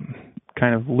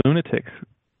kind of lunatic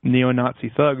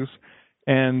neo-Nazi thugs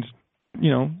and,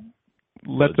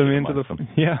 let them into the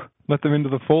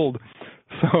fold.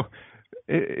 So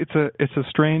it's a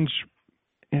strange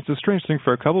thing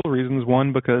for a couple of reasons.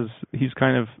 One, because he's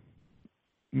kind of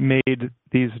made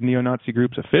these neo-Nazi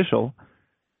groups official.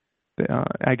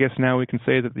 I guess now we can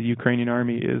say that the Ukrainian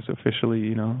army is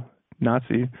officially,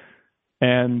 Nazi,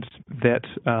 and that.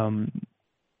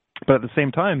 But at the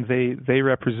same time, they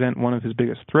represent one of his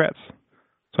biggest threats.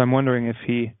 So I'm wondering if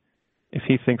he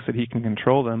thinks that he can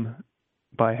control them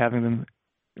by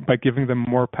giving them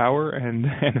more power and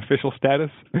official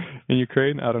status in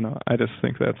Ukraine. I don't know. I just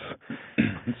think it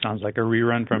sounds like a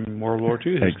rerun from World War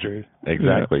II history.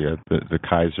 Exactly. Yeah. The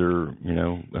Kaiser,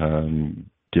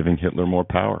 giving Hitler more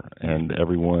power, and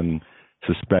everyone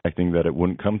suspecting that it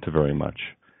wouldn't come to very much.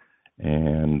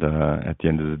 And at the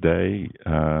end of the day,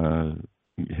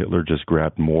 Hitler just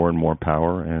grabbed more and more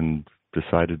power and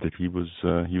decided that he was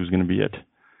going to be it.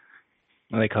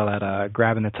 They call that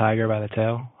grabbing the tiger by the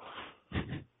tail.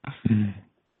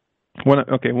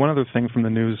 One other thing from the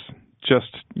news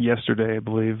just yesterday, I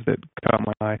believe, that caught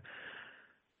my eye.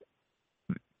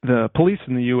 The police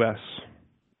in the U.S.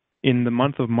 in the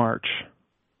month of March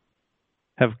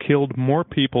have killed more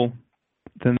people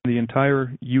than the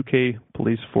entire UK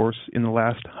police force in the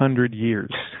last 100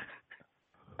 years.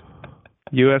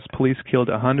 U.S. police killed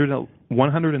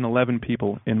 111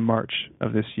 people in March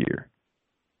of this year.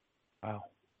 Wow.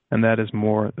 And that is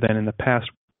more than in the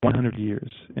past 100 years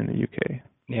in the UK.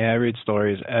 Yeah, I read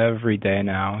stories every day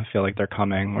now. I feel like they're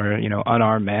coming where,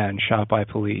 unarmed man shot by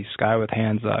police, guy with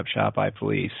hands up shot by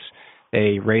police.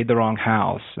 They raid the wrong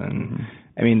house. And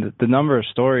I mean, the number of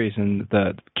stories and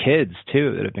the kids,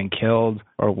 too, that have been killed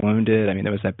or wounded. I mean,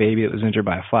 there was that baby that was injured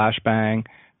by a flashbang.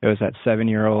 There was that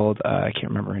 7-year-old, I can't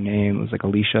remember her name. It was like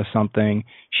Alicia something.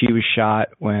 She was shot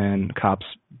when cops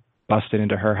busted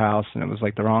into her house, and it was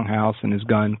like the wrong house, and his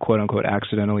gun, quote unquote,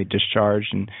 accidentally discharged,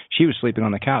 and she was sleeping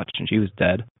on the couch, and she was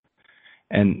dead.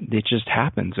 And it just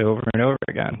happens over and over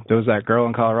again. There was that girl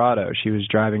in Colorado. She was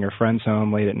driving her friends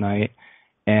home late at night,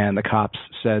 and the cops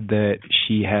said that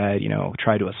she had,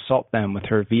 tried to assault them with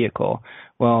her vehicle.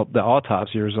 Well, the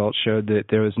autopsy results showed that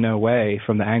there was no way,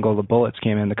 from the angle the bullets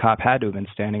came in, the cop had to have been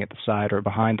standing at the side or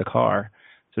behind the car.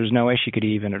 So there's no way she could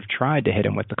even have tried to hit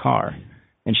him with the car.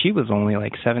 And she was only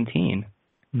like 17.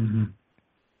 Mm-hmm.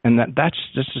 And that's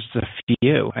just a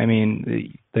few. I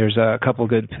mean, there's a couple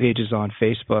good pages on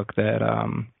Facebook that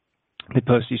they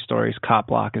post these stories. Cop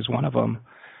Block is one of them.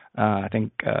 I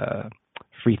think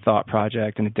Free Thought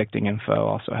Project and Addicting Info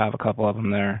also have a couple of them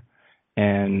there.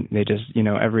 And they just,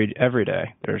 every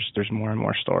day there's more and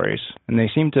more stories. And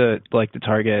they seem to like to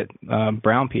target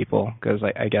brown people because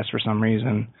I guess for some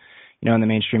reason, in the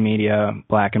mainstream media,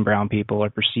 black and brown people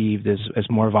are perceived as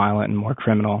more violent and more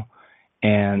criminal.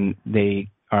 And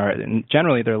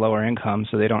generally they're lower income,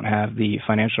 so they don't have the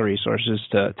financial resources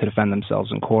to defend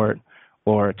themselves in court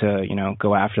or to,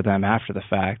 go after them after the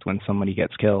fact when somebody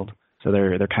gets killed. So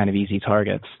they're kind of easy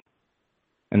targets.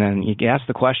 And then you ask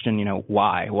the question,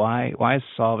 why? Why is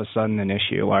this all of a sudden an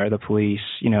issue? Why are the police,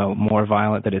 more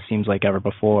violent than it seems like ever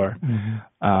before?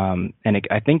 Mm-hmm.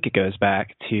 I think it goes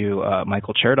back to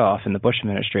Michael Chertoff in the Bush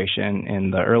administration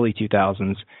in the early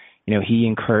 2000s. He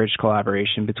encouraged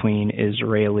collaboration between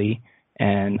Israeli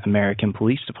and American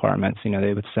police departments.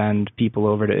 They would send people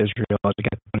over to Israel to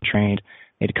get them trained.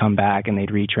 They'd come back and they'd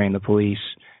retrain the police.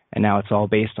 And now it's all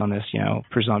based on this,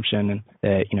 presumption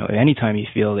that, anytime you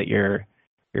feel that your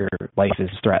life is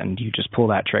threatened, you just pull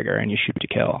that trigger and you shoot to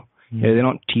kill. Mm-hmm. They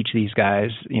don't teach these guys,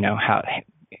 how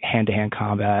hand-to-hand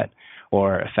combat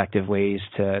or effective ways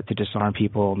to disarm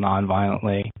people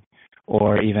non-violently,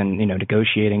 or even,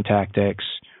 negotiating tactics,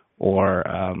 or,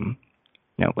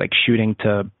 like shooting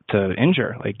to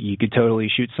injure. Like you could totally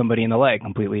shoot somebody in the leg,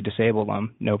 completely disable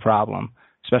them, no problem,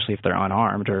 especially if they're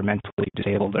unarmed or mentally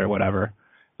disabled or whatever.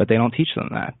 But they don't teach them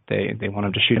that. They want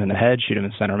them to shoot them in the head, shoot them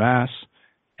in center mass.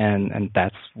 And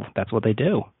that's what they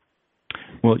do.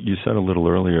 Well, you said a little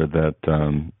earlier that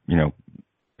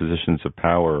positions of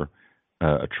power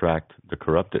attract the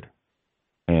corrupted,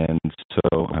 and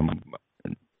so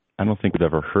I don't think we've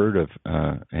ever heard of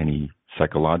any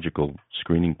psychological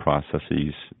screening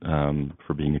processes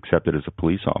for being accepted as a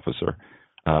police officer.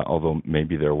 Although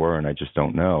maybe there were, and I just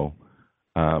don't know.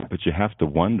 But you have to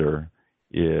wonder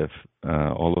if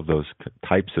all of those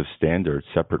types of standards,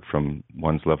 separate from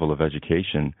one's level of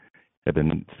education, had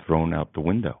been thrown out the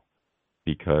window.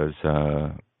 Because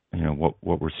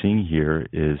what we're seeing here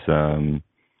is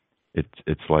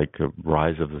it's like a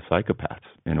rise of the psychopaths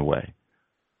in a way,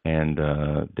 and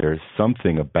there's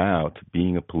something about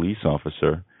being a police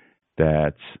officer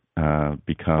that's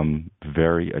become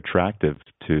very attractive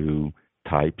to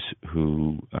types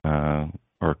who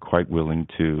are quite willing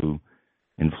to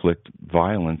inflict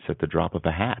violence at the drop of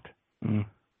a hat. Mm.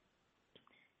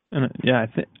 And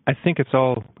I think it's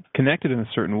all connected in a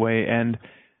certain way, and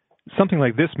something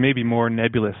like this may be more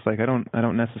nebulous. Like I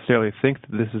don't necessarily think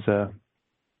that this is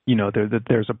that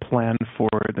there's a plan for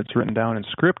it that's written down and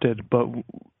scripted. But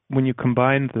when you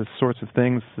combine the sorts of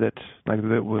things that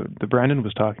the Brandon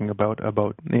was talking about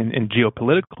in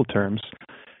geopolitical terms,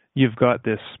 you've got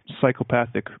this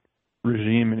psychopathic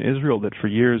regime in Israel that for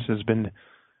years has been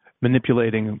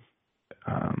manipulating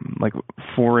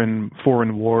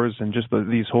foreign wars and just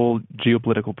these whole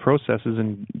geopolitical processes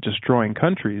and destroying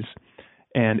countries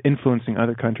and influencing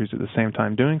other countries at the same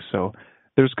time doing so.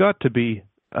 There's got to be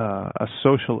a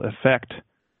social effect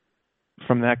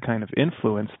from that kind of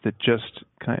influence that just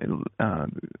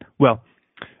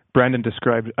Brandon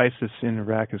described ISIS in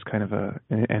Iraq as kind of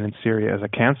and in Syria as a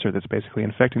cancer that's basically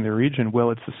infecting the region.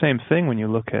 Well, it's the same thing when you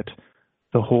look at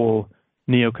the whole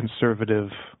neoconservative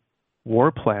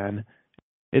war plan.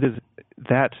 It is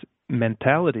that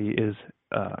mentality is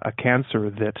a cancer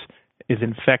that is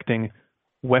infecting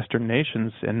Western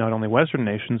nations, and not only Western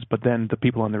nations, but then the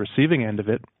people on the receiving end of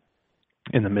it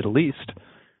in the Middle East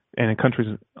and in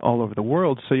countries all over the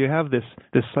world. So you have this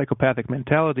psychopathic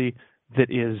mentality that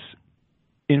is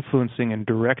influencing and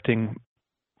directing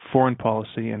foreign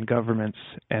policy and governments,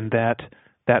 and that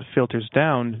filters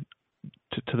down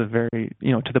to the very,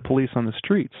 to the police on the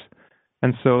streets.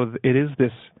 And so it is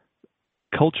this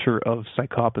culture of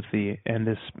psychopathy, and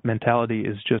this mentality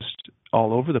is just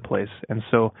all over the place. And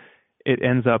so it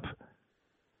ends up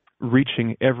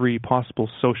reaching every possible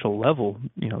social level,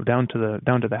 down to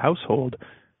the household,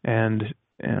 and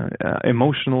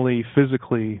emotionally,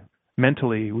 physically,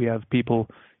 mentally, we have people,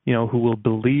 who will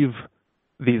believe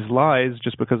these lies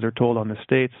just because they're told on the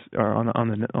States or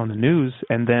on the news,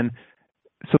 and then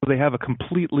so they have a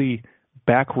completely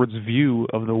backwards view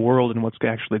of the world and what's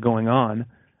actually going on.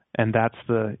 And that's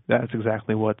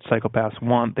exactly what psychopaths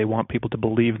want. They want people to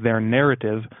believe their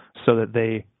narrative so that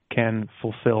they can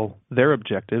fulfill their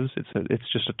objectives.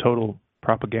 It's just a total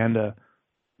propaganda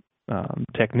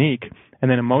technique. And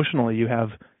then emotionally,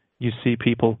 you see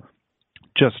people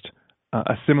just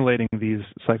assimilating these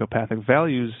psychopathic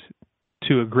values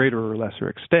to a greater or lesser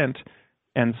extent.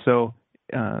 And so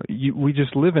we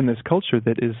just live in this culture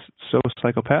that is so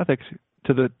psychopathic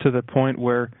to the point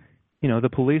where the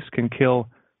police can kill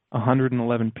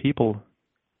 111 people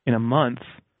in a month,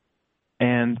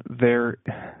 and there's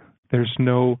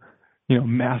no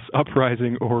mass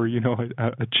uprising or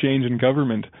a change in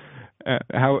government.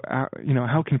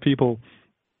 How can people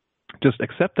just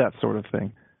accept that sort of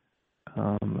thing?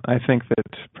 I think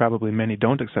that probably many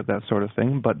don't accept that sort of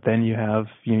thing, but then you have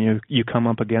you come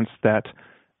up against that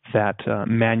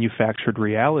manufactured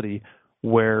reality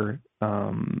where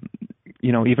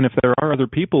even if there are other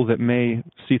people that may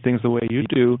see things the way you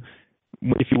do,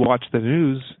 if you watch the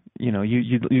news,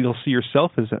 you'll see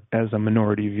yourself as a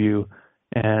minority view,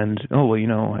 and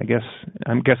I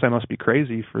guess I must be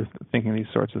crazy for thinking these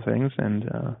sorts of things,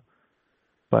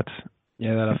 but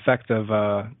yeah, that effect of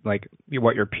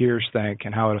what your peers think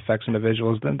and how it affects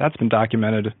individuals, that's been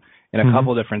documented in a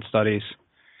couple different studies.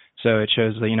 So it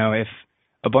shows that if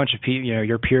a bunch of people,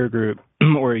 your peer group,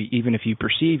 or even if you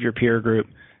perceive your peer group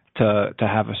to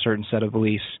have a certain set of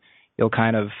beliefs, you'll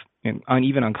kind of,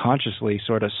 even unconsciously,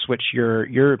 sort of switch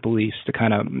your beliefs to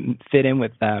kind of fit in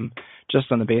with them,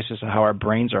 just on the basis of how our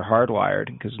brains are hardwired.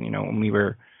 Because when we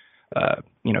were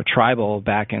tribal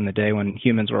back in the day when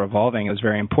humans were evolving, it was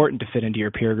very important to fit into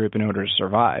your peer group in order to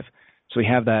survive. So we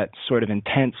have that sort of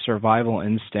intense survival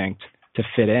instinct to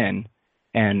fit in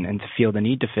and to feel the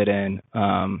need to fit in.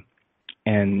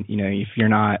 And if you're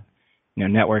not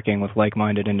networking with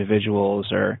like-minded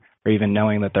individuals or even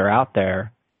knowing that they're out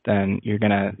there, then you're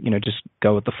gonna just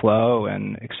go with the flow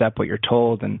and accept what you're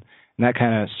told, and that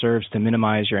kind of serves to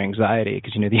minimize your anxiety,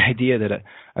 because the idea that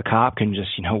a cop can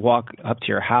just walk up to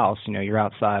your house, you're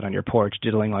outside on your porch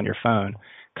diddling on your phone,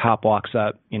 cop walks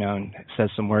up and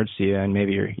says some words to you, and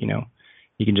maybe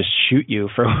he can just shoot you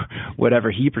for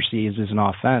whatever he perceives as an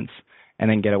offense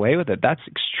and then get away with it. That's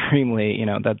extremely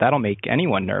that'll make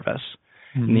anyone nervous.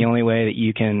 Mm-hmm. And the only way that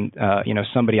you can,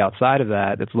 somebody outside of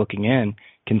that that's looking in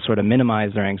can sort of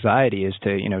minimize their anxiety is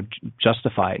to,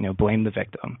 justify it, blame the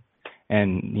victim.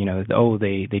 And,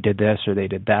 they did this or they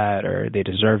did that or they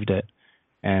deserved it.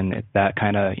 And that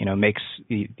kind of, makes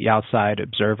the outside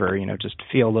observer, just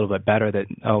feel a little bit better that,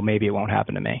 maybe it won't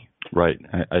happen to me. Right.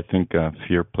 I think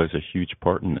fear plays a huge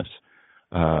part in this.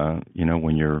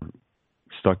 When you're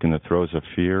stuck in the throes of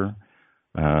fear,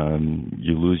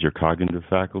 you lose your cognitive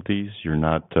faculties. You're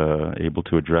not able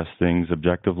to address things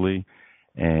objectively,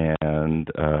 and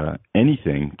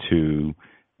anything to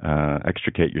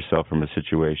extricate yourself from a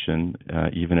situation,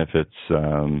 even if it's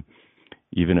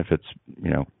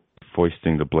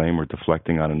foisting the blame or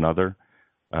deflecting on another,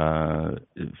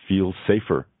 it feels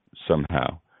safer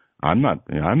somehow. I'm not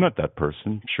that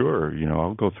person. Sure,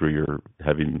 I'll go through your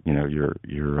heavy, your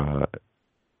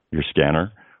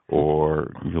scanner,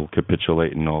 or you'll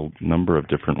capitulate in a number of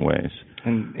different ways.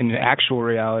 And in actual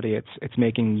reality, it's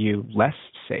making you less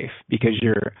safe because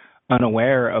you're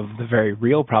unaware of the very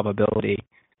real probability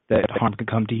that harm could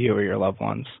come to you or your loved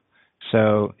ones.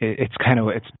 So it's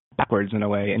backwards in a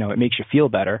way. It makes you feel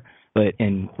better, but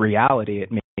in reality,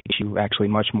 it makes you actually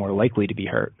much more likely to be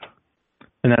hurt.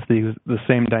 And that's the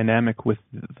same dynamic with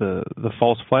the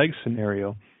false flag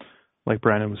scenario, like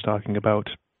Brandon was talking about,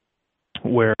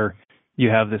 where you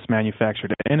have this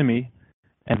manufactured enemy,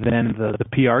 and then the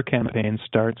PR campaign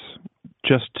starts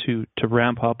just to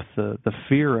ramp up the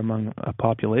fear among a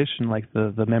population, like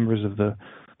the members of the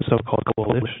so-called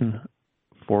coalition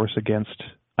force against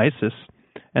ISIS.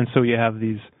 And so you have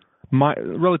these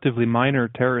relatively minor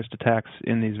terrorist attacks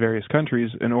in these various countries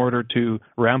in order to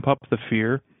ramp up the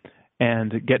fear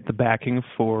and get the backing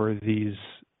for these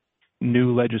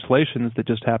new legislations that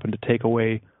just happen to take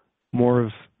away more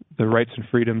of the rights and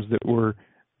freedoms that were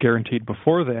guaranteed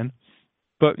before then,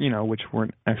 but, which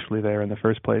weren't actually there in the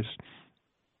first place.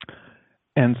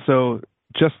 And so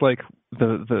just like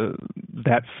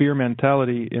that fear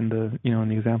mentality in the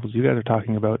examples you guys are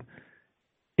talking about,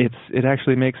 it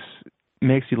actually makes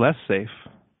you less safe,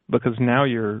 because now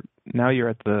you're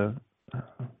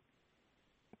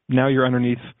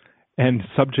underneath and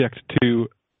subject to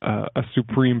a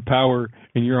supreme power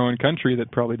in your own country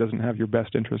that probably doesn't have your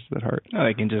best interests at heart.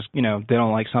 They can just, they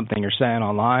don't like something you're saying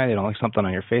online, they don't like something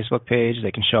on your Facebook page,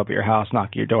 they can show up at your house, knock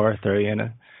at your door, throw you in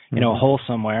a hole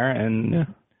somewhere, and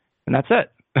that's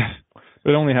it.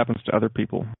 It only happens to other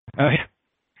people. Oh, yeah.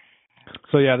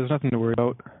 So yeah, there's nothing to worry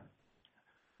about.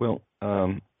 Well,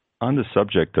 on the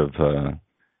subject of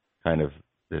kind of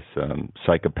this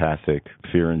psychopathic,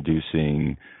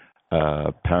 fear-inducing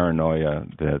paranoia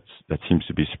that seems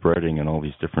to be spreading in all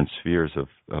these different spheres of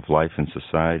life and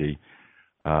society,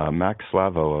 Max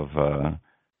Slavo of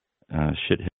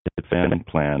Shit Hit Fan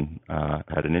Plan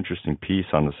had an interesting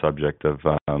piece on the subject of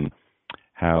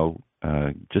how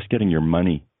just getting your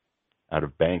money out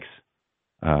of banks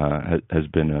has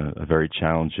been a very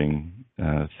challenging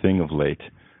thing of late.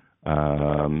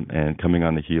 And coming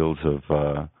on the heels of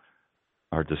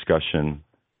our discussion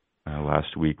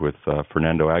last week with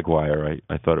Fernando Aguirre,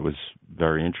 I thought it was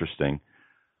very interesting.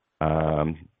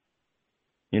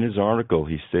 In his article,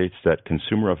 he states that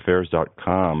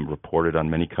ConsumerAffairs.com reported on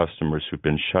many customers who've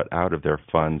been shut out of their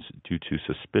funds due to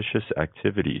suspicious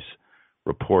activities,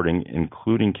 reporting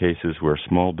including cases where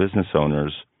small business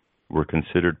owners were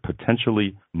considered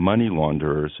potentially money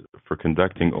launderers for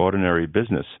conducting ordinary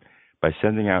business by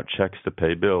sending out checks to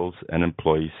pay bills and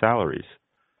employee salaries.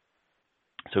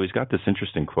 So he's got this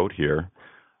interesting quote here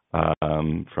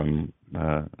from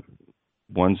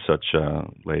one such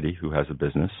lady who has a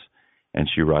business, and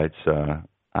she writes,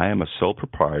 I am a sole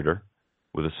proprietor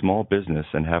with a small business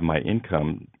and have my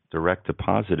income direct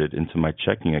deposited into my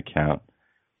checking account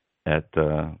at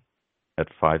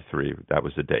 5/3. That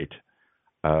was the date.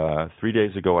 3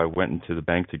 days ago, I went into the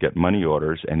bank to get money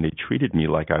orders, and they treated me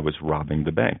like I was robbing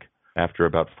the bank. After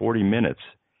about 40 minutes,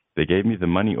 they gave me the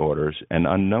money orders, and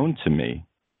unknown to me,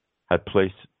 had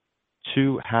placed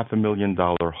 $2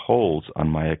 $500,000 holds on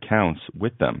my accounts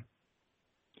with them.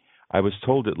 I was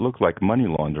told it looked like money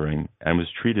laundering and was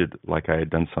treated like I had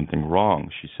done something wrong,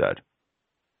 she said.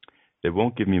 They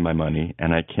won't give me my money,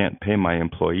 and I can't pay my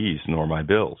employees nor my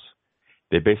bills.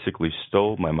 They basically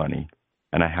stole my money,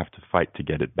 and I have to fight to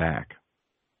get it back.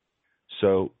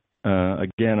 So,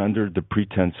 again, under the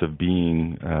pretense of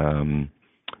being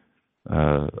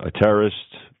a terrorist,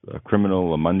 a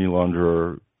criminal, a money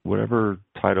launderer, whatever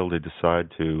title they decide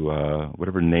to,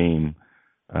 whatever name,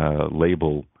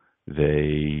 label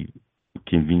they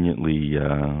conveniently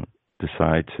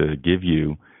decide to give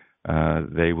you,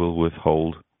 they will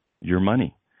withhold your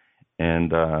money.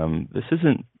 And this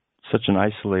isn't such an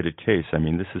isolated case. I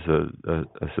mean, this is a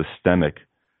systemic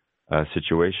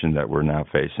situation that we're now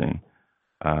facing.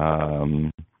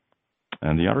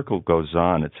 And the article goes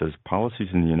on. It says policies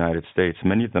in the United States,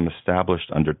 many of them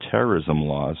established under terrorism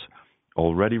laws,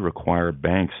 already require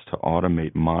banks to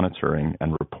automate monitoring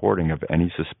and reporting of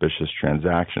any suspicious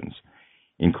transactions,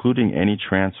 including any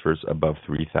transfers above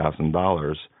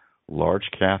 $3,000, large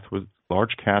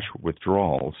cash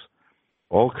withdrawals,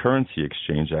 all currency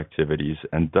exchange activities,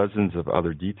 and dozens of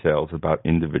other details about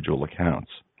individual accounts.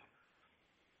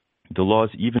 The laws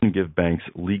even give banks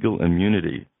legal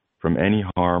immunity from any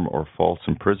harm or false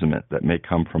imprisonment that may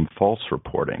come from false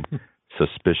reporting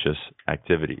suspicious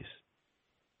activities.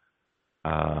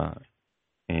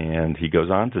 And he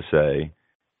goes on to say,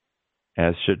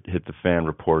 as Shit Hit the Fan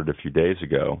reported a few days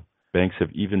ago, banks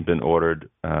have even been ordered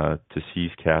to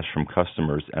seize cash from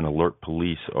customers and alert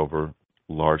police over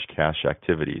large cash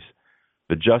activities.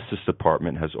 The Justice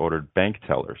Department has ordered bank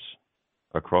tellers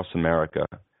across America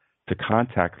to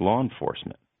contact law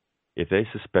enforcement if they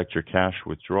suspect your cash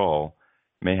withdrawal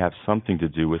may have something to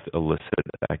do with illicit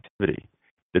activity.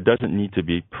 There doesn't need to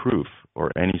be proof or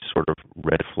any sort of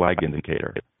red flag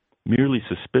indicator. Merely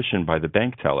suspicion by the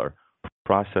bank teller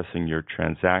processing your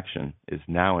transaction is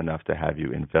now enough to have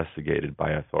you investigated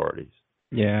by authorities.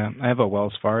 Yeah, I have a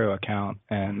Wells Fargo account,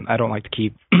 and I don't like to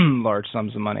keep large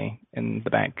sums of money in the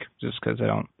bank just because I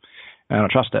don't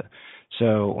trust it.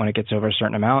 So when it gets over a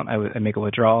certain amount, I make a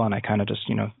withdrawal and I kind of just,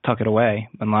 tuck it away.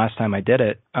 And last time I did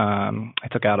it, I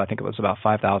took out, I think it was about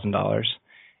 $5,000.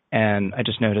 And I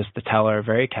just noticed the teller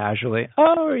very casually,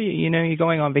 oh, are you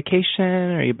going on vacation?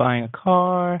 Are you buying a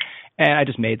car? And I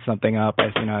just made something up.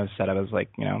 I said I was like,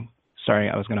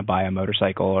 I was going to buy a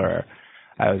motorcycle, or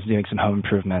I was doing some home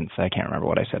improvements. I can't remember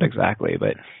what I said exactly,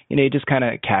 but you just kind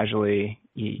of casually,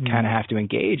 you kind of have to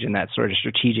engage in that sort of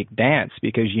strategic dance,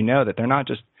 because that they're not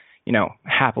just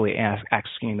happily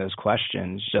asking those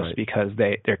questions just right. because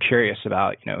they're curious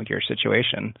about your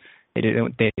situation.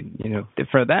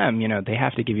 For them, they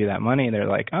have to give you that money. They're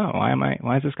like, oh,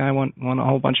 why does this guy want a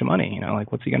whole bunch of money?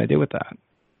 What's he going to do with that?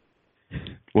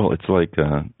 Well, it's like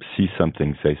see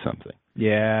something, say something.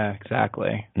 Yeah,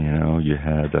 exactly. You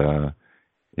had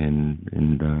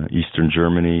in Eastern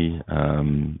Germany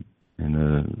in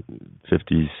the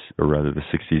 50s, or rather the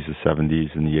 60s, the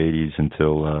 70s, and the 80s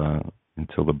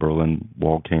until the Berlin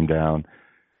Wall came down.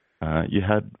 You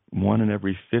had 1 in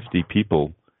every 50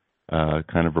 people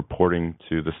kind of reporting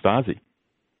to the Stasi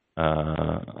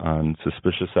on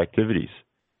suspicious activities.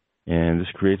 And this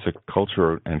creates a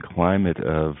culture and climate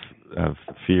of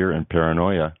fear and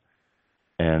paranoia.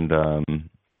 And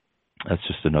that's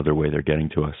just another way they're getting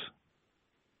to us.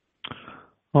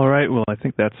 All right. Well, I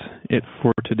think that's it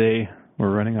for today.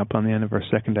 We're running up on the end of our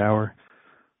second hour.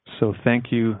 So thank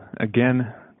you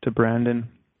again to Brandon.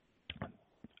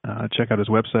 Check out his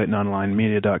website,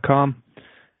 nonalignedmedia.com.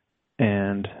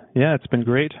 And yeah, it's been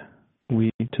great.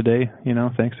 Today,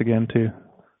 thanks again to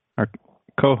our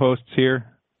co-hosts here,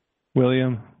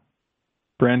 William,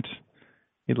 Brent,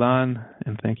 Ilan,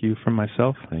 and thank you from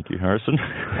myself. Thank you, Harrison.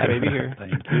 Happy to be here.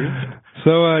 Thank you.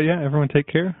 So, everyone take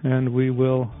care, and we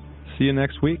will see you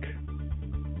next week.